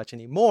guys as much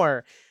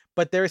anymore,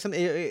 but there is some,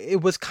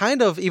 it was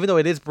kind of, even though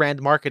it is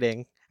brand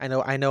marketing, I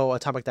know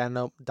Atomic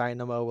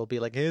Dynamo will be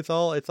like, hey, it's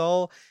all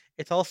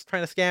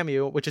trying to scam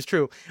you, which is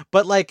true,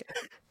 but like,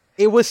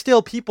 it was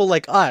still people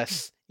like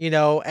us, you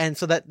know, and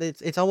so that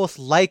it's almost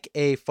like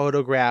a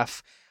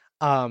photograph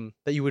that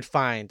you would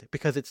find,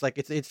 because it's like,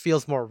 it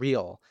feels more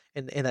real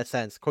in that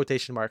sense,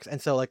 quotation marks.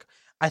 And so like,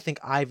 I think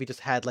Ivy just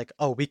had like,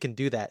 oh, we can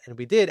do that. And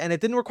we did. And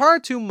it didn't require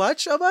too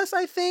much of us,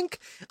 I think.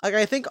 Like,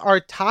 I think our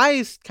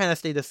ties kind of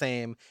stayed the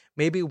same.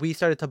 Maybe we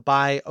started to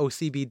buy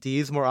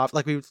OCBDs more often.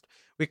 Like,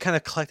 we kind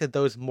of collected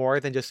those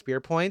more than just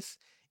spear points,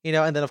 you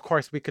know? And then, of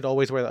course, we could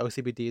always wear the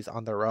OCBDs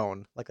on their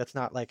own. Like, that's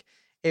not like,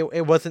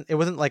 it wasn't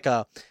like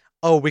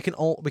we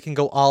can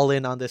go all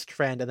in on this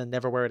trend and then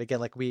never wear it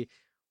again. Like,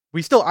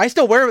 I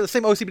still wear the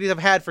same OCBDs I've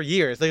had for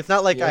years. Like, it's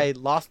not like I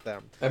lost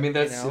them. I mean,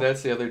 that's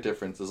the other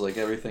difference, is like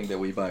everything that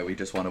we buy, we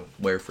just want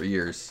to wear for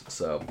years.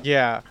 So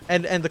yeah,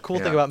 and the cool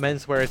thing about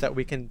menswear is that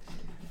we can,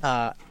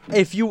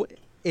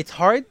 it's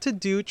hard to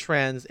do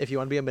trends if you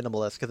want to be a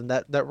minimalist, because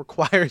that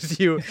requires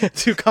you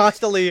to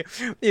constantly,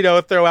 you know,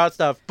 throw out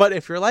stuff. But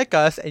if you're like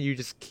us and you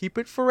just keep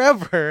it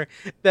forever,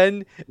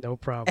 then no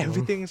problem.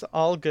 Everything's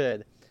all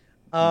good.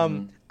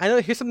 I know,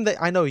 here's something that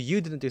I know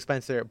you didn't do,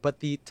 Spencer, but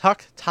the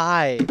tucked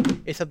tie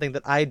is something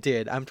that I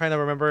did. I'm trying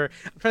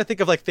to think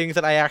of like things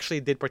that I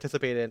actually did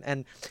participate in.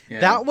 And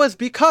that was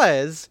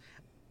because,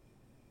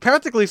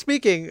 practically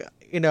speaking,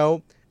 you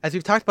know, as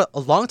we've talked about a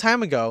long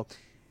time ago,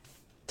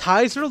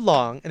 ties are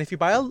long. And if you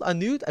buy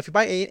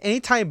any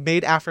tie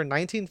made after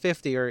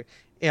 1950 or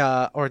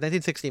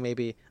 1960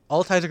 maybe,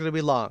 all ties are going to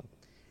be long.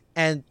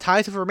 And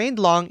ties have remained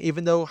long,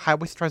 even though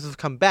high-waisted trousers have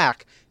come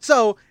back.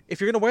 So, if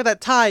you're going to wear that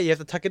tie, you have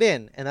to tuck it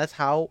in. And that's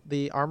how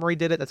the Armory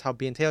did it. That's how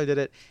B & Taylor did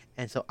it.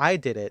 And so I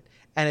did it.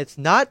 And it's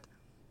not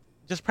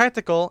just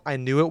practical. I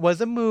knew it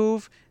was a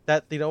move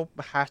that, you know,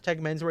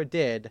 #menswear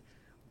did.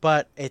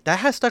 But that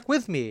has stuck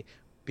with me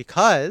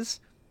because,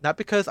 not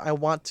because I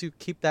want to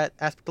keep that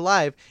aspect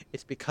alive,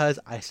 it's because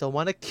I still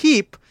want to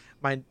keep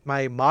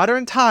my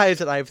modern ties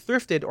that I've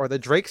thrifted, or the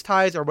Drake's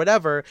ties or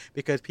whatever,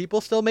 because people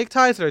still make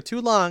ties that are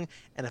too long,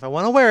 and if I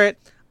want to wear it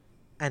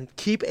and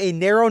keep a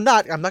narrow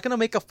knot, I'm not going to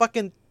make a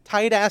fucking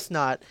tight ass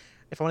knot.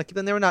 If I want to keep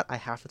the narrow knot, I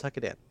have to tuck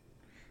it in.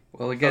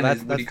 Well, again,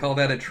 So would you call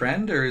that a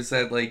trend, or is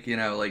that like,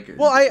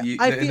 well, I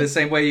in the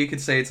same way you could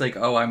say it's like,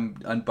 oh, I'm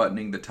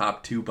unbuttoning the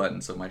top 2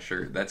 buttons of my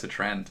shirt. That's a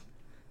trend.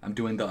 I'm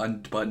doing the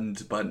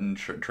unbuttoned button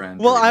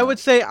trend. Well, right I now. would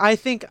say I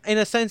think in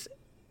a sense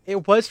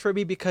it was for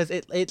me because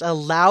it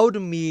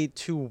allowed me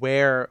to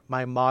wear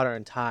my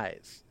modern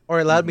ties, or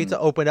allowed me to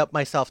open up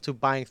myself to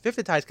buying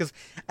thrifted ties. Because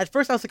at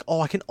first I was like,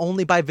 oh, I can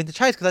only buy vintage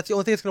ties because that's the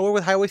only thing that's gonna work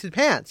with high waisted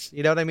pants.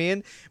 You know what I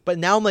mean? But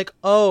now I'm like,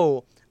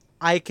 oh,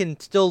 I can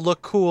still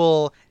look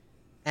cool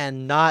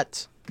and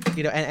not,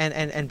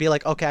 and be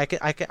like, okay,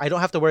 I don't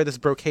have to wear this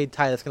brocade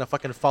tie that's gonna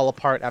fucking fall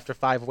apart after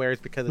 5 wears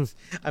because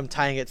I'm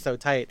tying it so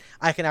tight.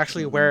 I can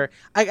actually wear,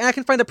 I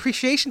can find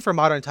appreciation for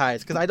modern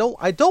ties because I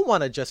don't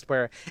want to just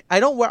wear, I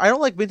don't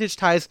like vintage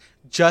ties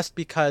just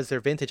because they're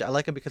vintage. I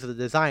like them because of the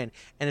design,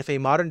 and if a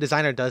modern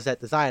designer does that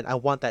design, I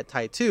want that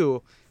tie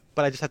too,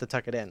 but I just have to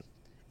tuck it in.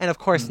 And of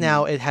course,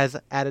 now it has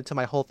added to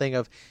my whole thing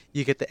of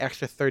you get the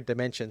extra third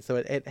dimension. So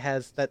it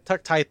has that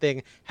tuck tie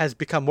thing has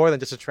become more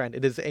than just a trend.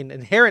 It is an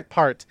inherent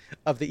part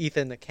of the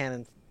Ethan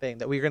Cannon thing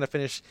that we're going to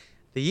finish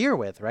the year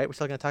with, right? We're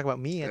still going to talk about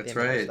me at That's the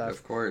end right, of, stuff.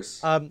 of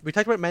course. We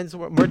talked about men's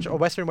merch or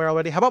Western wear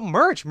already. How about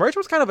merch? Merch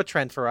was kind of a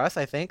trend for us,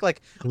 I think.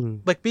 Like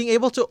being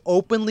able to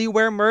openly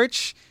wear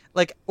merch,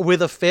 like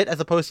with a fit,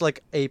 as opposed to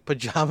like a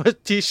pajama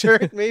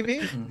T-shirt,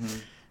 maybe.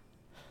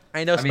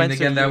 I know. Spencer, I mean,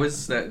 again,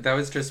 that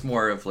was just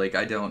more of like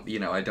I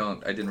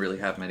didn't really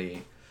have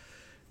many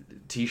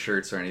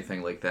T-shirts or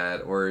anything like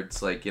that. Or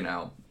it's like,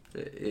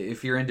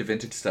 if you're into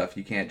vintage stuff,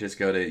 you can't just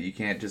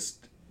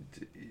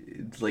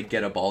like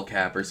get a ball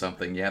cap or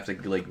something. You have to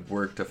like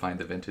work to find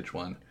the vintage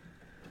one.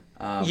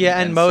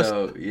 And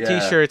most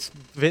T-shirts,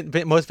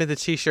 most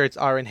vintage T-shirts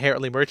are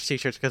inherently merch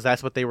T-shirts because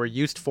that's what they were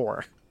used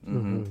for.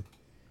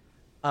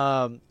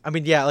 I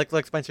mean, yeah,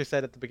 like Spencer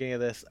said at the beginning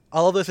of this,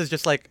 all of this is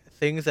just like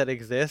things that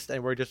exist,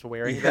 and we're just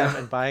wearing them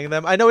and buying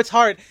them. I know it's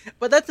hard,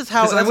 but that's just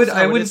how. I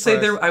wouldn't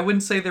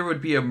say there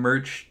would be a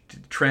merch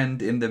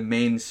trend in the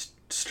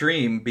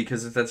mainstream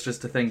because that's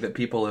just a thing that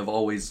people have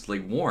always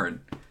like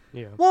worn.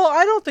 Yeah. Well,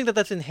 I don't think that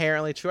that's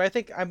inherently true. I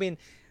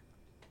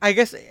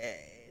guess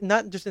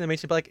not just in the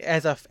mainstream, but like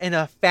in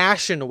a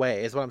fashion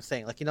way is what I'm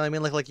saying. Like, you know what I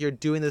mean? Like you're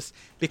doing this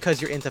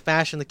because you're into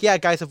fashion. Like, yeah,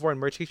 guys have worn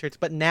merch T-shirts,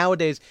 but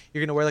nowadays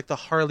you're gonna wear like the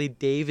Harley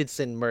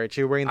Davidson merch.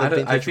 You're wearing the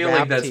vintage I feel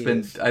rap like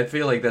tees. I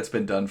feel like that's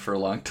been done for a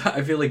long time.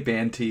 I feel like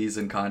band tees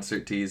and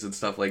concert tees and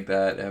stuff like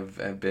that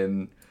have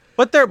been.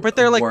 But they're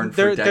like worn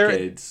for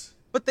decades.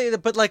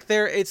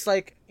 It's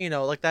like,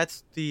 like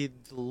that's the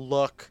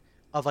look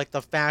of like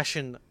the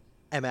fashion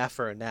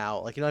MFer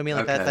now. Like, you know what I mean?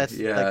 Like that's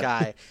the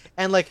guy.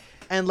 When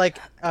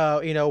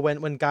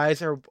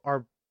guys are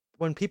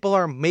when people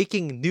are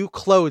making new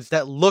clothes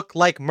that look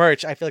like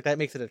merch, I feel like that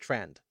makes it a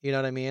trend. You know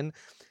what I mean?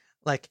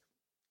 Like,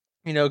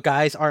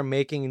 guys are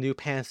making new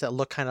pants that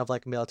look kind of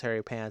like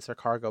military pants or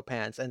cargo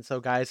pants. And so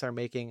guys are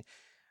making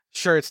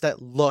shirts that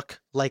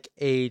look like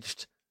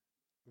aged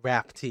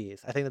rap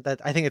tees. I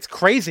think it's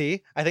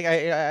crazy. I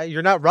think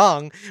you're not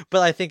wrong,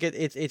 but I think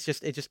it's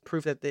just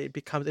proof that it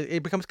becomes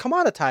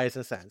commoditized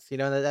in a sense.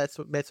 That's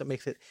what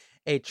makes it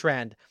a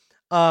trend.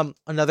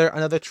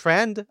 Another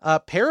trend,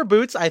 pair of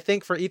boots. I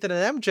think for Ethan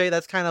and MJ,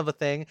 that's kind of a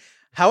thing.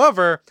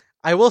 However,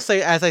 I will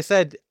say, as I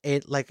said,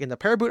 like in the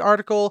pair of boot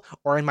article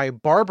or in my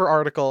barber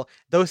article,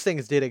 those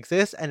things did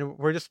exist, and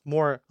we're just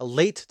more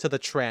late to the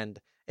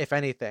trend, if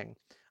anything.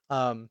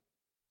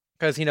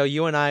 Because,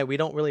 you and I, we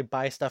don't really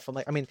buy stuff from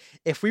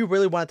if we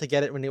really wanted to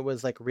get it when it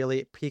was like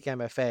really peak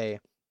MFA,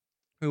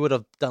 we would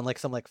have done like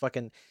some like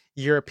fucking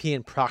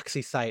European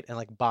proxy site and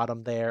like bought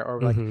them there,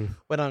 or like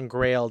went on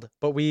Grailed.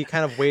 But we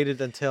kind of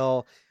waited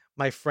until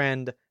my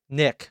friend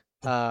Nick,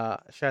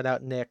 shout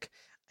out Nick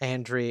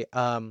Andre,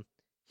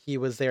 he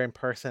was there in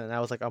person, and I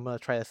was like, I'm gonna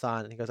try this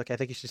on, and he goes, okay, I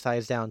think you should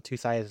size down 2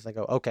 sizes. I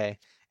go, okay,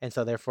 and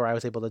so therefore I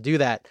was able to do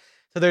that.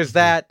 So there's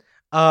that.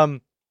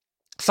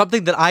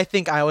 Something that I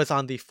think I was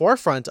on the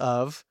forefront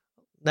of,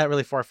 not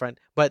really forefront,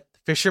 but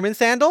fisherman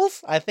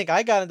sandals. I think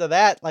I got into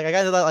that. Like I got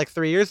into that like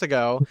 3 years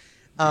ago.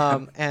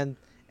 And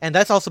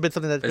that's also been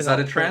something that's Is been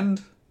that a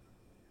trend?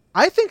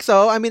 I think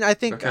so. I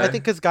think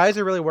because guys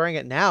are really wearing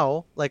it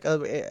now. Like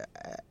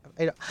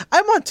I'm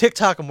on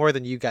TikTok more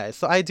than you guys,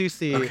 so I do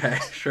see. Okay,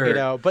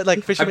 sure. But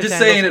like fisherman I'm just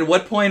sandals, saying. At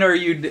what point are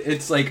you?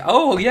 It's like,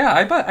 oh yeah,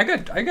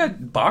 I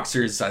got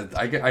boxers.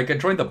 I got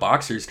joined the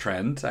boxers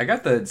trend. I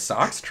got the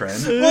socks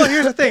trend. Well,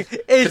 here's the thing.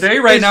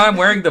 Today, now, I'm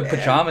wearing the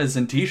pajamas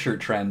and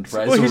t-shirt trend.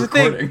 Right, so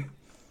recording.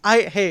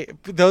 Hey,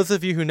 those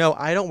of you who know,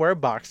 I don't wear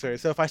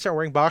boxers. So if I start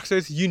wearing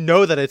boxers, you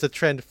know that it's a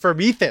trend for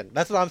me.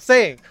 That's what I'm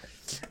saying.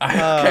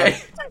 Okay.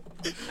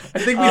 I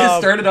think we just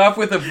started off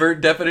with a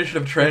definition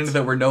of trend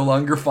that we're no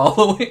longer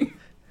following.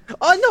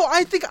 Oh no,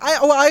 I think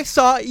I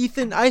saw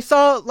Ethan. I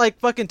saw like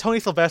fucking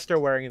Tony Sylvester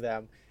wearing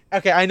them.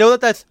 Okay, I know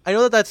that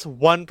that's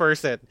one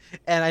person,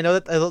 and I know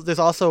that there's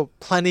also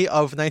plenty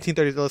of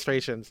 1930s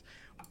illustrations.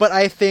 But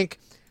I think,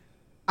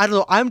 I don't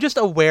know. I'm just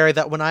aware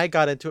that when I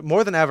got into it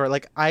more than ever,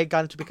 like I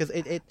got into it because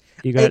it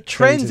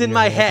trends in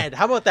my head.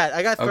 How about that?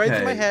 I got threads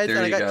in my head, and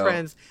I got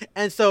trends,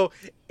 and so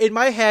in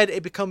my head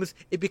it becomes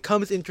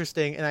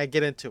interesting, and I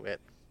get into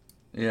it.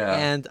 Yeah.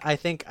 And I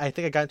think I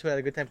got into it at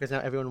a good time because now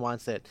everyone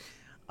wants it.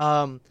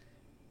 And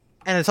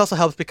it also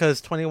helps because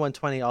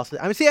 2120 also.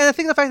 I mean, see, and I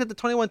think the fact that the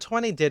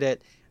 2120 did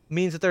it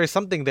means that there is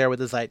something there with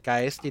the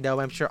zeitgeist. You know,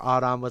 I'm sure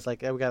Autumn was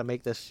like, "Yeah, we gotta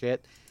make this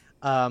shit."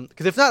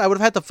 Because if not, I would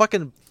have had to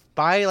fucking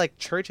buy like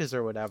churches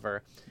or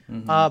whatever.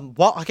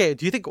 Well, okay.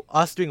 Do you think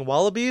us doing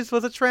wallabies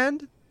was a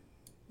trend?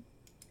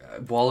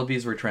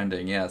 Wallabies were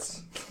trending,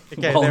 yes.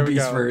 Okay,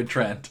 Wallabies were a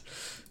trend.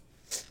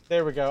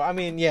 There we go. I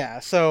mean, yeah.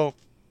 So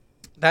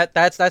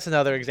that's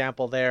another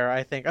example there.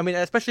 I think. I mean,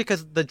 especially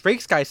because the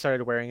Drake's guy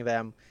started wearing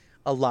them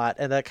a lot,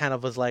 and that kind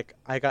of was like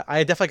I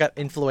definitely got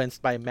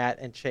influenced by Matt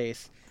and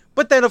Chase.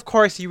 But then, of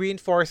course, you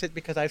reinforce it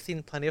because I've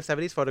seen plenty of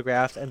 70s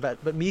photographs, and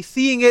but me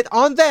seeing it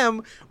on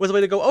them was a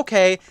way to go,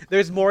 okay,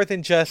 there's more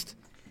than just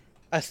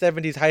a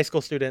 70s high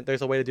school student.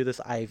 There's a way to do this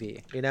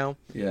Ivy, you know?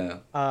 Yeah.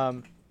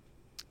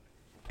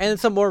 And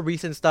some more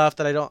recent stuff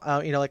that I don't,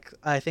 like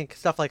I think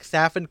stuff like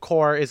Saffin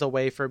Core is a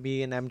way for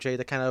me and MJ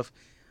to kind of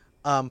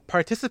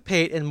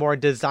participate in more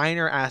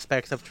designer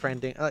aspects of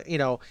trending,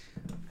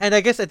 and I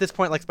guess at this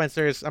point, like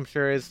Spencer is, I'm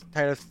sure, is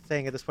tired of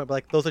saying at this point, but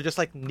like those are just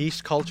like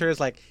niche cultures,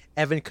 like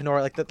Evan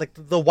Kenora, like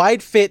the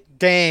wide fit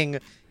gang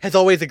has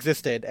always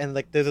existed, and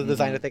like there's a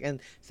designer thing, and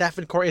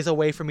Saffin Core is a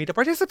way for me to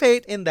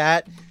participate in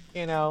that,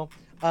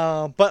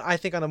 but I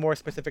think on a more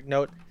specific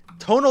note,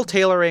 tonal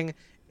tailoring,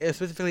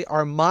 specifically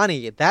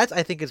Armani, that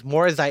I think is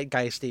more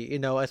zeitgeisty,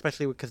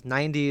 especially because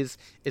 90s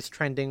is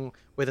trending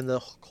within the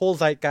whole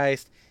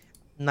zeitgeist.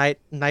 Night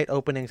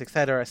openings,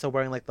 etc. So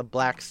wearing like the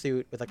black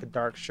suit with like a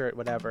dark shirt,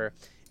 whatever,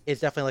 is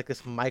definitely like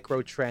this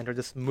micro trend or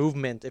this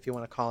movement, if you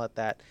want to call it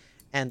that.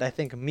 And I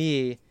think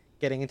me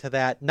getting into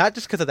that, not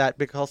just because of that,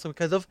 but also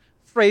because of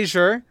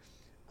Frasier,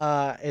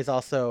 is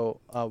also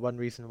one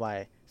reason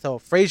why. So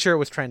Frasier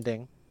was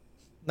trending,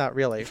 not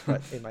really,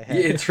 but in my head.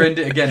 Yeah, it's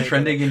trending again.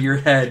 Trending in your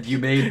head. You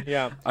made.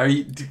 Yeah. Are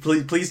you?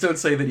 Please don't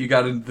say that you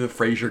got into the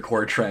Frasier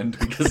core trend,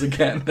 because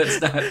again,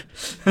 that's not.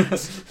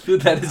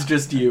 That is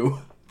just you.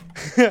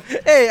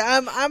 Hey,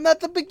 I'm at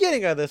the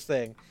beginning of this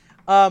thing.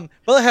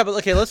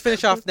 Okay, let's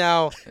finish off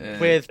now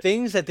with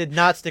things that did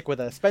not stick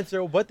with us.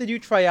 Spencer, what did you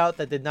try out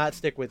that did not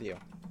stick with you?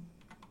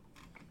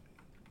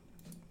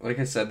 Like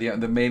I said,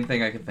 the main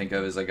thing I can think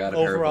of is I got a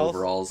pair of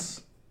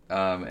overalls,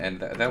 and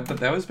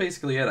that was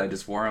basically it. I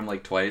just wore them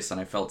like twice, and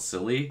I felt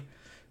silly.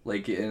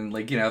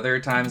 There are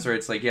times where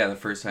it's like, yeah, the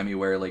first time you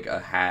wear like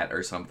a hat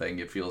or something,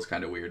 it feels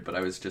kind of weird. But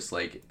I was just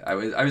like, I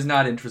was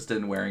not interested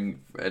in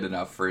wearing it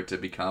enough for it to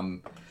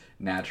become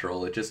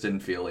natural. It just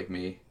didn't feel like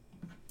me.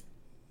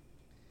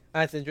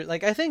 That's interesting.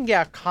 Like, I think,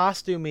 yeah,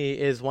 costumey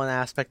is one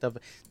aspect of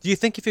it. Do you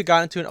think if you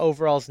got into an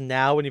overalls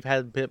now, when you've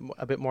had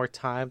a bit more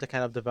time to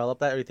kind of develop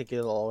that, or do you think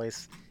it'll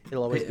always be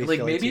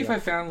like, maybe if I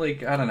found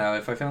like, I don't know,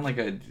 if I found like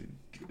a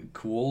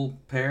cool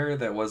pair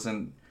that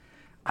wasn't,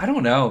 I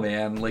don't know,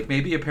 man, like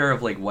maybe a pair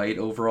of like white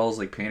overalls,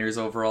 like painter's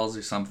overalls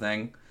or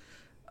something.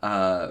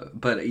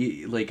 But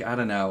like, I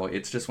don't know,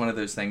 it's just one of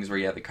those things where,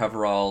 yeah, the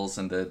coveralls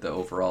and the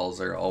overalls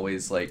are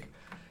always like,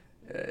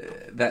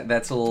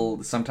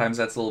 sometimes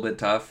that's a little bit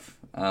tough,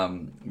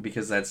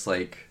 because that's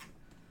like,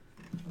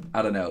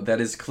 I don't know,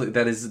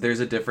 there's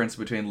a difference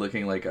between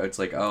looking like, it's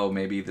like, oh,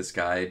 maybe this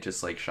guy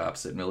just like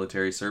shops at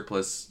military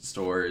surplus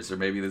stores, or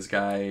maybe this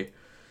guy,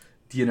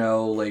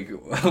 like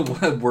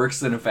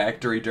works in a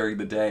factory during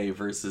the day,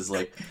 versus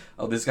like,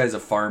 oh, this guy's a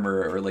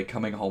farmer, or like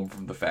coming home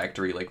from the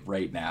factory like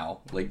right now.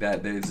 Like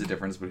that, there's a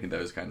difference between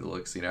those kinds of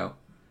looks,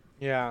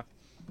 Yeah,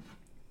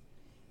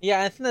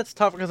 I think that's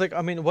tough because, like,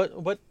 I mean,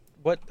 what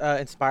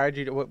inspired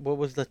you? What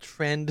was the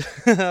trend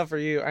for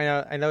you?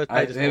 I know.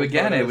 It's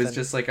it was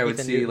just like I would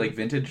see like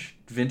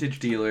vintage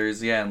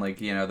dealers, yeah, and like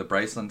the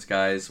Bryceland's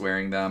guys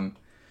wearing them,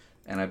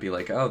 and I'd be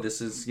like, oh,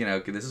 this is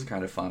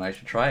kind of fun. I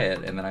should try it.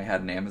 And then I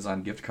had an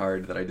Amazon gift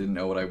card that I didn't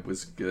know what I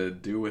was gonna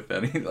do with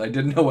it. I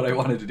didn't know what I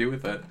wanted to do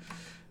with it,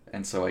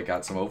 and so I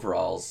got some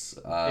overalls,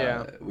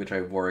 which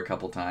I wore a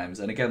couple times.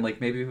 And again,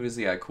 like maybe if it was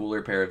a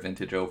cooler pair of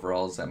vintage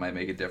overalls, that might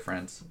make a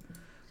difference.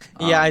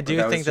 Yeah, I do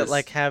think that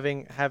like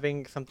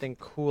having something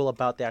cool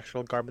about the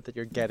actual garment that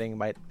you're getting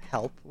might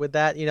help with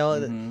that.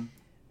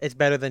 It's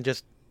better than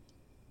just.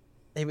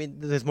 I mean,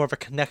 there's more of a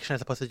connection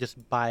as opposed to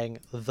just buying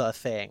the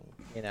thing.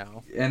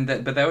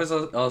 But that was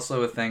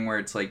also a thing where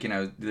it's like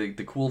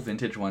the cool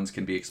vintage ones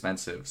can be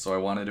expensive, so I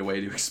wanted a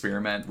way to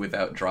experiment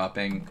without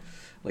dropping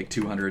like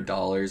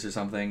 $200 or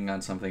something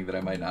on something that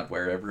I might not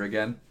wear ever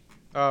again.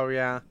 Oh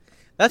yeah,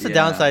 that's the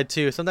downside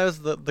too. Sometimes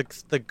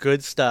the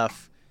good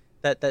stuff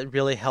that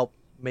really help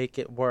make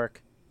it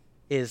work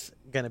is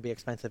gonna be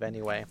expensive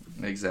anyway.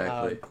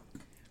 Exactly.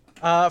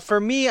 For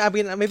me, I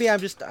mean, maybe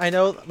I'm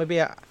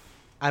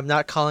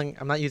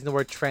not using the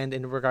word trend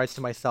in regards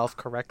to myself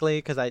correctly,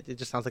 because it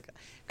just sounds like,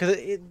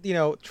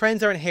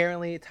 trends are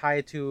inherently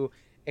tied to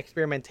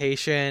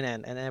experimentation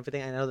and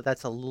everything. I know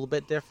that's a little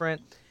bit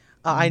different.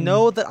 I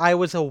know that I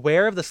was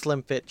aware of the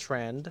slim fit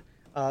trend,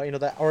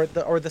 the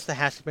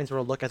hashtag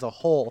or look as a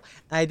whole,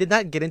 and I did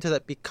not get into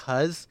that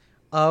because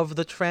of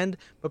the trend,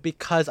 but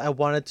because I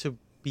wanted to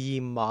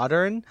be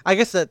modern. I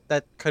guess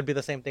that could be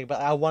the same thing,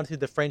 but I wanted to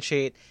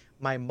differentiate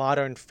my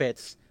modern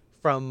fits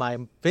from my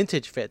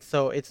vintage fits.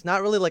 So it's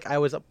not really like I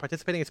was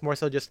participating. It's more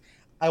so just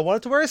I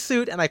wanted to wear a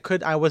suit and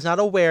I was not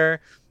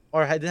aware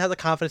or I didn't have the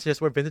confidence to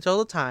just wear vintage all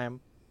the time.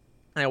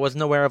 And I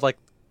wasn't aware of like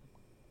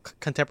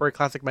contemporary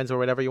classic men's or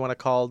whatever you want to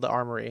call the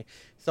armory.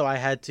 So I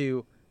had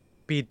to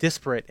be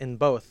disparate in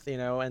both,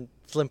 and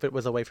Slim Fit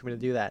was a way for me to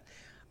do that.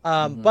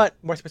 But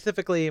more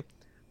specifically,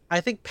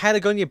 I think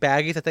Patagonia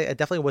baggies, I think it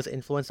definitely was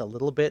influenced a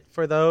little bit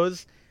for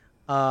those.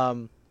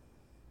 And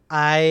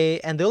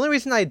the only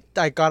reason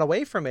I got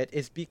away from it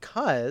is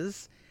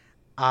because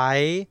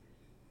I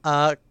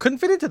couldn't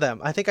fit into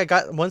them. I think I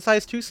got one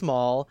size too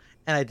small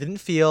and I didn't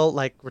feel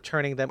like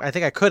returning them. I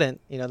think I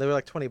couldn't, they were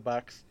like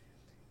 $20.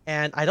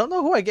 And I don't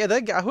know who I gave.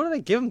 Who did I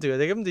give them to?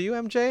 Did I give them to you,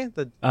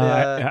 MJ?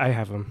 I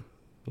have them.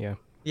 Yeah.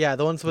 Yeah,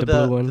 the ones with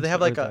the blue ones. Do they have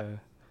like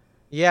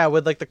Yeah,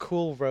 with like the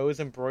cool rose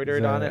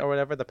embroidered on it or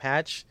whatever, the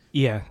patch.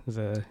 Yeah,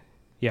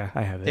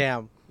 I have it.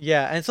 Damn.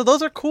 Yeah, and so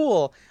those are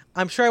cool.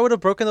 I'm sure I would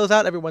have broken those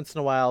out every once in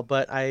a while,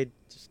 but I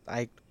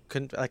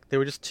couldn't, like, they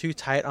were just too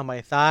tight on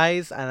my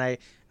thighs, and if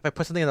I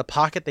put something in the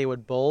pocket, they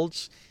would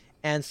bulge.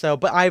 And so,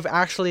 but I've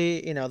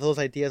actually, those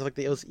ideas, like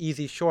those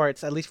easy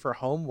shorts, at least for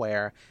home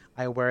wear,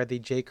 I wear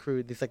these J.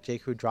 Crew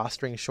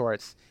drawstring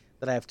shorts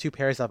that I have 2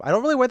 pairs of. I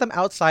don't really wear them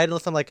outside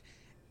unless I'm like,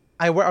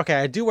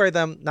 I do wear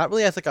them, not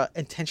really as like a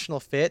intentional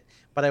fit,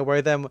 but I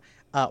wear them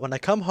when I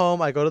come home,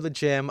 I go to the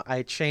gym,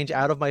 I change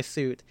out of my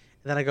suit,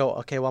 and then I go,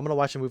 okay, well, I'm going to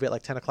watch a movie at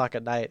like 10 o'clock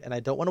at night, and I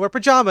don't want to wear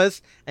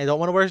pajamas, and I don't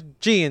want to wear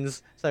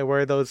jeans, so I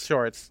wear those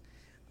shorts.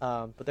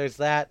 But there's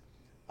that.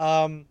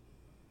 I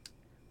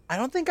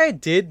don't think I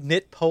did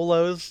knit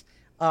polos.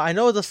 I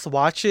know the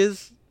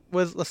swatches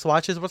was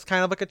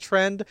kind of like a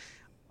trend.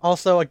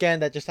 Also,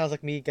 again, that just sounds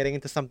like me getting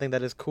into something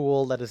that is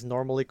cool, that is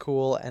normally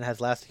cool, and has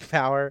lasting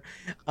power.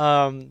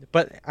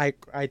 But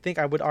I think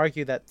I would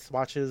argue that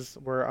swatches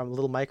were a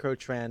little micro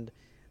trend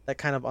that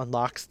kind of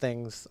unlocks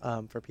things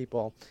for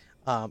people.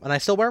 And I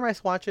still wear my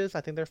swatches.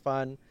 I think they're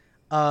fun.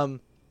 I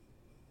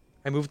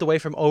moved away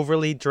from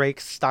overly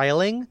Drake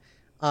styling.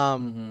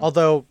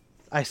 Although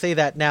I say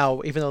that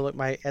now, even though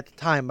at the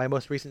time, my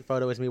most recent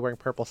photo is me wearing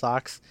purple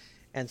socks.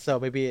 And so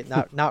maybe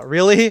not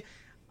really.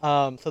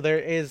 So there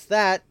is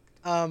that.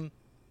 But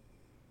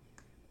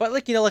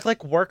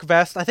like work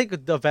vest, I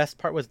think the vest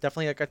part was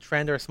definitely like a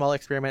trend or a small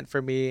experiment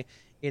for me.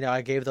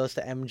 I gave those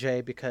to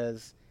MJ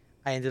because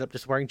I ended up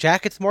just wearing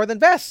jackets more than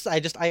vests.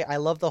 I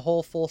love the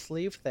whole full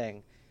sleeve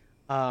thing.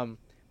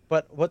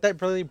 But what that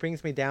really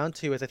brings me down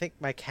to is I think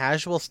my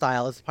casual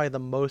style is probably the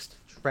most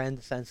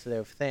trend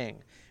sensitive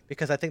thing,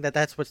 because I think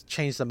that's what's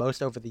changed the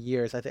most over the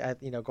years.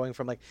 Going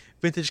from like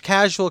vintage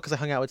casual because I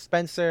hung out with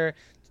Spencer,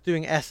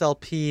 doing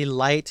SLP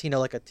light,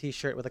 like a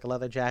t-shirt with like a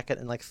leather jacket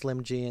and like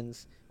slim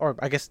jeans, or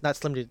I guess not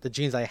slim jeans, the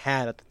jeans I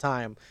had at the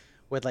time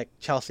with like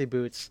Chelsea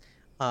boots,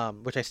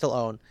 which I still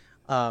own.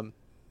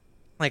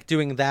 Like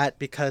doing that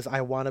because I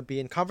want to be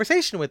in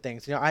conversation with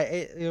things.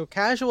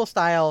 Casual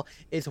style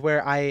is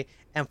where I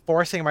am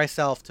forcing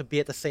myself to be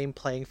at the same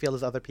playing field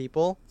as other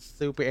people.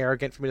 Super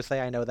arrogant for me to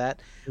say, I know that.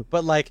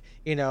 But like,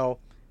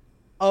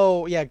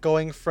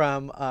 going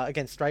from,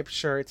 again, striped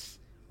shirts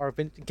or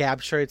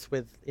Gab shirts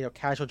with,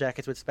 casual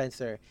jackets with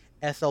Spencer,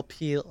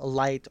 SLP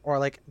light or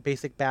like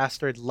basic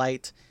bastard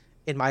light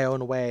in my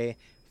own way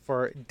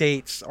for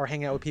dates or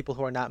hanging out with people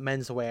who are not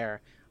menswear.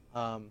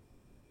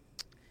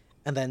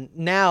 And then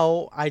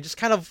now I just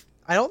kind of,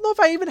 I don't know if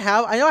I even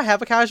have, I know I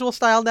have a casual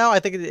style now. I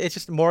think it's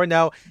just more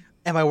now,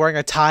 am I wearing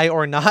a tie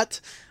or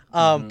not?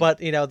 But,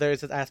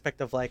 there's this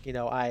aspect of like,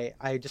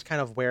 I just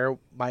kind of wear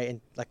my,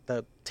 like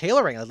the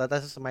tailoring.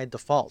 That's just my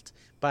default.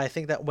 But I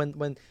think that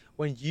when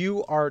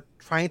you are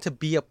trying to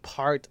be a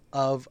part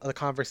of the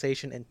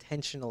conversation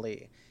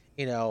intentionally,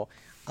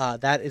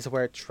 that is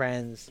where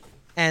trends,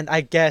 and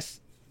I guess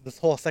this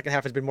whole second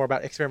half has been more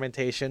about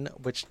experimentation,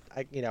 which,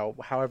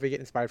 however you get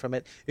inspired from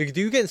it. You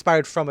do get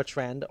inspired from a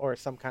trend or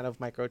some kind of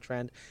micro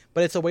trend,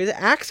 but it's a way to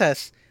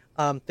access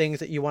things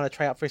that you want to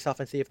try out for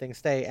yourself and see if things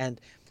stay. And,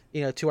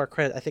 to our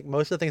credit, I think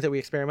most of the things that we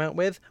experiment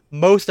with,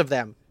 most of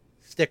them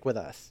stick with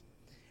us.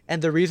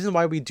 And the reason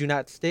why we do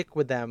not stick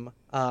with them,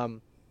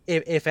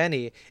 if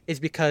any, is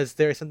because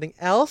there is something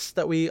else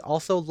that we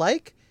also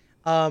like.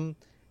 And,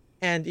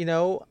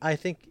 I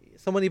think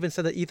someone even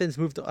said that Ethan's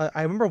moved.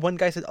 I remember one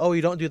guy said, "Oh,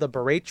 you don't do the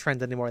beret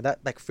trend anymore." And that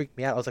like freaked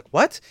me out. I was like,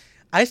 "What?"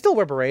 I still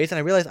wear berets, and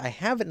I realized I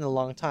haven't in a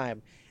long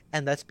time,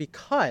 and that's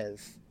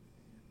because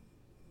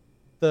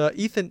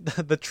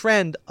the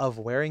trend of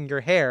wearing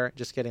your hair.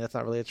 Just kidding. That's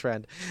not really a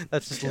trend.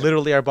 That's just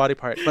literally our body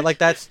part. But like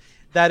that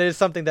is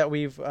something that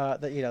we've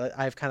that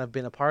I've kind of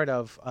been a part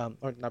of,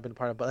 or not been a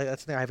part of, but like,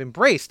 that's something I've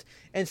embraced.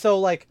 And so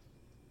like,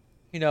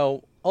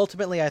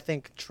 ultimately, I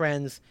think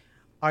trends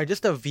are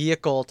just a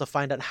vehicle to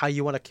find out how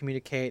you want to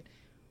communicate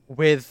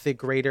with the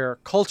greater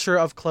culture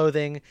of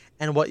clothing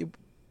and what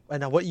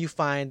you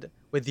find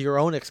with your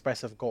own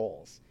expressive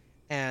goals.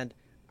 And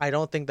I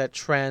don't think that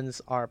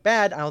trends are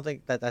bad. I don't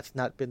think that that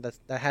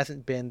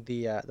hasn't been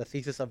the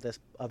thesis of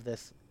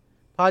this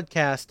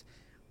podcast,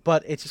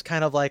 but it's just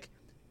kind of like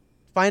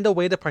find a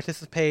way to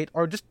participate,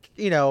 or just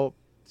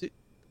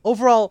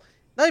overall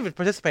not even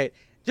participate.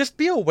 just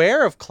be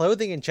aware of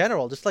clothing in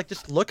general.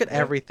 Just look at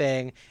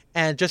everything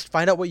and just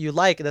find out what you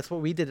like. And that's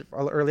what we did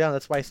early on.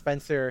 That's why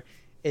Spencer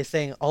is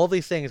saying all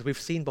these things we've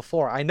seen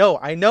before. I know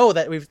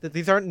that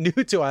these aren't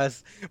new to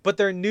us, but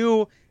they're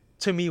new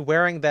to me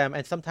wearing them.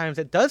 And sometimes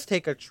it does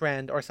take a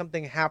trend or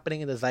something happening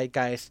in the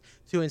zeitgeist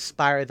to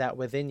inspire that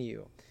within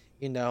you.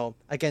 You know,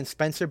 again,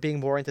 Spencer being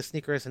more into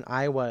sneakers than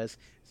I was.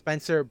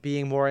 Spencer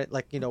being more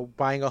like, you know,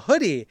 buying a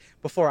hoodie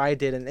before I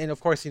did. And of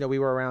course, you know, we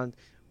were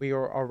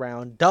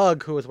around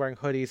Doug, who was wearing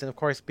hoodies, and of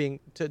course being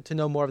to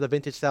know more of the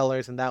vintage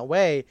sellers in that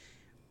way.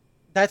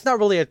 That's not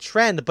really a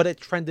trend, but it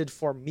trended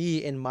for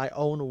me in my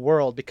own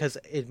world, because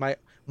in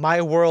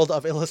my world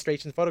of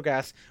illustration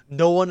photographs,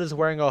 no one is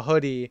wearing a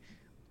hoodie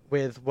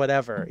with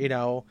whatever, you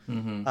know.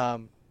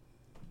 Mm-hmm.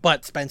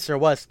 But Spencer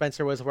was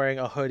wearing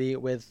a hoodie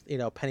with, you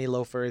know, penny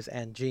loafers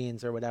and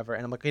jeans or whatever,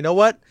 and I'm like, you know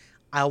what?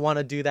 I want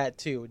to do that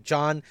too.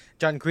 John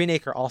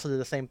Greenacre also did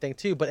the same thing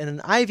too, but in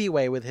an Ivy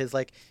way with his,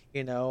 like,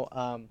 you know,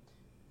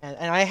 and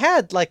I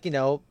had, like, you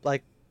know,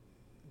 like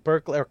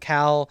Berkeley or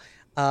Cal.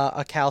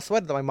 A Cal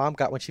sweater that my mom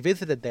got when she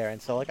visited there,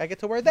 and so like I get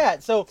to wear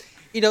that. So,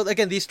 you know,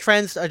 again, these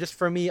trends are just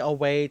for me a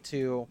way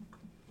to.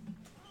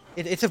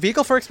 It's a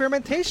vehicle for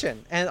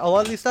experimentation, and a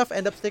lot of these stuff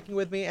end up sticking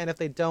with me. And if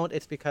they don't,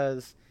 it's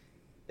because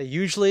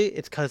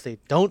it's because they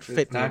don't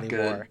fit me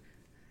anymore, good.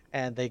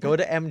 And they go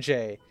to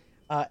MJ.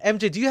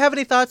 MJ, do you have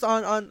any thoughts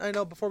on I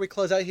know before we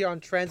close out here on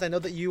trends? I know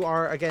that you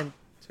are, again,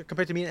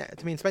 compared to me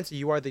and Spencer,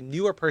 you are the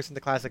newer person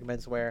to classic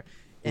menswear,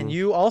 and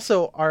you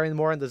also are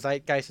more in the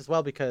zeitgeist as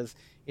well, because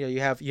you know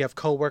you have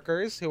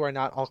coworkers who are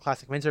not all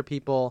classic menswear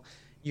people.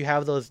 You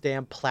have those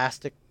damn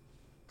plastic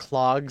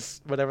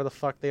clogs, whatever the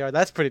fuck they are.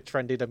 That's pretty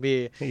trendy to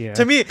me. Yeah.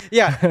 To me,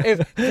 yeah.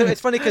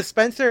 It's funny because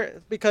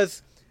Spencer,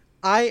 because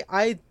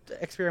I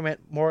experiment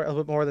a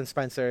little bit more than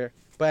Spencer,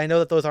 but I know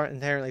that those aren't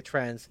inherently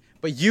trends.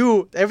 But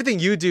everything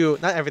you do,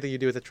 not everything you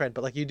do is a trend,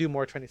 but like you do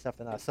more trendy stuff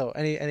than us. So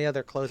any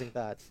other closing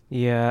thoughts?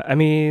 Yeah, I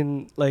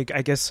mean, like,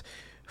 I guess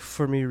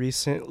for me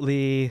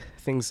recently,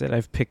 things that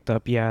I've picked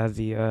up,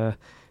 the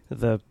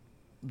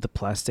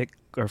plastic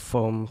or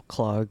foam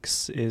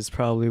clogs is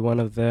probably one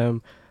of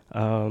them.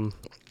 I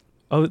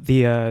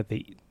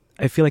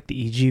feel like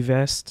the EG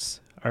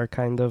vests are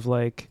kind of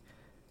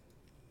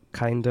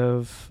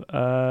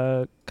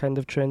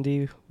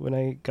trendy when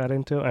I got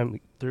into it. I'm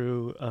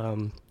through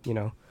you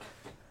know,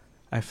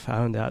 I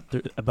found out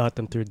about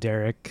them through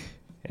Derek,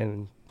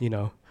 and you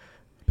know,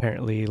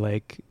 apparently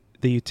like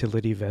the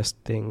utility vest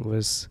thing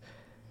was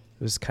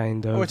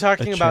kind of. We're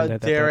talking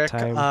about Derek,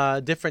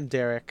 different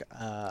Derek.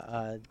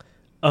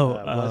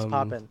 Was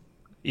poppin'.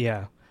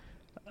 Yeah.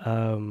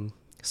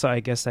 So I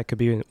guess that could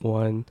be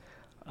one.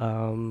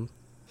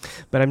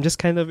 But I'm just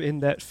kind of in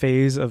that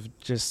phase of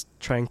just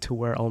trying to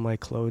wear all my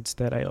clothes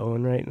that I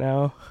own right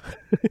now.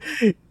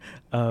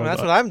 Well,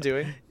 that's what I'm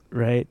doing.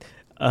 Right.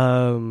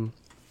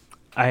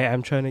 I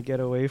am trying to get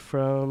away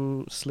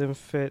from slim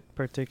fit,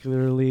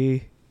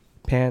 particularly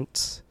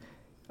pants.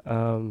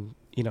 You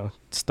know,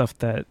 stuff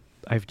that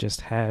I've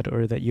just had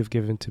or that you've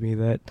given to me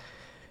that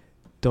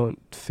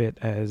don't fit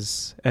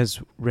as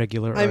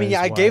regular. I mean,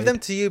 yeah, I wide. gave them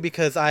to you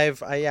because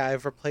I've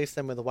replaced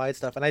them with the wide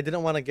stuff, and I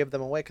didn't want to give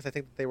them away because I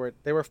think that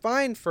they were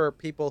fine for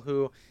people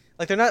who,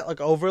 like, they're not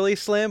like overly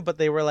slim, but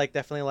they were like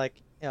definitely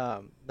like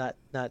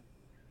not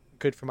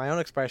good for my own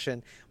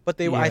expression. But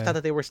I thought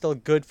that they were still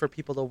good for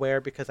people to wear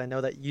because I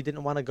know that you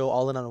didn't want to go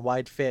all in on a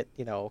wide fit,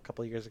 you know, a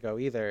couple of years ago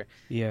either.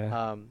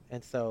 Yeah.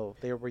 And so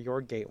they were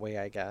your gateway,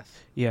 I guess.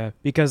 Yeah,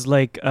 because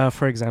like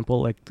for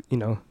example, like, you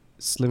know,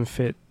 slim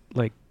fit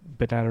like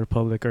Banana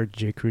Republic or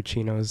J. Crew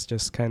chinos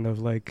just kind of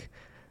like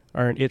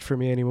aren't it for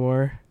me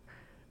anymore.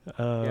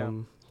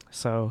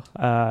 So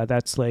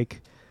that's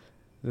like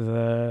I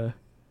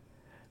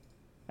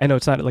know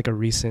it's not like a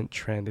recent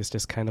trend. It's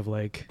just kind of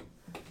like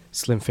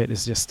slim fit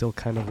is just still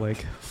kind of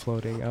like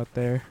floating out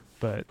there.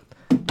 But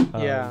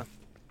yeah,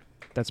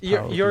 that's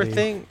probably your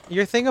thing.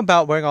 Your thing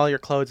about wearing all your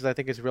clothes, I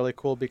think, is really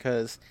cool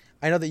because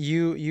I know that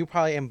you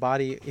probably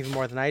embody even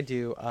more than I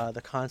do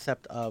the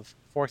concept of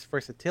forced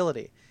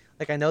versatility.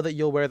 Like, I know that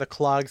you'll wear the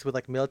clogs with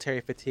like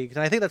military fatigues,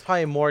 and I think that's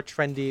probably more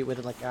trendy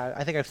with like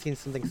I think I've seen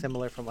something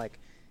similar from like,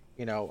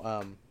 you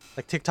know,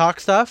 like TikTok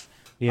stuff.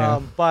 Yeah.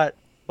 But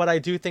I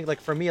do think,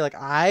 like, for me, like,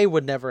 I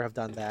would never have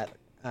done that,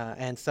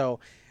 and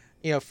so,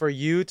 you know, for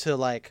you to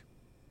like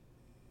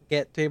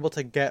be able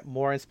to get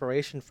more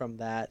inspiration from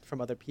that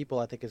from other people,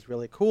 I think is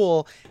really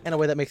cool in a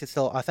way that makes it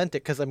still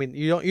authentic. Because I mean,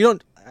 you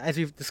don't, as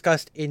we've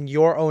discussed in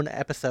your own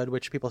episode,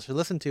 which people should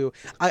listen to,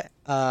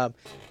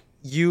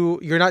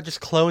 you're not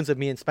just clones of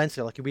me and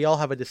Spencer. Like, we all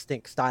have a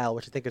distinct style,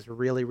 which I think is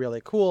really,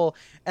 really cool.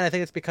 And I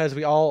think it's because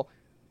we all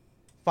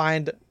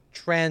find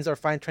trends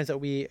that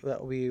we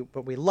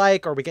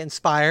like, or we get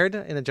inspired,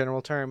 in a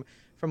general term,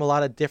 from a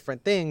lot of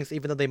different things,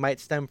 even though they might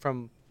stem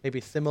from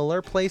maybe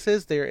similar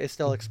places. There is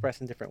still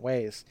expressed in different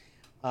ways.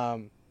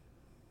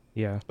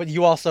 Yeah. But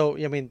you also,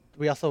 I mean,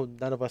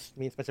 none of us,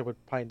 me and Spencer, would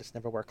probably just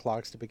never wear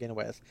clogs to begin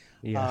with.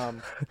 Yeah.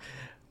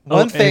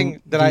 One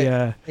thing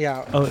that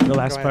the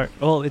last part.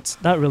 Well,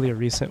 it's not really a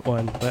recent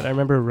one, but I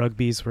remember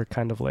rugbies were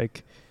kind of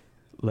like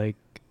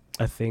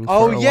a thing.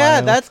 Oh for a yeah,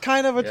 while. that's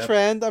kind of a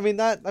trend. I mean,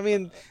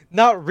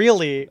 not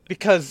really,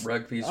 because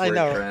rugby's were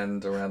a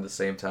trend around the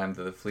same time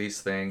that the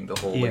fleece thing, the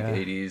whole like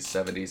 80s,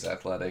 70s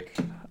athletic.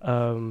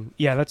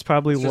 Yeah, that's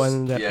probably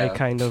one that I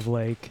kind of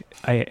like.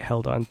 I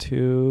held on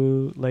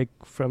to like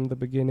from the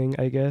beginning,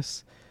 I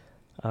guess.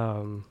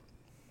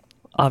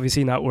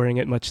 Obviously not wearing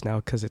it much now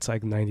because it's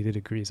like 90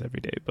 degrees every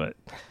day, but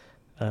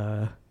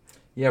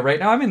yeah, right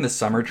now I'm in the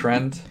summer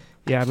trend.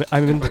 Yeah,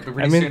 I'm in.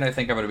 Soon I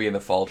think I'm going to be in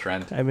the fall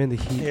trend. I'm in the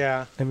heat.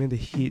 Yeah, I'm in the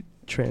heat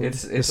trend.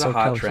 It's a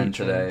hot trend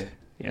today.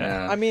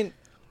 Yeah. I mean,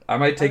 I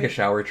might take a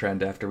shower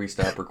trend after we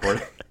stop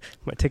recording.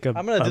 Might take I'm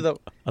gonna do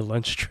a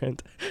lunch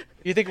trend.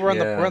 You think we're on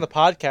the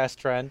podcast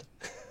trend?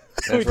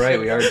 That's right.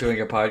 We are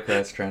doing a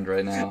podcast trend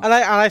right now. And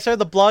I started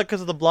the blog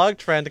because of the blog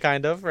trend,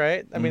 kind of,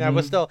 right? I mean, I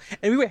was still,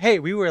 and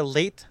we were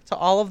late to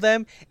all of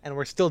them, and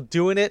we're still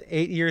doing it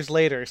 8 years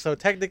later. So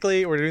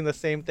technically, we're doing the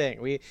same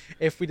thing.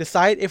 If we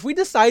decide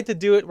to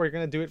do it, we're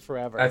gonna do it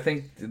forever. I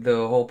think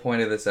the whole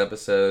point of this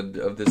episode,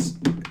 of this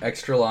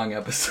extra long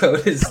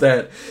episode, is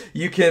that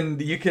you can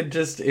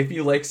just, if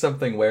you like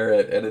something, wear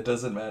it, and it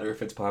doesn't matter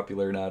if it's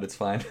popular or not. It's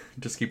fine.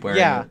 Just keep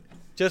wearing it.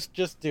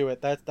 Just do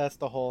it. That's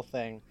the whole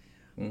thing.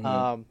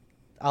 Mm-hmm.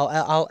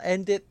 I'll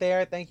end it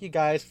there. Thank you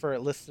guys for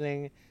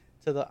listening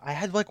to the. I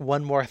had like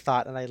one more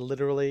thought, and I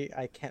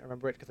can't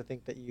remember it because I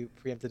think that you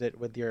preempted it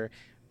with your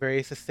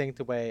very succinct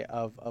way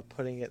of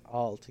putting it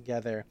all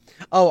together.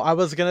 Oh, I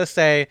was gonna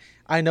say,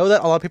 I know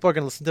that a lot of people are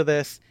gonna listen to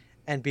this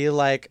and be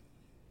like,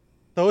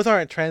 those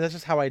aren't trends. That's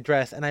just how I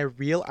dress. And I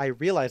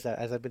realize that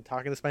as I've been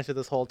talking to Spencer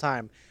this whole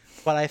time.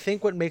 But I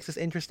think what makes this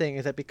interesting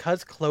is that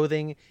because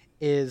clothing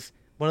is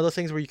one of those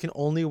things where you can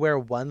only wear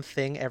one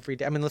thing every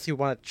day. I mean, unless you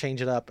want to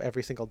change it up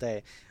every single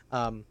day,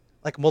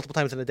 like multiple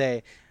times in a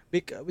day.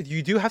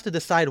 You do have to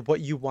decide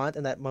what you want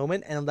in that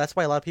moment, and that's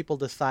why a lot of people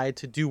decide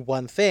to do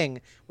one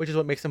thing, which is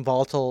what makes them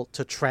volatile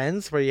to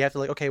trends, where you have to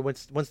like, okay,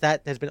 once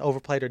that has been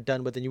overplayed or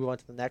done with, then you move on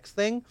to the next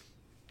thing.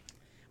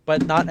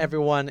 But not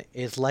everyone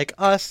is like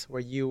us,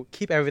 where you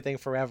keep everything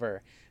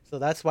forever. So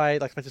that's why,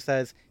 like Spencer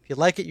says, if you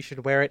like it, you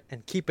should wear it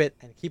and keep it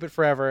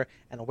forever,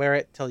 and wear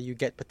it till you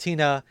get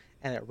patina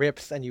and it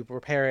rips and you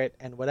repair it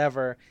and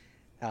whatever.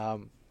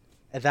 And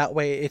that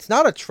way, it's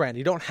not a trend.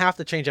 You don't have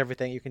to change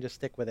everything. You can just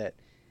stick with it.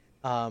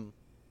 And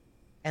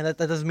that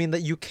doesn't mean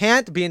that you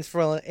can't be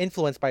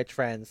influenced by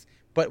trends.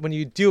 But when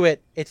you do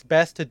it, it's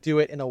best to do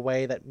it in a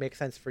way that makes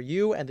sense for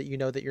you and that you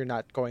know that you're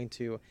not going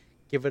to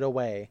give it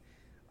away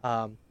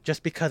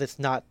just because it's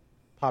not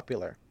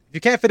popular. If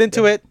you can't fit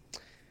into it,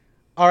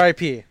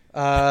 RIP.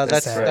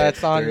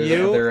 That's on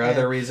you. There are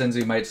other reasons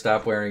you might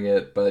stop wearing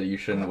it, but you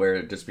shouldn't wear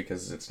it just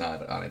because it's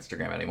not on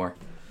Instagram anymore.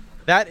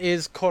 That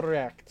is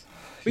correct.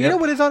 But you know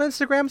what is on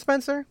Instagram,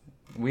 Spencer?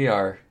 We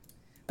are.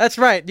 That's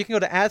right. You can go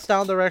to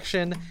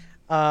 @StyleDirection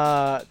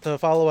to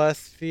follow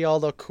us, see all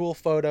the cool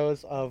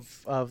photos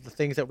of the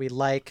things that we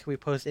like. We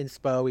post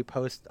inspo. We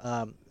post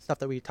stuff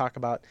that we talk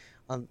about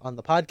on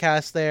the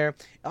podcast there.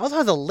 It also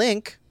has a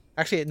link.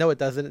 Actually, no, it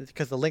doesn't,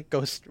 because the link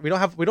goes. We don't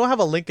have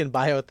a link in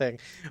bio thing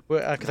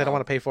because I don't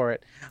want to pay for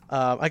it.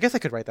 I guess I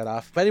could write that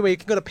off. But anyway, you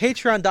can go to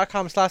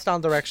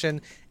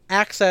patreon.com/StyleDirection,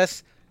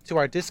 access to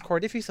our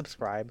Discord if you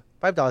subscribe.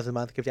 $5 a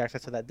month gives you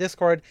access to that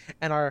Discord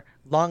and our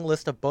long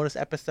list of bonus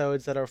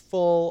episodes that are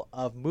full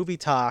of movie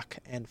talk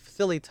and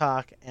silly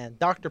talk and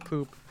Dr.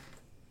 Poop.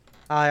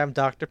 Hi, I'm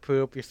Dr.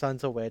 Poop. Your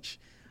son's a witch.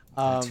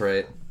 That's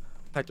right.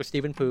 Dr.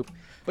 Stephen Poop.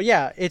 But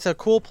yeah, it's a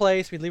cool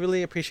place. We'd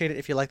really appreciate it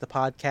if you like the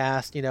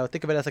podcast. You know,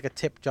 think of it as like a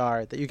tip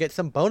jar that you get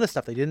some bonus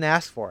stuff that you didn't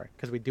ask for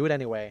because we do it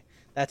anyway.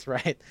 That's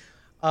right.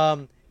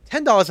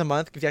 $10 a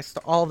month gives you access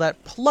to all of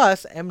that.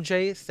 Plus,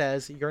 MJ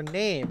says your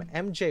name.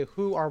 MJ,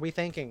 who are we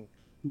thanking?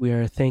 We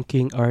are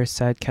thanking our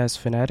Sadcast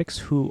fanatics,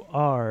 who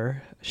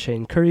are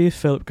Shane Curry,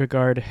 Philip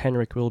Gregard,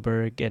 Henrik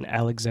Wilberg, and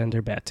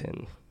Alexander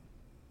Batten.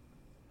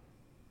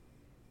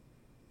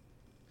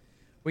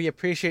 We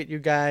appreciate you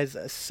guys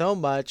so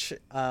much.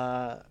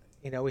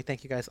 We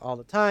thank you guys all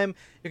the time.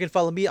 You can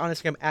follow me on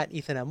Instagram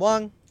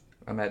 @EthanMWong.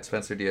 I'm at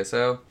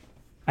SpencerDSO.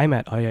 I'm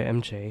at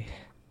AyaMJ.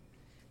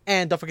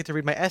 And don't forget to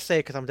read my essay,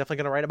 because I'm definitely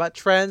going to write about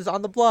trends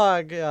on the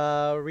blog.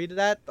 Read it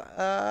at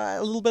a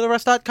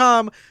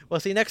littlebitofrust.com.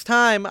 We'll see you next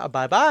time.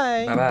 Bye-bye.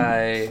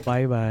 Bye-bye.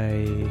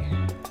 Bye-bye.